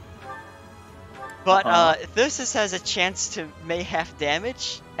 But Thyrsus has a chance to may half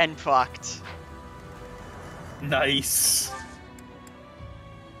damage and procced. Nice.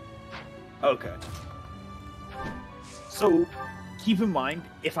 Okay. So, keep in mind,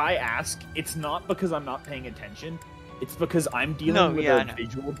 if I ask, it's not because I'm not paying attention. It's because I'm dealing with a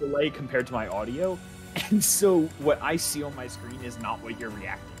visual delay compared to my audio. And so, what I see on my screen is not what you're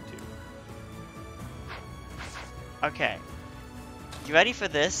reacting to. Okay. You ready for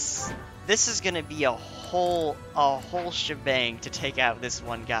this? This is gonna be a whole shebang to take out this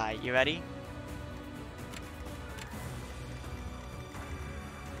one guy. You ready?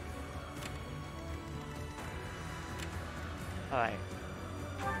 Alright.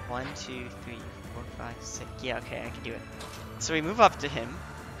 1, 2, 3, 4, 5, 6. Yeah, okay, I can do it. So we move up to him.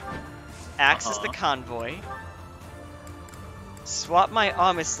 Acts as the convoy. Swap my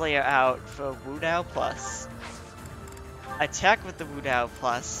Armor Slayer out for Wudao Plus. Attack with the Wudao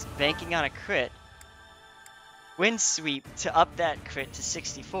Plus, banking on a crit. Wind Sweep to up that crit to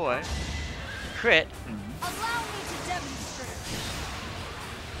 64. Crit. Allow me to demonstrate.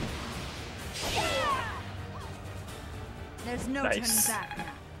 There's no turning back now.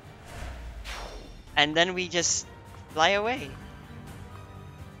 And then we just fly away.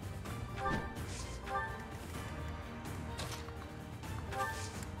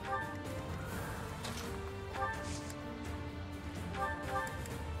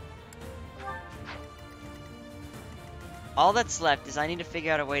 All that's left is I need to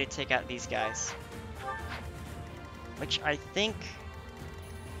figure out a way to take out these guys. Which I think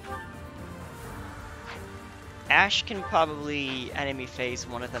Ash can probably enemy phase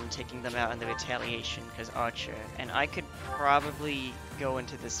one of them, taking them out in the retaliation because Archer, and I could probably go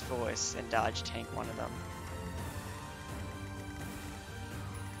into this force and dodge tank one of them.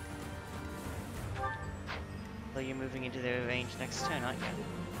 Though you're moving into their range next turn, aren't you?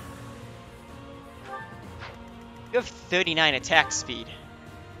 You have 39 attack speed.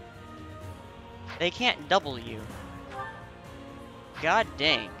 They can't double you. God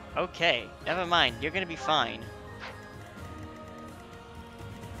dang. Okay, never mind. You're gonna be fine.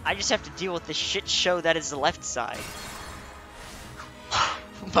 I just have to deal with the shit show that is the left side. Oh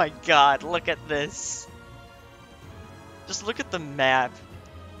my god, look at this. Just look at the map.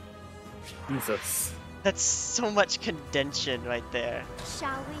 Jesus. That's so much condension right there.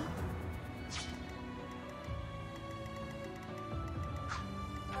 Shall we?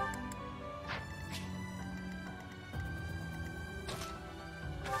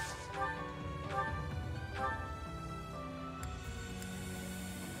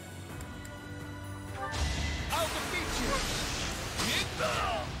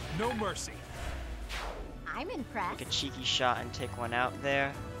 No mercy. I'm impressed. Take a cheeky shot and take one out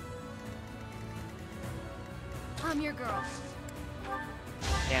there. I'm your girl.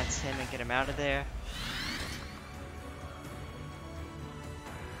 Dance him and get him out of there.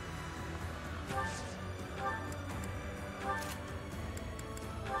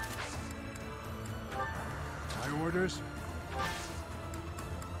 My orders?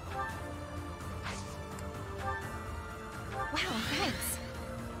 Wow, thanks.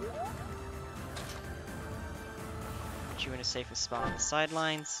 Put you in a safer spot on the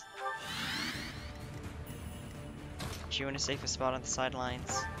sidelines. Put you in a safer spot on the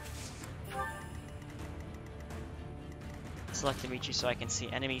sidelines. Select and reach you so I can see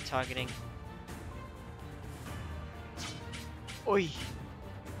enemy targeting. Oi!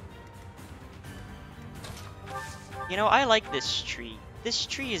 You know, I like this tree. This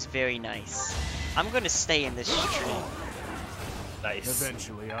tree is very nice. I'm gonna stay in this tree. Nice.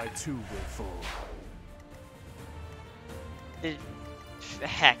 Eventually, I too will fall.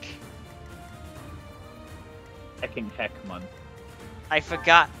 Heck. Hecking heck, man. I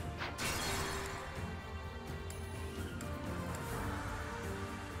forgot.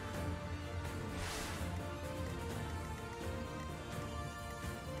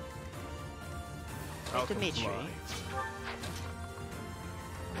 Dimitri.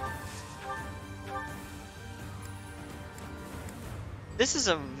 This is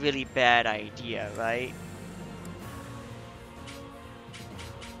a really bad idea, right?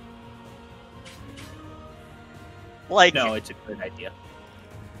 Like, no, it's a good idea.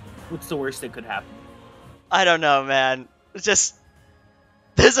 What's the worst that could happen? I don't know, man. It's just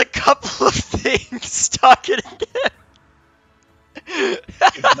there's a couple of things targeting him.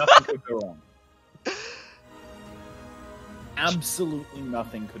 Nothing could go wrong. Absolutely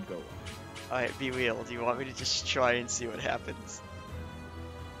nothing could go wrong. Alright, be real. Do you want me to just try and see what happens?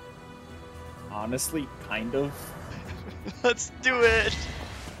 Honestly, kind of. Let's do it!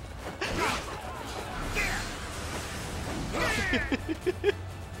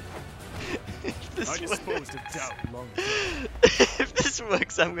 If this I works- disposed of doubt long ago. If this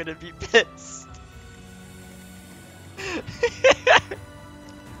works, I'm gonna be pissed.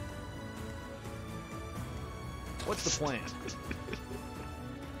 What's the plan?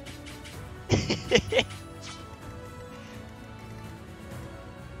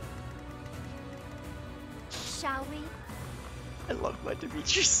 Shall we? I love my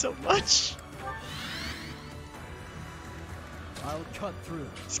Dimitri so much. I'll cut through.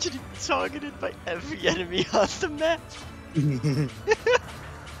 He's getting targeted by every enemy on the map.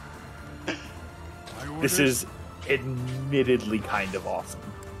 This is admittedly kind of awesome.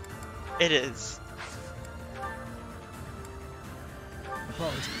 It is.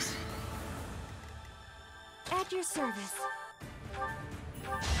 Apologies. At your service.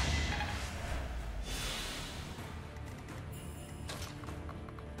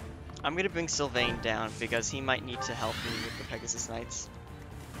 I'm gonna bring Sylvain down because he might need to help me with the Pegasus Knights.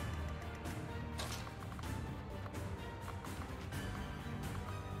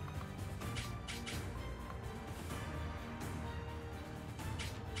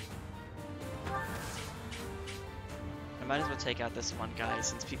 I might as well take out this one guy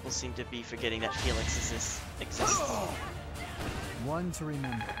since people seem to be forgetting that Felix exists. One to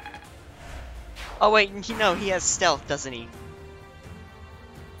remember. Oh wait, he has stealth, doesn't he?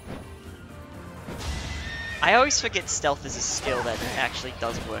 I always forget stealth is a skill that actually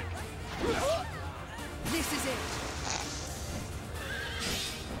does work. This is it.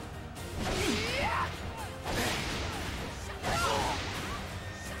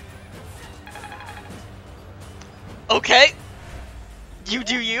 Okay! You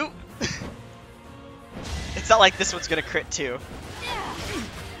do you! It's not like this one's gonna crit too.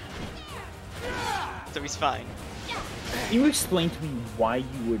 So he's fine. Can you explain to me why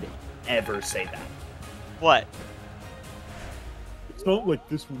you would ever say that? What? It's not like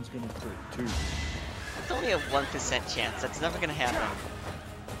this one's gonna crit too. It's only a 1% chance. That's never gonna happen.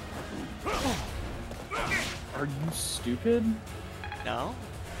 Are you stupid? No?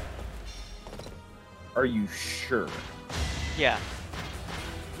 Are you sure? Yeah.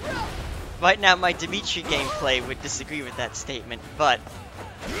 Right now, my Dimitri gameplay would disagree with that statement, but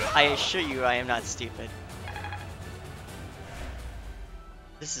I assure you I am not stupid.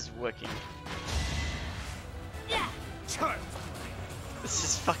 This is working. This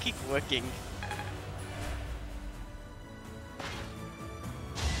is fucking working.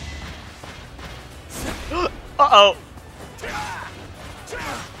 Uh-oh!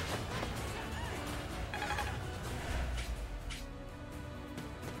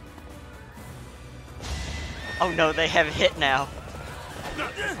 Oh no, they have hit now.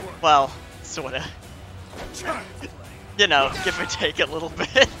 Well, sorta. You know, give or take a little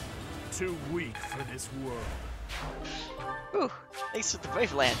bit. Too weak for this world. Ooh, thanks for the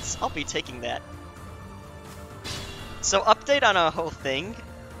Brave Lance. I'll be taking that. So, update on our whole thing.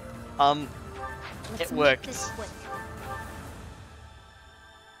 Let's It make worked. this quick.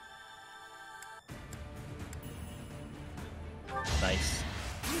 Nice.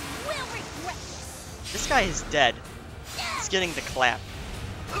 You will regret this. This guy is dead. He's getting the clap.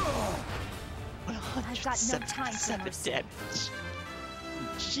 I've got no time for 177 mercy. damage.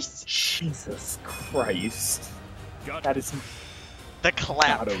 Jesus. Jesus Christ. Got That is The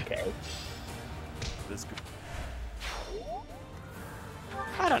clap. not okay. this good.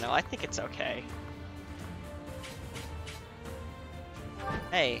 I don't know, I think it's okay.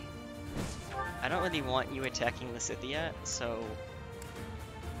 Hey, I don't really want you attacking Lysithia, so...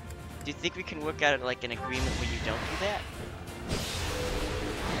 Do you think we can work out like an agreement where you don't do that?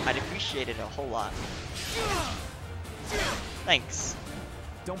 I'd appreciate it a whole lot. Thanks.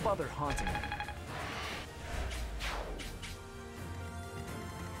 Don't bother haunting me.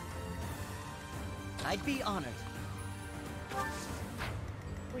 I'd be honored.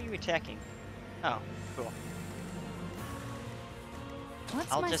 Who are you attacking? Oh, cool.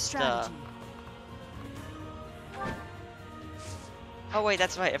 What's I'll my just, strategy? Oh wait,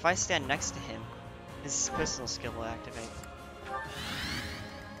 that's right. If I stand next to him, his personal skill will activate.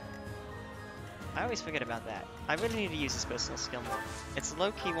 I always forget about that. I really need to use his personal skill more. It's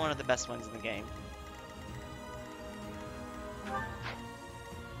low-key one of the best ones in the game.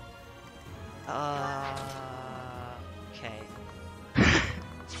 Okay.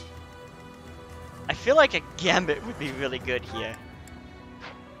 I feel like a gambit would be really good here.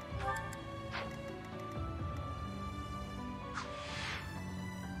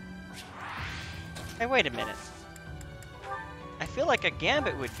 Hey, wait a minute. I feel like a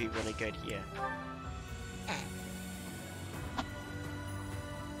gambit would be really good here.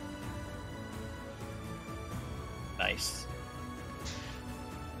 Nice.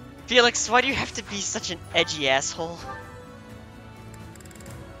 Felix, why do you have to be such an edgy asshole?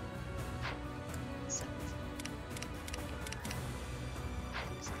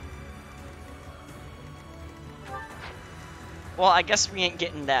 Well, I guess we ain't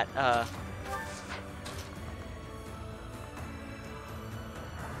getting that,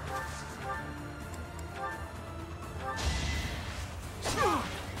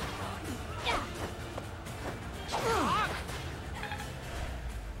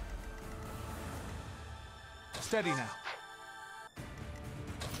 Steady now.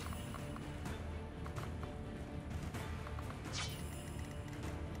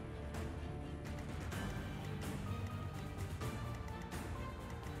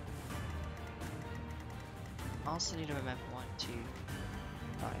 also need to remember 1, 2,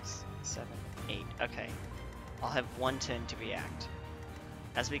 5, 6, 7, 8. Okay. I'll have 1 turn to react.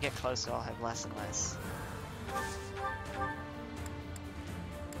 As we get closer, I'll have less and less.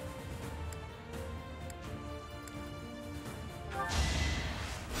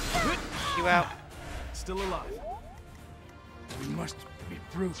 You out. Still alive. We must be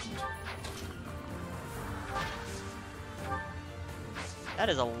prudent. That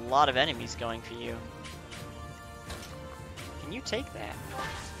is a lot of enemies going for you. Can you take that?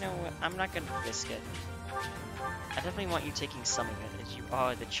 No, I'm not gonna risk it. I definitely want you taking some of it, as you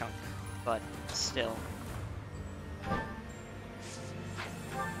are the chunk, but still.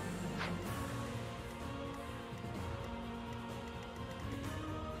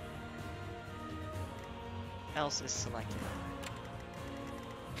 Else is selected.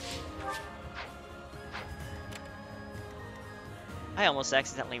 I almost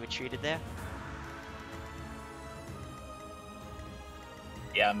accidentally retreated there.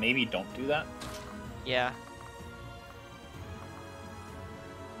 Yeah, maybe don't do that. Yeah.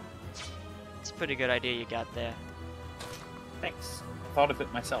 It's a pretty good idea you got there. Thanks. I thought of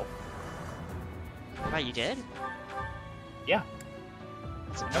it myself. Wow, you did? Yeah.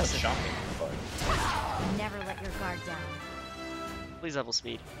 That's I know it's impressive. shocking, but Never let your guard down. Please level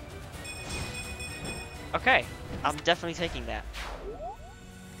speed. Okay, I'm definitely taking that.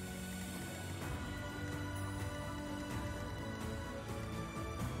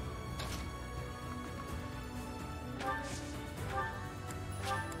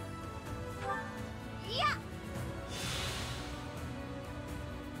 Yeah.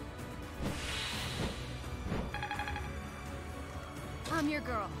 I'm your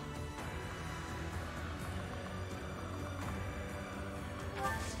girl.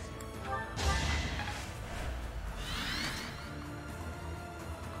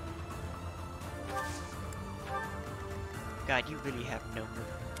 God, you really have no move.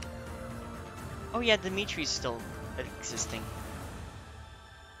 Oh yeah, Dimitri's still existing.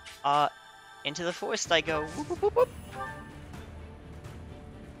 Into the forest I go. Whoop, whoop, whoop, whoop.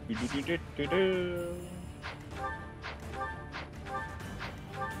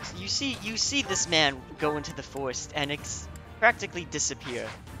 So you see this man go into the forest and practically disappear.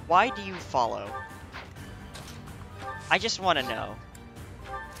 Why do you follow? I just want to know.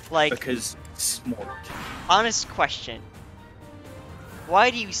 Like, because smart. honest question. Why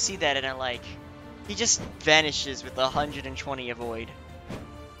do you see that and are like, he just vanishes with 120 avoid?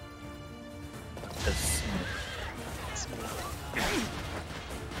 Because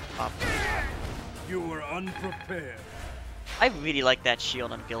Up. You were unprepared. I really like that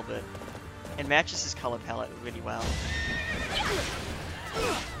shield on Gilbert. It matches his color palette really well.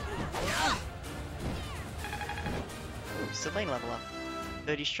 Still lane level up.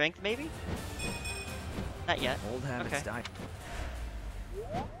 30 strength maybe? Not yet. Old habits Okay. die.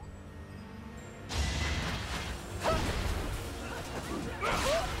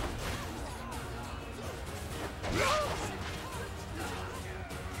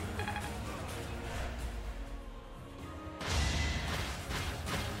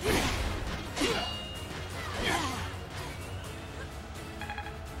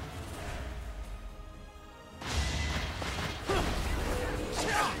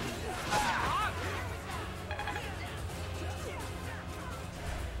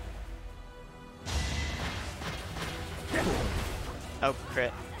 Oh,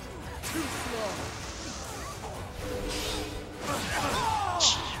 crit.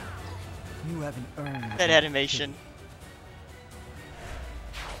 You haven't earned That animation.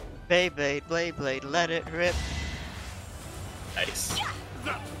 Beyblade, blade, blade, let it rip. nice.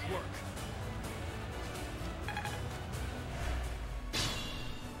 That would work.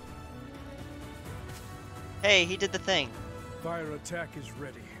 Hey, he did the thing. Fire attack is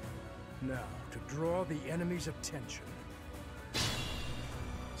ready. Now, to draw the enemy's attention.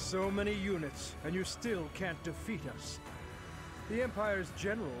 So many units, and you still can't defeat us. The Empire's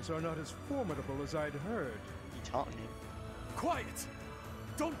generals are not as formidable as I'd heard. You taunting him. Quiet!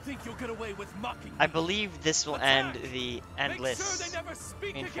 Don't think you'll get away with mocking me. I believe this will end the Make endless sure they never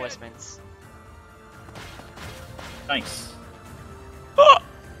speak reinforcements. Nice.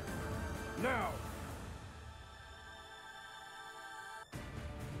 Now!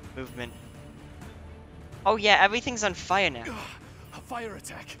 Movement. Oh yeah, everything's on fire now. A fire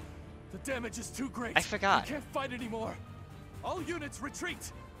attack. The damage is too great. I forgot. We can't fight anymore. All units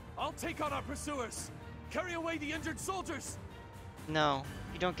retreat. I'll take on our pursuers. Carry away the injured soldiers. No,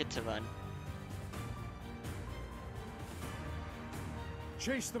 you don't get to run.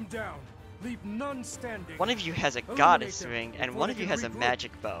 Chase them down. Leave none standing. One of you has a Eliminate goddess them ring, and before one they of you can has a regroup.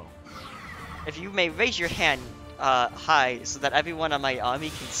 magic bow. If you may raise your hand high so that everyone on my army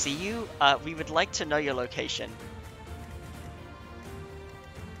can see you, we would like to know your location.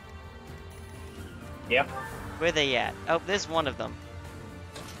 Yeah. Where they at? Oh, there's one of them.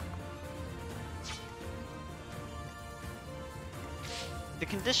 The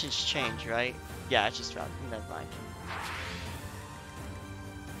conditions change, right? Yeah, it's just around. Never mind.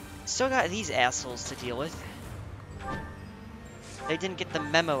 Still got these assholes to deal with. They didn't get the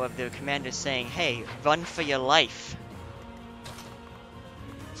memo of their commander saying, hey, run for your life.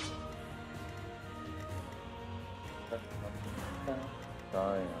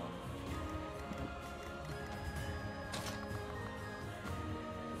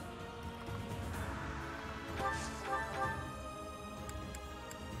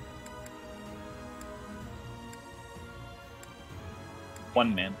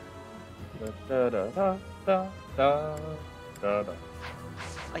 One man. Are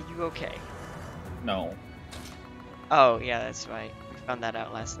you okay? No. Oh, yeah, that's right. We found that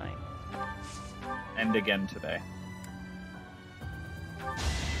out last night. And again today.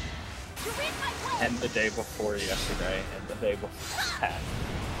 And the day before yesterday, and the day before that.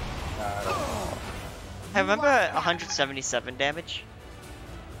 I remember 177 damage.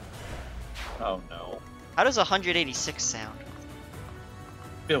 Oh no. How does 186 sound?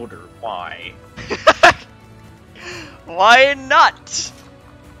 Builder, why? Why not?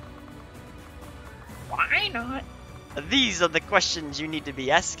 Why not? These are the questions you need to be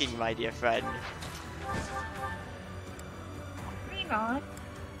asking, my dear friend. Why not?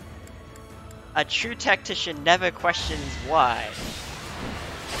 A true tactician never questions why.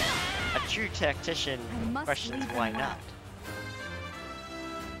 A true tactician questions why not.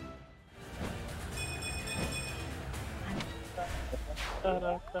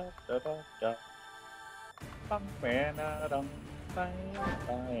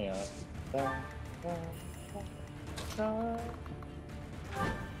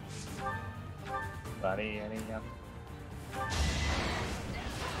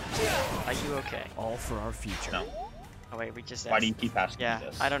 Are you okay? All for our future. No. Oh wait, we just asked. Why do you keep asking Yeah, me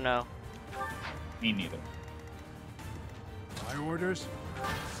this? I don't know. Me neither. My orders?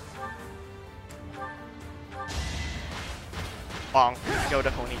 Bonk. Go to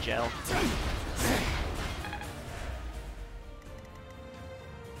Honey Jail.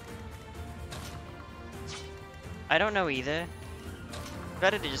 I don't know either.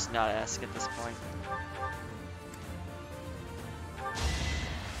 Better to just not ask at this point.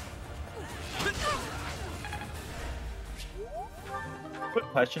 Quick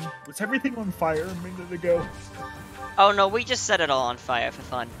question. Was everything on fire a minute ago? Oh no, we just set it all on fire for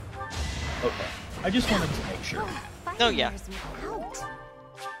fun. Okay. I just wanted to make sure. Oh yeah. Out.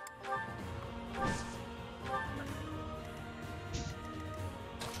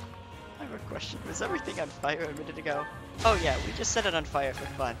 I have a question. Was everything on fire a minute ago? Oh yeah, we just set it on fire for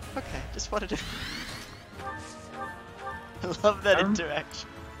fun. Okay, just wanted to... I love that interaction.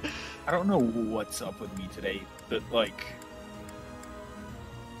 I don't know what's up with me today, but like...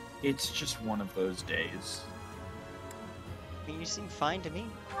 It's just one of those days. I mean, you seem fine to me.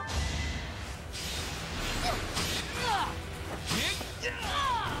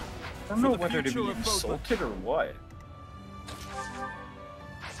 I don't know whether to be insulted or what.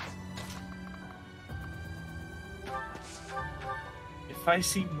 If I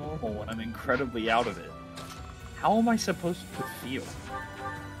seem normal when I'm incredibly out of it, how am I supposed to feel?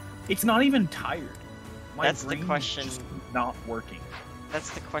 It's not even tired. My That's the brain is question. just not working. That's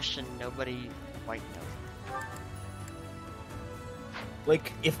the question nobody quite knows.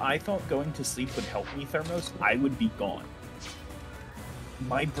 Like, if I thought going to sleep would help me, Thermos, I would be gone.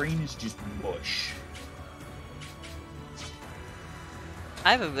 My brain is just mush.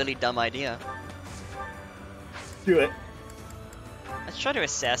 I have a really dumb idea. Do it. Let's try to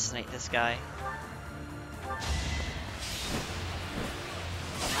assassinate this guy.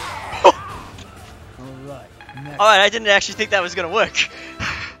 Alright, next. Alright, I didn't actually think that was gonna work.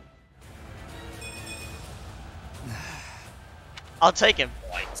 I'll take him.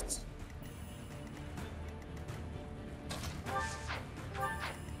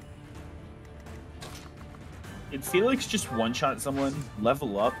 Did Felix just one-shot someone,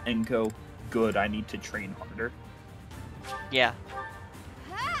 level up, and go, good, I need to train harder? Yeah.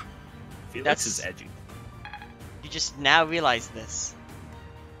 Felix is edgy. You just now realize this.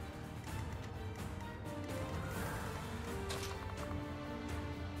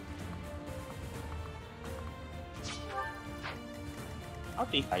 How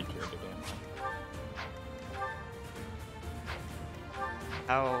dehydrated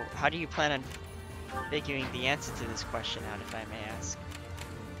am How do you plan on figuring the answer to this question out, if I may ask?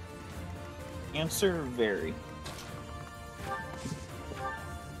 Answer vary.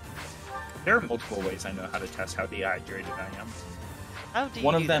 There are multiple ways I know how to test how dehydrated I am. How do you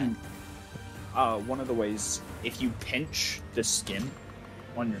One do of them, one of the ways, if you pinch the skin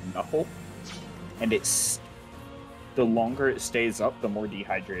on your knuckle, and the longer it stays up, the more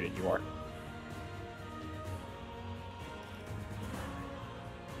dehydrated you are.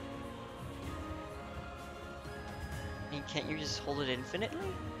 I mean, can't you just hold it infinitely?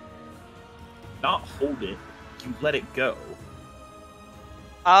 Not hold it, you let it go.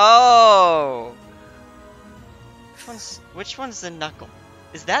 Oh! Which one's the knuckle?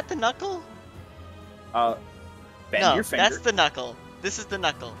 Is that the knuckle? Bend No, your finger. that's the knuckle. This is the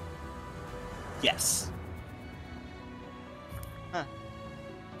knuckle. Yes. Huh.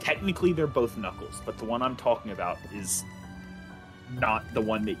 Technically, they're both knuckles, but the one I'm talking about is not the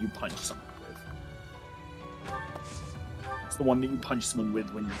one that you punch someone with. It's the one that you punch someone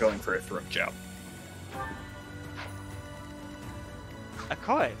with when you're going for a throat job. Of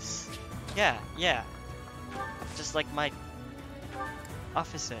course. Yeah, yeah. Just like my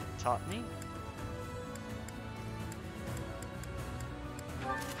officer taught me.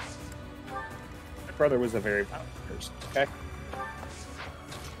 My brother was a very violent person, okay?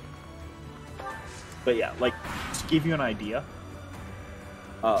 But yeah, like, to give you an idea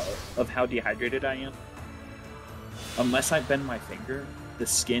of how dehydrated I am, unless I bend my finger, the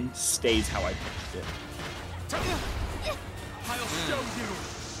skin stays how I pinched it. I'll show you.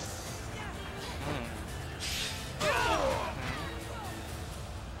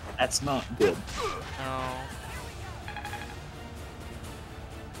 That's not good. No.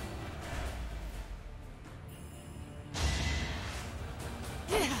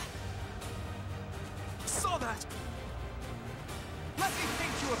 Saw that. Let me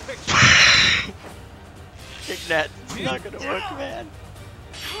paint you a picture. Ignat, it's not gonna work, man.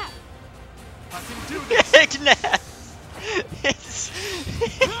 I can do this. Ignat!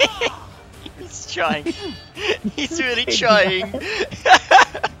 He's trying. He's really trying.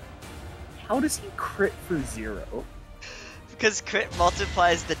 How does he crit for 0? Because crit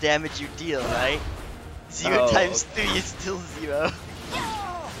multiplies the damage you deal, right? 0 times 3 is still 0.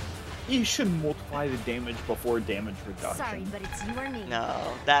 You should multiply the damage before damage reduction. Sorry, but it's your name.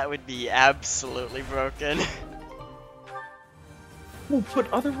 No, that would be absolutely broken. Well,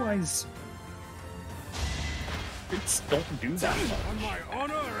 but otherwise, crits don't do that much. On my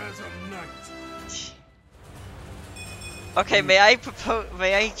honor as a knight. Okay, may I propose?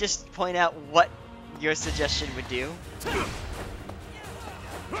 May I just point out what your suggestion would do?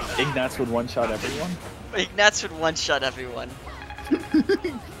 Ignatz would one-shot everyone. Ignatz would one-shot everyone.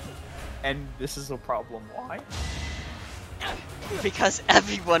 And this is a problem. Why? Because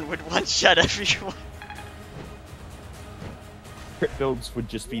everyone would one-shot everyone. Crit builds would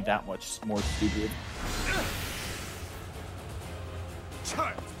just be that much more stupid.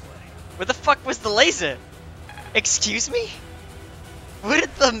 Where the fuck was the laser? Excuse me? Where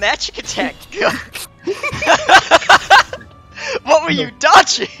did the magic attack go? What were you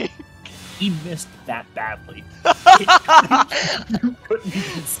dodging? He missed that badly. You couldn't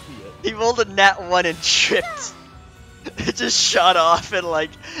even see it. He rolled a nat 1 and tripped. It just shot off and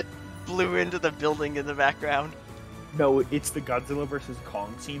like blew into the building in the background. No, it's the Godzilla vs.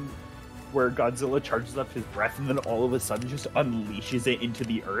 Kong scene where Godzilla charges up his breath and then all of a sudden just unleashes it into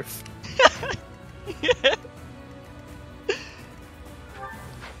the earth.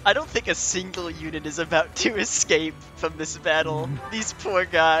 I don't think a single unit is about to escape from this battle. These poor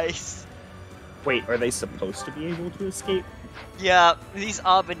guys. Wait, are they supposed to be able to escape? Yeah, these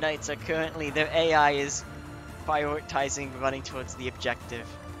Arbor Knights are currently, their AI is prioritizing running towards the objective.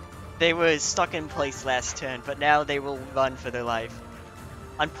 They were stuck in place last turn, but now they will run for their life.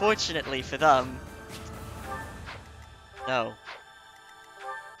 Unfortunately for them, No.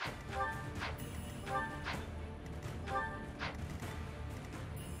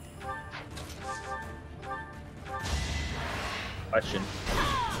 Question.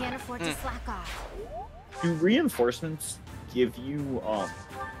 Can't afford to slack off. Do reinforcements give you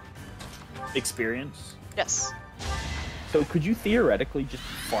experience? Yes. So could you theoretically just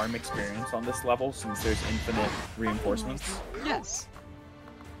farm experience on this level since there's infinite reinforcements? Yes.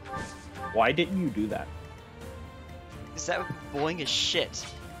 Why didn't you do that? Because that would be boring as shit.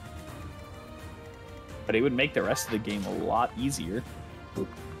 But it would make the rest of the game a lot easier.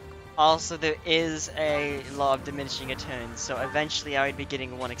 Also, there is a law of diminishing returns, so eventually I would be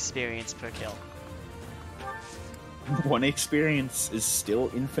getting 1 experience per kill. 1 experience is still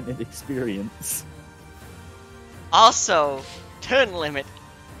infinite experience. Also, turn limit.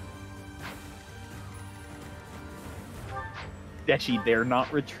 Deshi, they're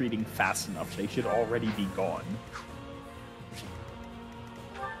not retreating fast enough. They should already be gone.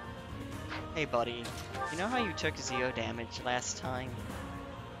 Hey buddy, you know how you took 0 damage last time?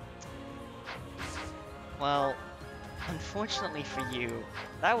 Well, unfortunately for you,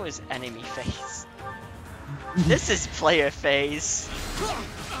 that was enemy phase. This is player phase.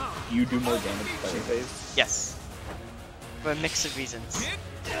 You do more damage player phase? Yes. For a mix of reasons.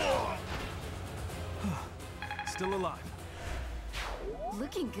 Still alive.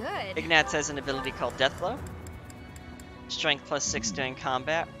 Looking good. Ignatz has an ability called Death Blow. Strength +6 during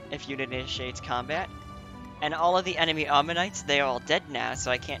combat, if unit initiates combat. And all of the enemy Armor Knights, they are all dead now, so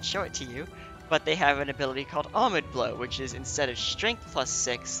I can't show it to you. But they have an ability called Armored Blow, which is instead of Strength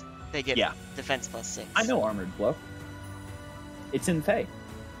 +6, they get Defense +6. I know Armored Blow. It's in Fae.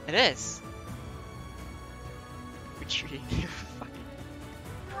 It is. Retreating.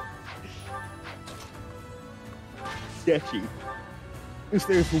 Deshi. If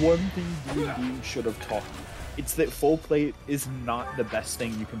there's one thing D&D should have taught you, it's that full plate is not the best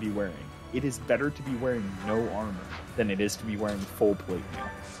thing you can be wearing. It is better to be wearing no armor than it is to be wearing full plate now.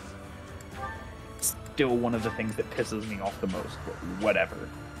 Still one of the things that pisses me off the most, but whatever.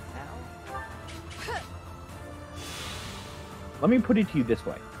 Let me put it to you this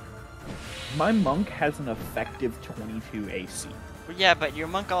way. My monk has an effective 22 AC. Well, yeah, but your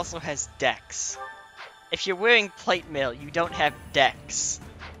monk also has dex. If you're wearing plate mail, you don't have dex.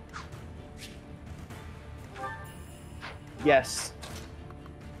 Yes,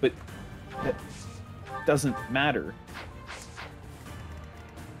 but that doesn't matter.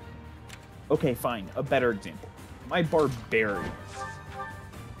 Okay, fine. A better example. My barbarian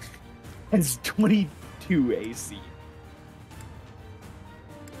has 22 AC.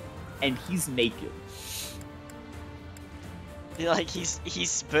 And he's naked. Like,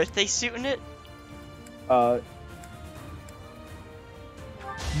 he's birthday suiting it?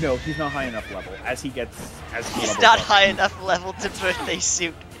 No, he's not high enough level. He's not high enough level to birthday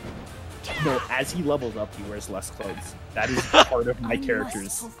suit. No, as he levels up, he wears less clothes. That is part of my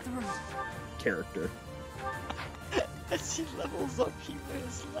character's character. As he levels up, he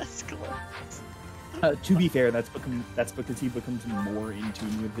wears less clothes. To be fair, that's because he becomes more in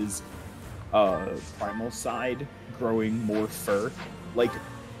tune with his primal side, growing more fur. Like,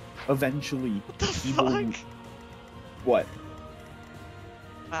 eventually, he will... What?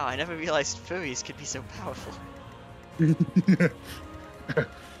 Wow, I never realized furries could be so powerful.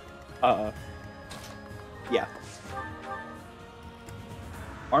 Yeah.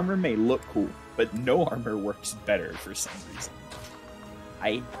 Armor may look cool, but no armor works better for some reason.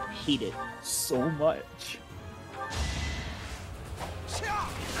 I hate it so much.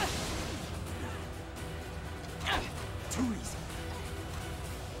 Too easy.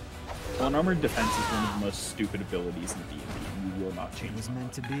 Unarmored defense is one of the most stupid abilities in D&D, and you will not change. It was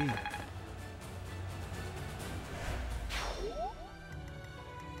meant to be.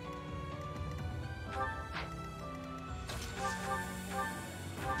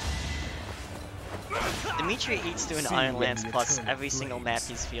 Dimitri eats to an Iron Lance plus every single map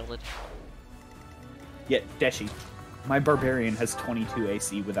he's fielded. Yet, Deshi, my barbarian has 22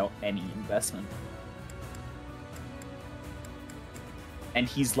 AC without any investment. And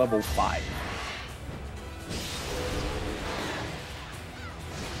he's level 5.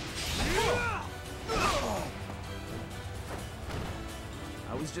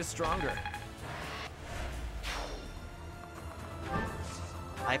 I was just stronger.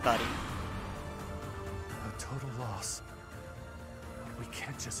 Hi, buddy. A total loss. We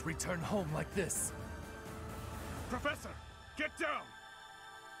can't just return home like this. Professor, get down!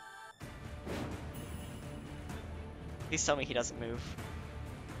 Please tell me he doesn't move.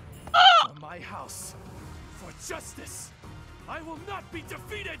 For my house, for justice, I will not be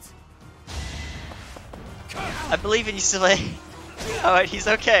defeated! I believe in you, Soleil. Alright, he's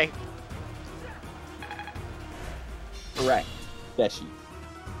okay. Correct. Deshi.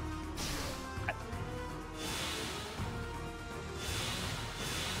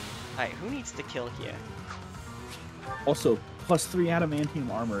 Alright, who needs to kill here? Also, +3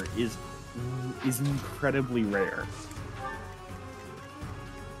 adamantium armor is incredibly rare.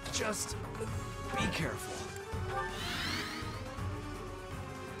 Just be careful.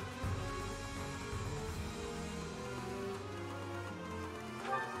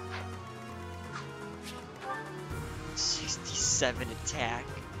 '67 attack.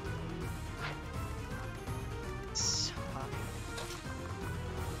 So high.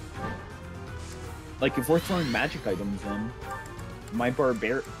 Like, if we're throwing magic items in,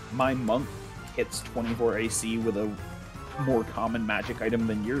 my monk hits 24 AC with a more common magic item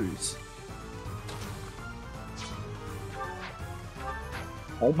than yours.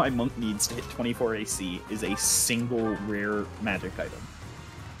 All my monk needs to hit 24 AC is a single rare magic item.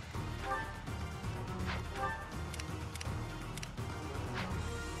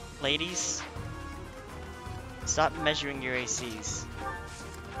 Ladies, stop measuring your ACs.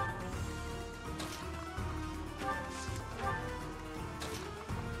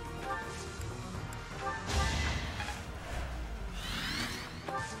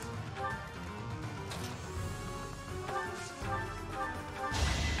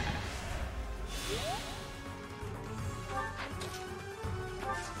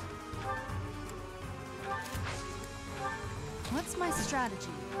 What's my strategy?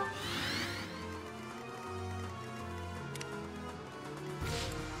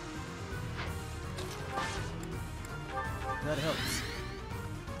 That helps.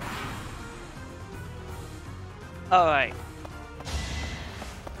 Alright.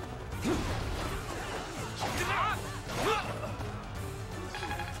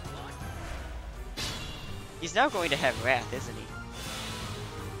 He's now going to have Wrath, isn't he?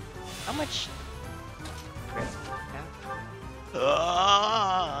 How much?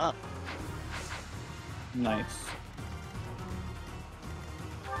 Ah! Nice.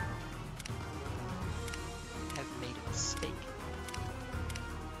 Have made a mistake.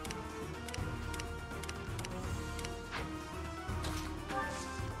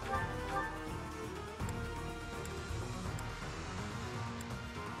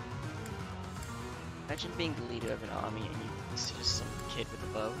 Imagine being the leader of an army and you see just some kid with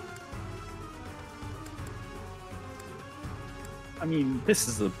a bow. I mean, this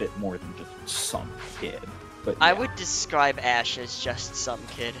is a bit more than just some kid, but I yeah. would describe Ash as just some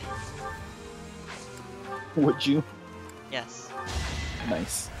kid. Would you? Yes.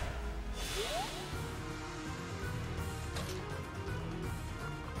 Nice.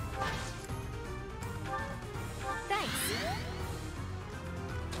 Thanks.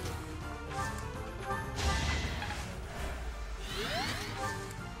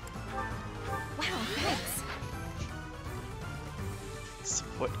 Wow, thanks.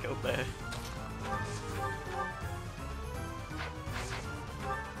 Support go there.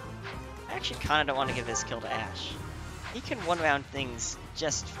 I actually kinda don't want to give this kill to Ash. He can one-round things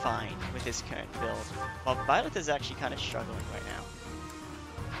just fine with his current build, while Violet is actually kind of struggling right now.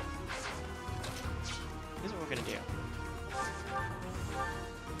 Here's what we're gonna do.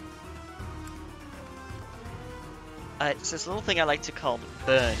 It's this little thing I like to call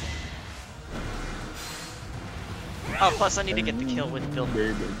Burn. Oh, plus I need to get the kill with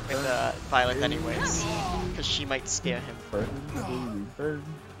Violet anyways, because she might scare him.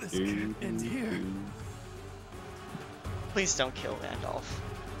 This can't end here. Please don't kill Randolph.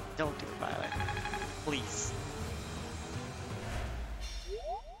 Don't do it, Violet. Please.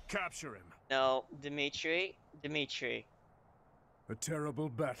 Capture him. No, Dimitri. A terrible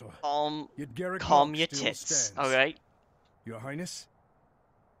battle. Yet Garrick Calm Monk your still tits, stands. alright? Your Highness?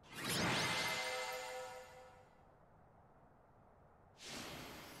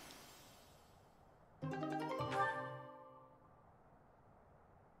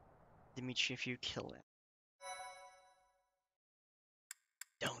 Dimitri, if you kill him.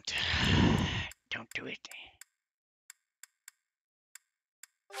 Don't. Don't do it.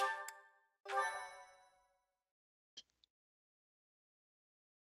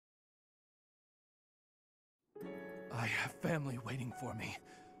 I have family waiting for me.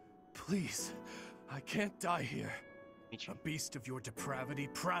 Please, I can't die here. Dimitri. A beast of your depravity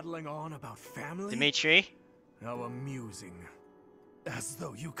prattling on about family? Dimitri? How amusing. As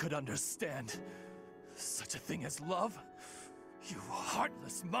though you could understand such a thing as love? You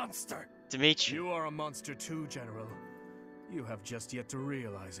heartless monster! Dimitri. You are a monster too, General. You have just yet to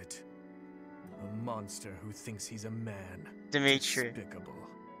realize it. A monster who thinks he's a man. Dimitri. Despicable.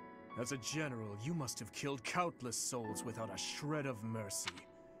 As a general, you must have killed countless souls without a shred of mercy.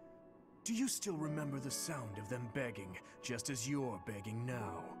 Do you still remember the sound of them begging, just as you're begging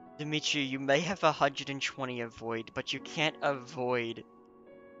now? Dimitri, you may have 120 avoid, but you can't avoid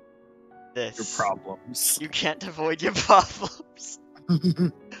this. Your problems. You can't avoid your problems.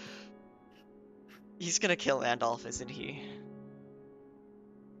 He's gonna kill Randolph, isn't he?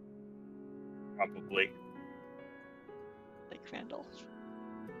 Probably. Like Randolph.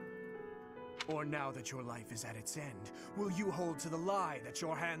 Or now that your life is at its end, will you hold to the lie that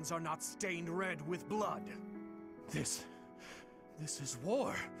your hands are not stained red with blood? This is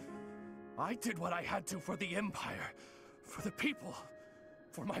war. I did what I had to for the Empire, for the people,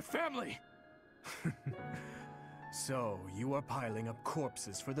 for my family. So, you are piling up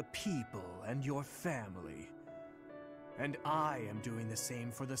corpses for the people and your family. And I am doing the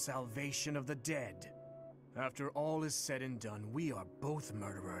same for the salvation of the dead. After all is said and done, we are both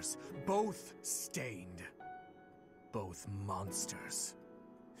murderers, both stained, both monsters.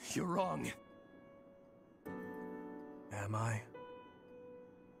 You're wrong. Am I?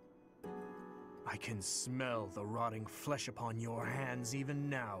 I can smell the rotting flesh upon your hands even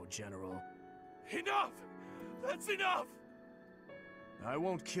now, General. Enough! That's enough! I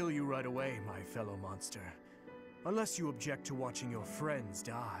won't kill you right away, my fellow monster. Unless you object to watching your friends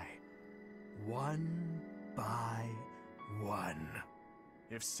die. One by one.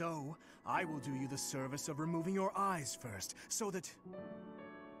 If so, I will do you the service of removing your eyes first, so that...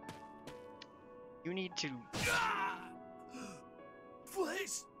 You need to...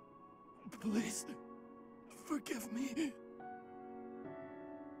 Please! Please, forgive me.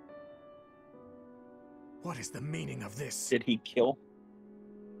 What is the meaning of this? Did he kill?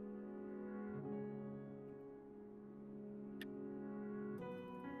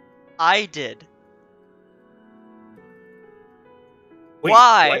 I did. Wait,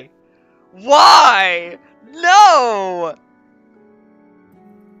 Why? what? Why? No!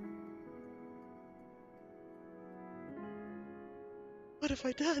 What have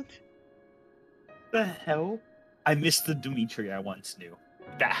I done? The hell? I missed the Dimitri I once knew.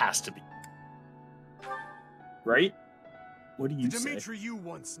 That has to be. Right? What do you The say? Dimitri you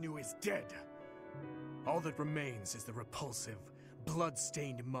once knew is dead. All that remains is the repulsive,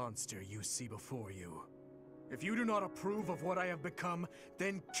 blood-stained monster you see before you. If you do not approve of what I have become,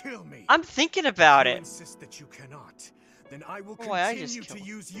 then kill me. I'm thinking about If you it. insist that you cannot, then I will Oh, I just continue to killed-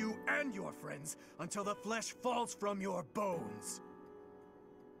 use you and your friends until the flesh falls from your bones.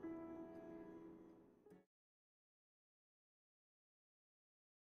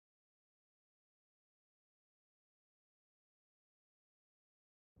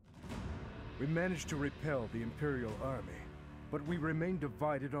 We managed to repel the Imperial Army, but we remain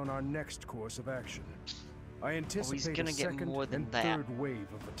divided on our next course of action. I anticipate gonna a get second more than and that. third wave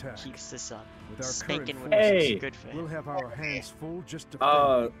of attack. Keeps this up. With our Spanking current with forces, Hey! good for him. we'll have our hands full just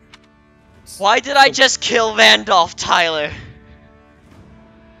to Why did I just kill Randolph, Tyler?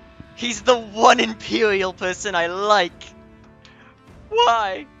 He's the one Imperial person I like.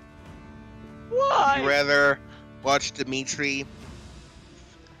 Why? Would Why? you rather watch Dimitri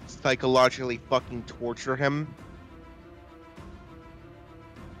psychologically fucking torture him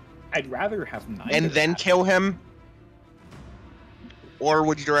I'd rather have neither. and then kill him? Or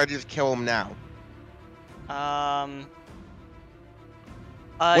would you rather just kill him now?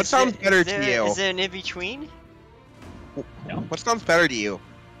 What sounds better to you? Is there an in-between? What sounds better to you?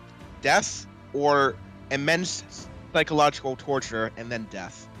 Death or immense psychological torture and then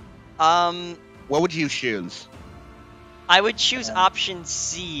death? What would you choose? I would choose option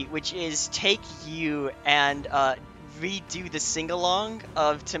C, which is take you and redo the sing-along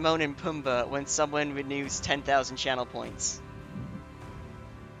of Timon and Pumbaa when someone renews 10,000 channel points.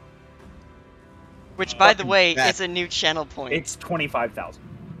 Which, by the Fucking way, bet. is a new channel point. It's 25,000.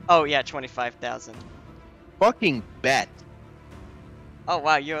 Oh yeah, 25,000. Fucking bet. Oh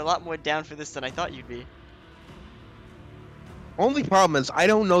wow, you're a lot more down for this than I thought you'd be. Only problem is I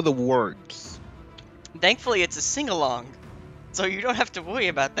don't know the words. Thankfully, it's a sing-along, so you don't have to worry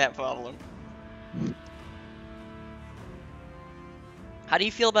about that problem. How do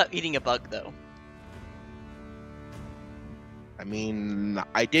you feel about eating a bug, though? I mean,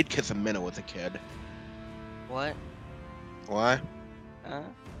 I did kiss a minnow as a kid. What? What? Huh?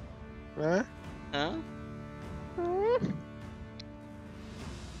 Huh? Huh?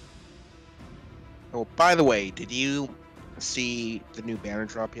 Oh, by the way, did you see the new banner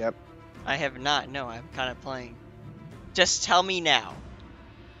drop yet? I have not. No, I'm kind of playing. Just tell me now.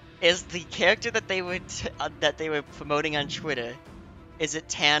 Is the character that they were promoting on Twitter, is it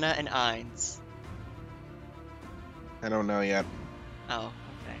Tana and Ainz? I don't know yet. Oh,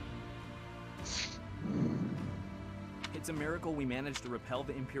 okay. It's a miracle we managed to repel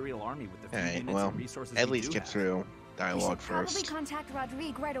the Imperial Army with the few Alright, units well, and resources at we least do get have. through We dialogue should probably first. contact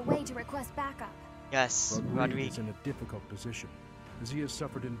Rodrigue right away to request backup. Yes, Rodrigue Rodrigue. is in a difficult position, as he has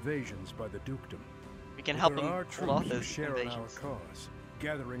suffered invasions by the dukedom. We can But help there him are hold off troops who those share in our invasions. cause,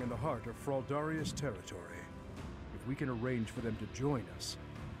 gathering in the heart of Fraldarius territory. If we can arrange for them to join us,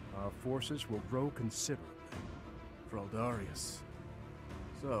 our forces will grow considerably. Fraldarius.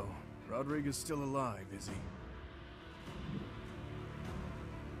 So, Rodrigue is still alive, is he?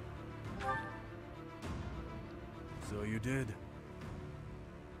 So you did.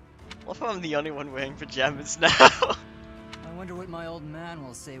 What if I'm the only one wearing pajamas now? I wonder what my old man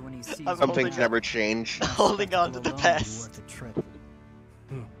will say when he sees I'm Some holding things on- never change. Holding on to the alone be past. worth a trip.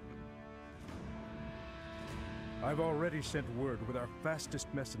 I've already sent word with our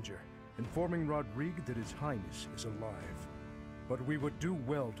fastest messenger, informing Rodrigue that His Highness is alive. But we would do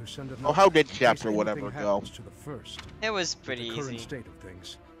well to send another. Oh, how did in case chapter anything whatever go? happens to the first. It was With pretty the current easy. state of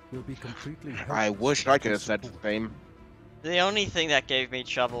things, we'll be completely I helpless wish I without could have his said the support. same. The only thing that gave me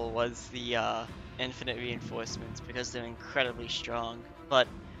trouble was the infinite reinforcements because they're incredibly strong. But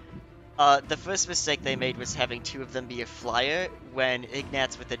the first mistake they made was having two of them be a flyer when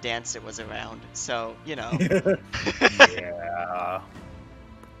Ignatz with the dancer was around. So, you know. Yeah.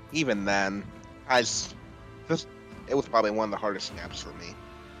 Even then, it was probably one of the hardest maps for me.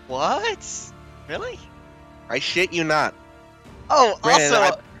 What? Really? I shit you not. Oh, Granted,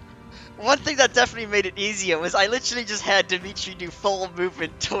 also, one thing that definitely made it easier was I literally just had Dimitri do full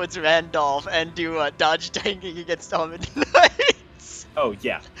movement towards Randolph and do dodge tanking against Armored Knights. Oh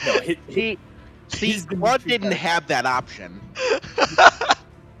yeah. No. See, his Claude Dimitri didn't got have that option.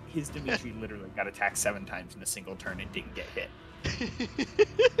 His Dimitri literally got attacked 7 times in a single turn and didn't get hit.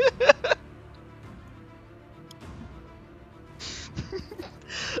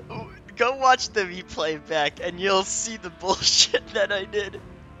 Go watch the replay back and you'll see the bullshit that I did.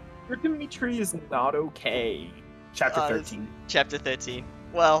 Your Dimitri is not okay. Chapter 13. Chapter 13.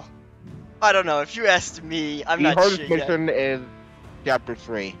 Well, I don't know. If you asked me, I'm The not hardest sure yet. mission is chapter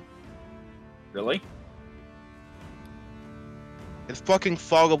 3. Really? It's fucking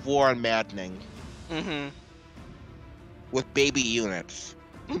Fog of War and Maddening. Mm-hmm. With baby units.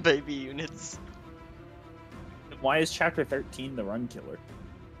 Baby units. Why is chapter 13 the run killer?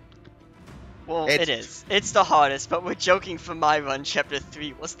 Well, it is. It's the hardest, but we're joking for my run. Chapter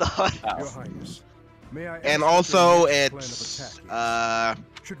 3 was the hardest. Your Highness, may I ask And what also, your next it's plan of attack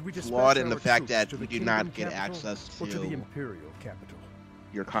is? Should we flawed dispatch in the our fact troops that to we the do not kingdom get capital access or to the to imperial capital.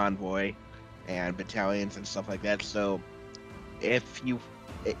 your convoy and battalions and stuff like that. So, if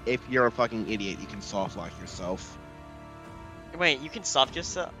you're a fucking idiot, you can soft lock yourself. Wait, you can soft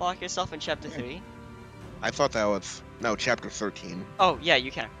lock yourself in chapter 3? I thought that was chapter 13. Oh, yeah,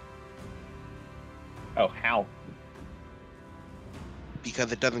 you can. Oh, how?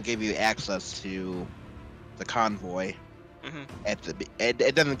 Because it doesn't give you access to the convoy. Mm-hmm.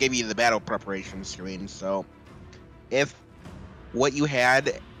 It doesn't give you the battle preparation screen. So, if what you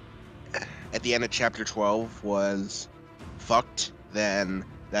had at the end of chapter 12 was fucked, then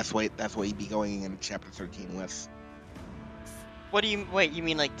that's what you'd be going into chapter 13 with. What do you... Wait, you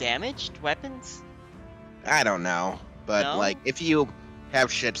mean like damaged weapons? I don't know, but No? like if you have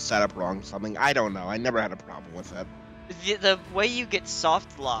shit set up wrong, something, I don't know. I never had a problem with it. The way you get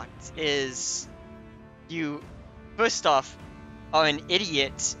soft locked is you, first off, are an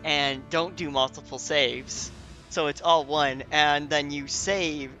idiot and don't do multiple saves. So it's all one, and then you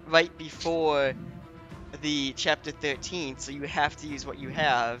save right before the chapter 13, so you have to use what you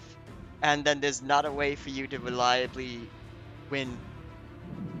have, and then there's not a way for you to reliably win.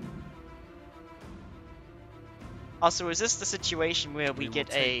 Also, is this the situation where we get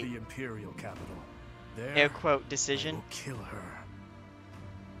will take a the imperial capital. There, air quote I decision? will kill her.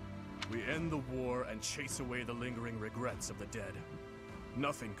 We end the war and chase away the lingering regrets of the dead.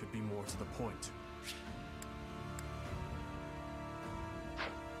 Nothing could be more to the point.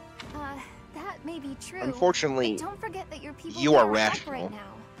 That may be true. Unfortunately, but don't forget that your people you are can't attack rational. right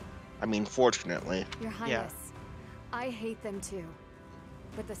now. I mean, fortunately. Your Highness, I hate them too.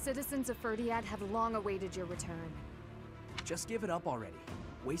 But the citizens of Ferdiad have long awaited your return. Just give it up already.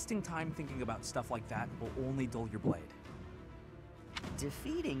 Wasting time thinking about stuff like that will only dull your blade.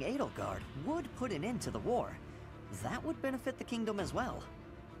 Defeating Edelgard would put an end to the war. That would benefit the kingdom as well.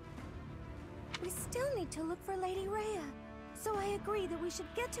 We still need to look for Lady Rhea. So I agree that we should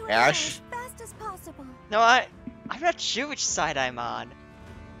get to her Ash? as fast as possible. No, I'm not sure which side I'm on.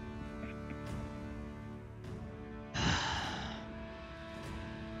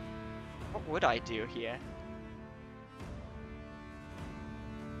 What would I do here?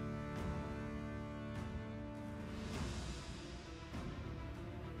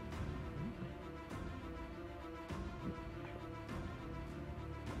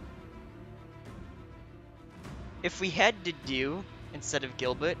 if we had Dedu instead of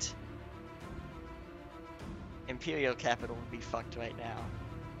Gilbert, Imperial capital would be fucked right now.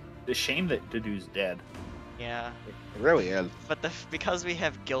 It's a shame that Dedu's dead. Yeah. It really is. But because we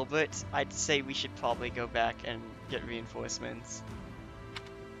have Gilbert, I'd say we should probably go back and get reinforcements.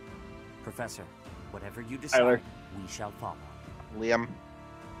 Professor, whatever you decide, Tyler. we shall follow. Liam,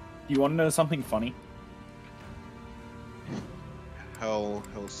 Do you want to know something funny?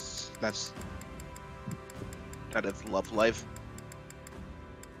 that is love life.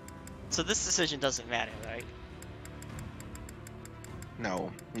 So this decision doesn't matter, right?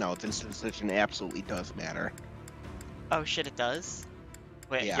 No, this decision absolutely does matter. Oh shit, it does?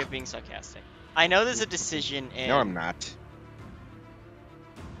 Wait, Yeah. you're being sarcastic. I know there's a decision in... No, I'm not.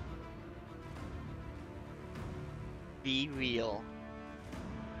 Be real.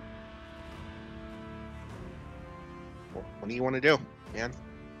 What do you want to do, man?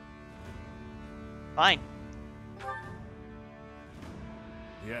 Fine.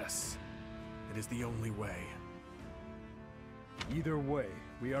 Yes, it is the only way. Either way,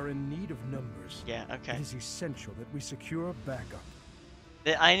 we are in need of numbers. Yeah, okay. It is essential that we secure backup.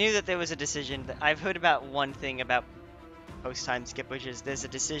 I knew that there was a decision. I've heard about one thing about post-time skip, which is there's a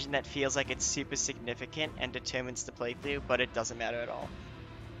decision that feels like it's super significant and determines the playthrough, but it doesn't matter at all.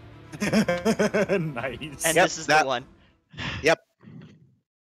 Nice. And Yep, this is the one. Yep,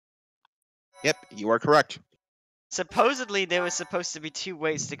 you are correct. Supposedly, there was supposed to be 2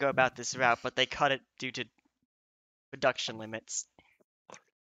 ways to go about this route, but they cut it due to production limits.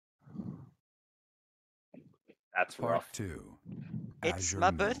 That's Part rough. 2. It's Azure my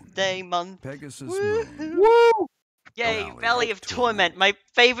Moon. birthday month. Pegasus Woohoo! Moon. Woo! Yay, Valley Valley of of Torment, my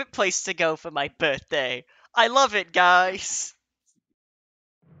favorite place to go for my birthday. I love it, guys.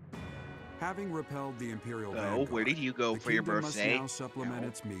 Having repelled the Imperial So, Vanguard, where did you go the for your kingdom birthday? must now supplement Hell.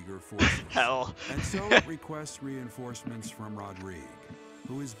 its meager forces. Hell. And so it requests reinforcements from Rodrigue,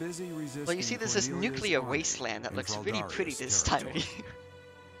 who is busy resisting. Well, you see, there's this Cornelius' nuclear army wasteland that in looks really pretty Fraldarius this time of territory. year.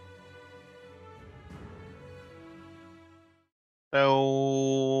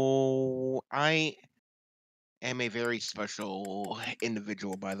 So, I am a very special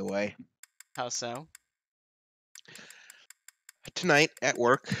individual, by the way. How so? Tonight at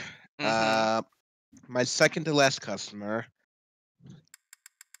work, Mm-hmm. my second to last customer,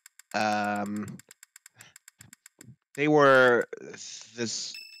 they were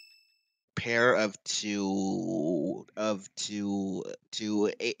this pair of two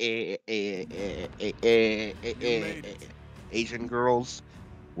Asian girls,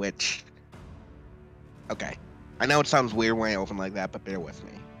 which, okay, I know it sounds weird when I open like that, but bear with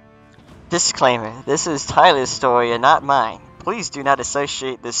me. Disclaimer, this is Tyler's story and not mine. Please do not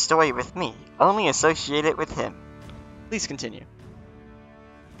associate this story with me. Only associate it with him. Please continue.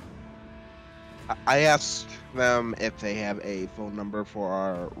 I asked them if they have a phone number for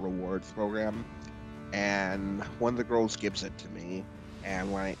our rewards program, and one of the girls gives it to me.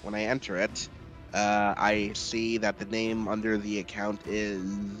 And when I enter it, I see that the name under the account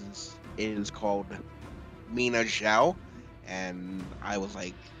is called Mina Zhao, and I was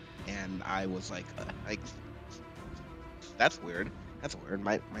like, that's weird. That's weird.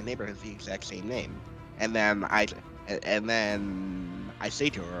 My neighbor has the exact same name. And then I say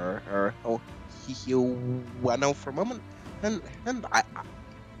to her, oh, you know, for a moment, and I,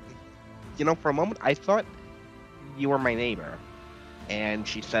 for a moment, I thought you were my neighbor. And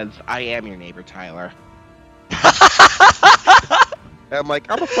she says, I am your neighbor, Tyler. And I'm like,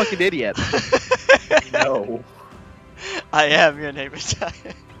 I'm a fucking idiot. No. I am your neighbor,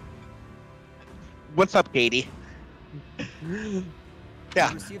 Tyler. What's up, Katie? Yeah.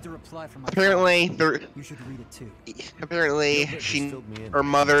 I received a reply from my Apparently, You should read it too. apparently, her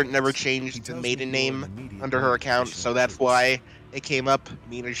mother never changed the maiden name under her account, so that's why it came up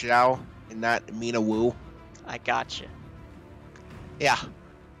Mina Zhao and not Mina Wu. I gotcha. Yeah.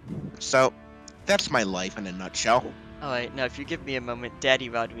 So, that's my life in a nutshell. Alright, now if you give me a moment, Daddy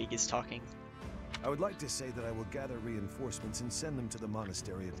Rodrigue is talking. I would like to say that I will gather reinforcements and send them to the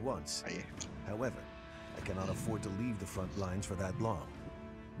monastery at once. However, I cannot afford to leave the front lines for that long.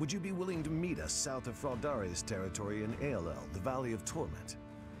 Would you be willing to meet us south of Fraldarius territory in Aelel, the Valley of Torment?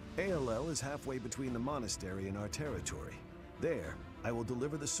 Aelel is halfway between the monastery and our territory. There, I will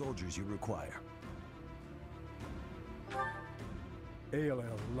deliver the soldiers you require.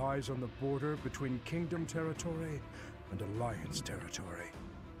 Aelel lies on the border between Kingdom territory and Alliance territory.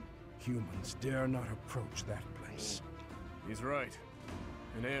 Humans dare not approach that place. He's right.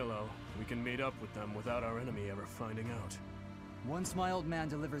 In Aelel, we can meet up with them without our enemy ever finding out. Once my old man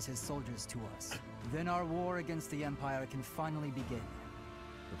delivers his soldiers to us, then our war against the Empire can finally begin.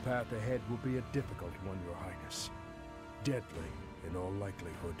 The path ahead will be a difficult one, Your Highness. Deadly, in all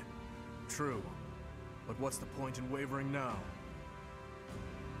likelihood. True. But what's the point in wavering now?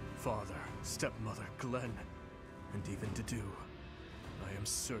 Father, stepmother, Glenn, and even Dedu. I am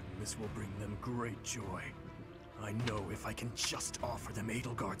certain this will bring them great joy. I know if I can just offer them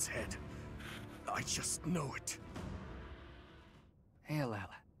Edelgard's head. I just know it. Halel,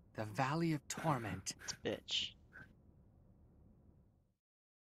 the Valley of Torment. Bitch.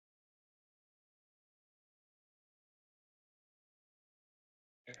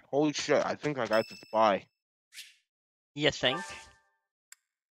 Holy shit, I think I got the spy. You think?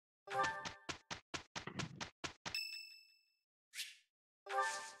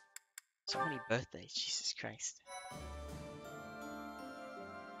 So many birthdays, Jesus Christ.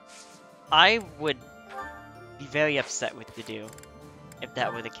 I would be very upset with Dedu if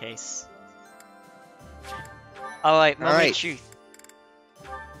that were the case. Alright, moment of truth.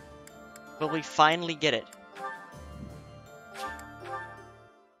 Will we finally get it?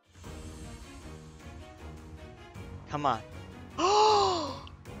 Come on. Oh!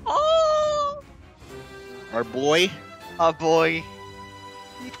 Our boy? Our boy.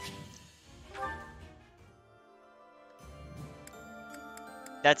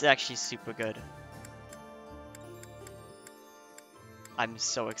 That's actually super good. I'm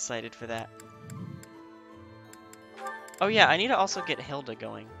so excited for that. Oh yeah, I need to also get Hilda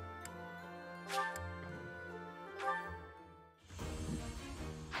going.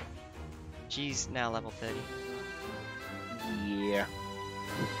 She's now level 30. Yeah.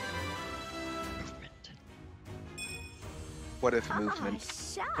 What is movement?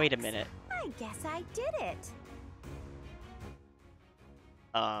 Shucks. Wait a minute. I guess I did it.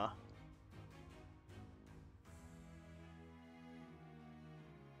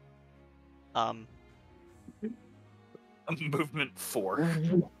 Movement 4.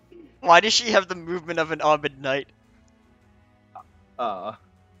 Why does she have the movement of an armored knight?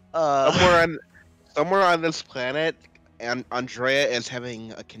 Somewhere on this planet, and Andrea is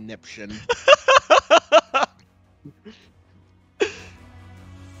having a conniption.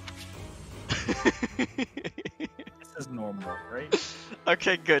 This is normal, right?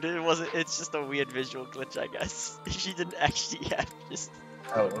 Okay, good. It wasn't. It's just a weird visual glitch, I guess. She didn't actually have just.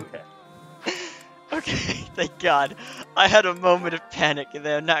 Oh, okay. Okay, thank God. I had a moment of panic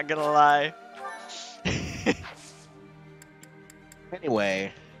there. Not gonna lie.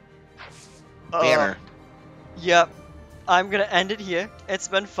 Anyway, banner. Yep. I'm gonna end it here. It's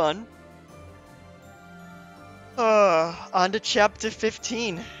been fun. On to chapter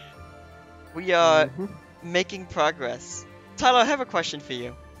 15. We are making progress. Tyler, I have a question for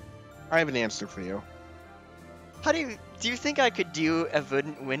you. I have an answer for you. How do you think I could do a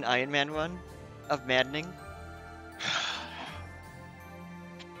Verdant Win Iron Man run of Maddening?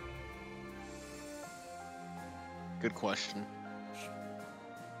 Good question.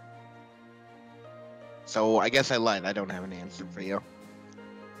 So I guess I lied. I don't have an answer for you.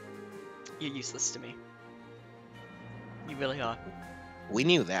 You're useless to me. You really are. We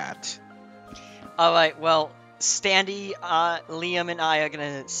knew that. Alright, well, Standy, Liam, and I are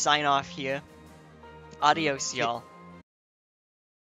gonna sign off here. Adios, y'all.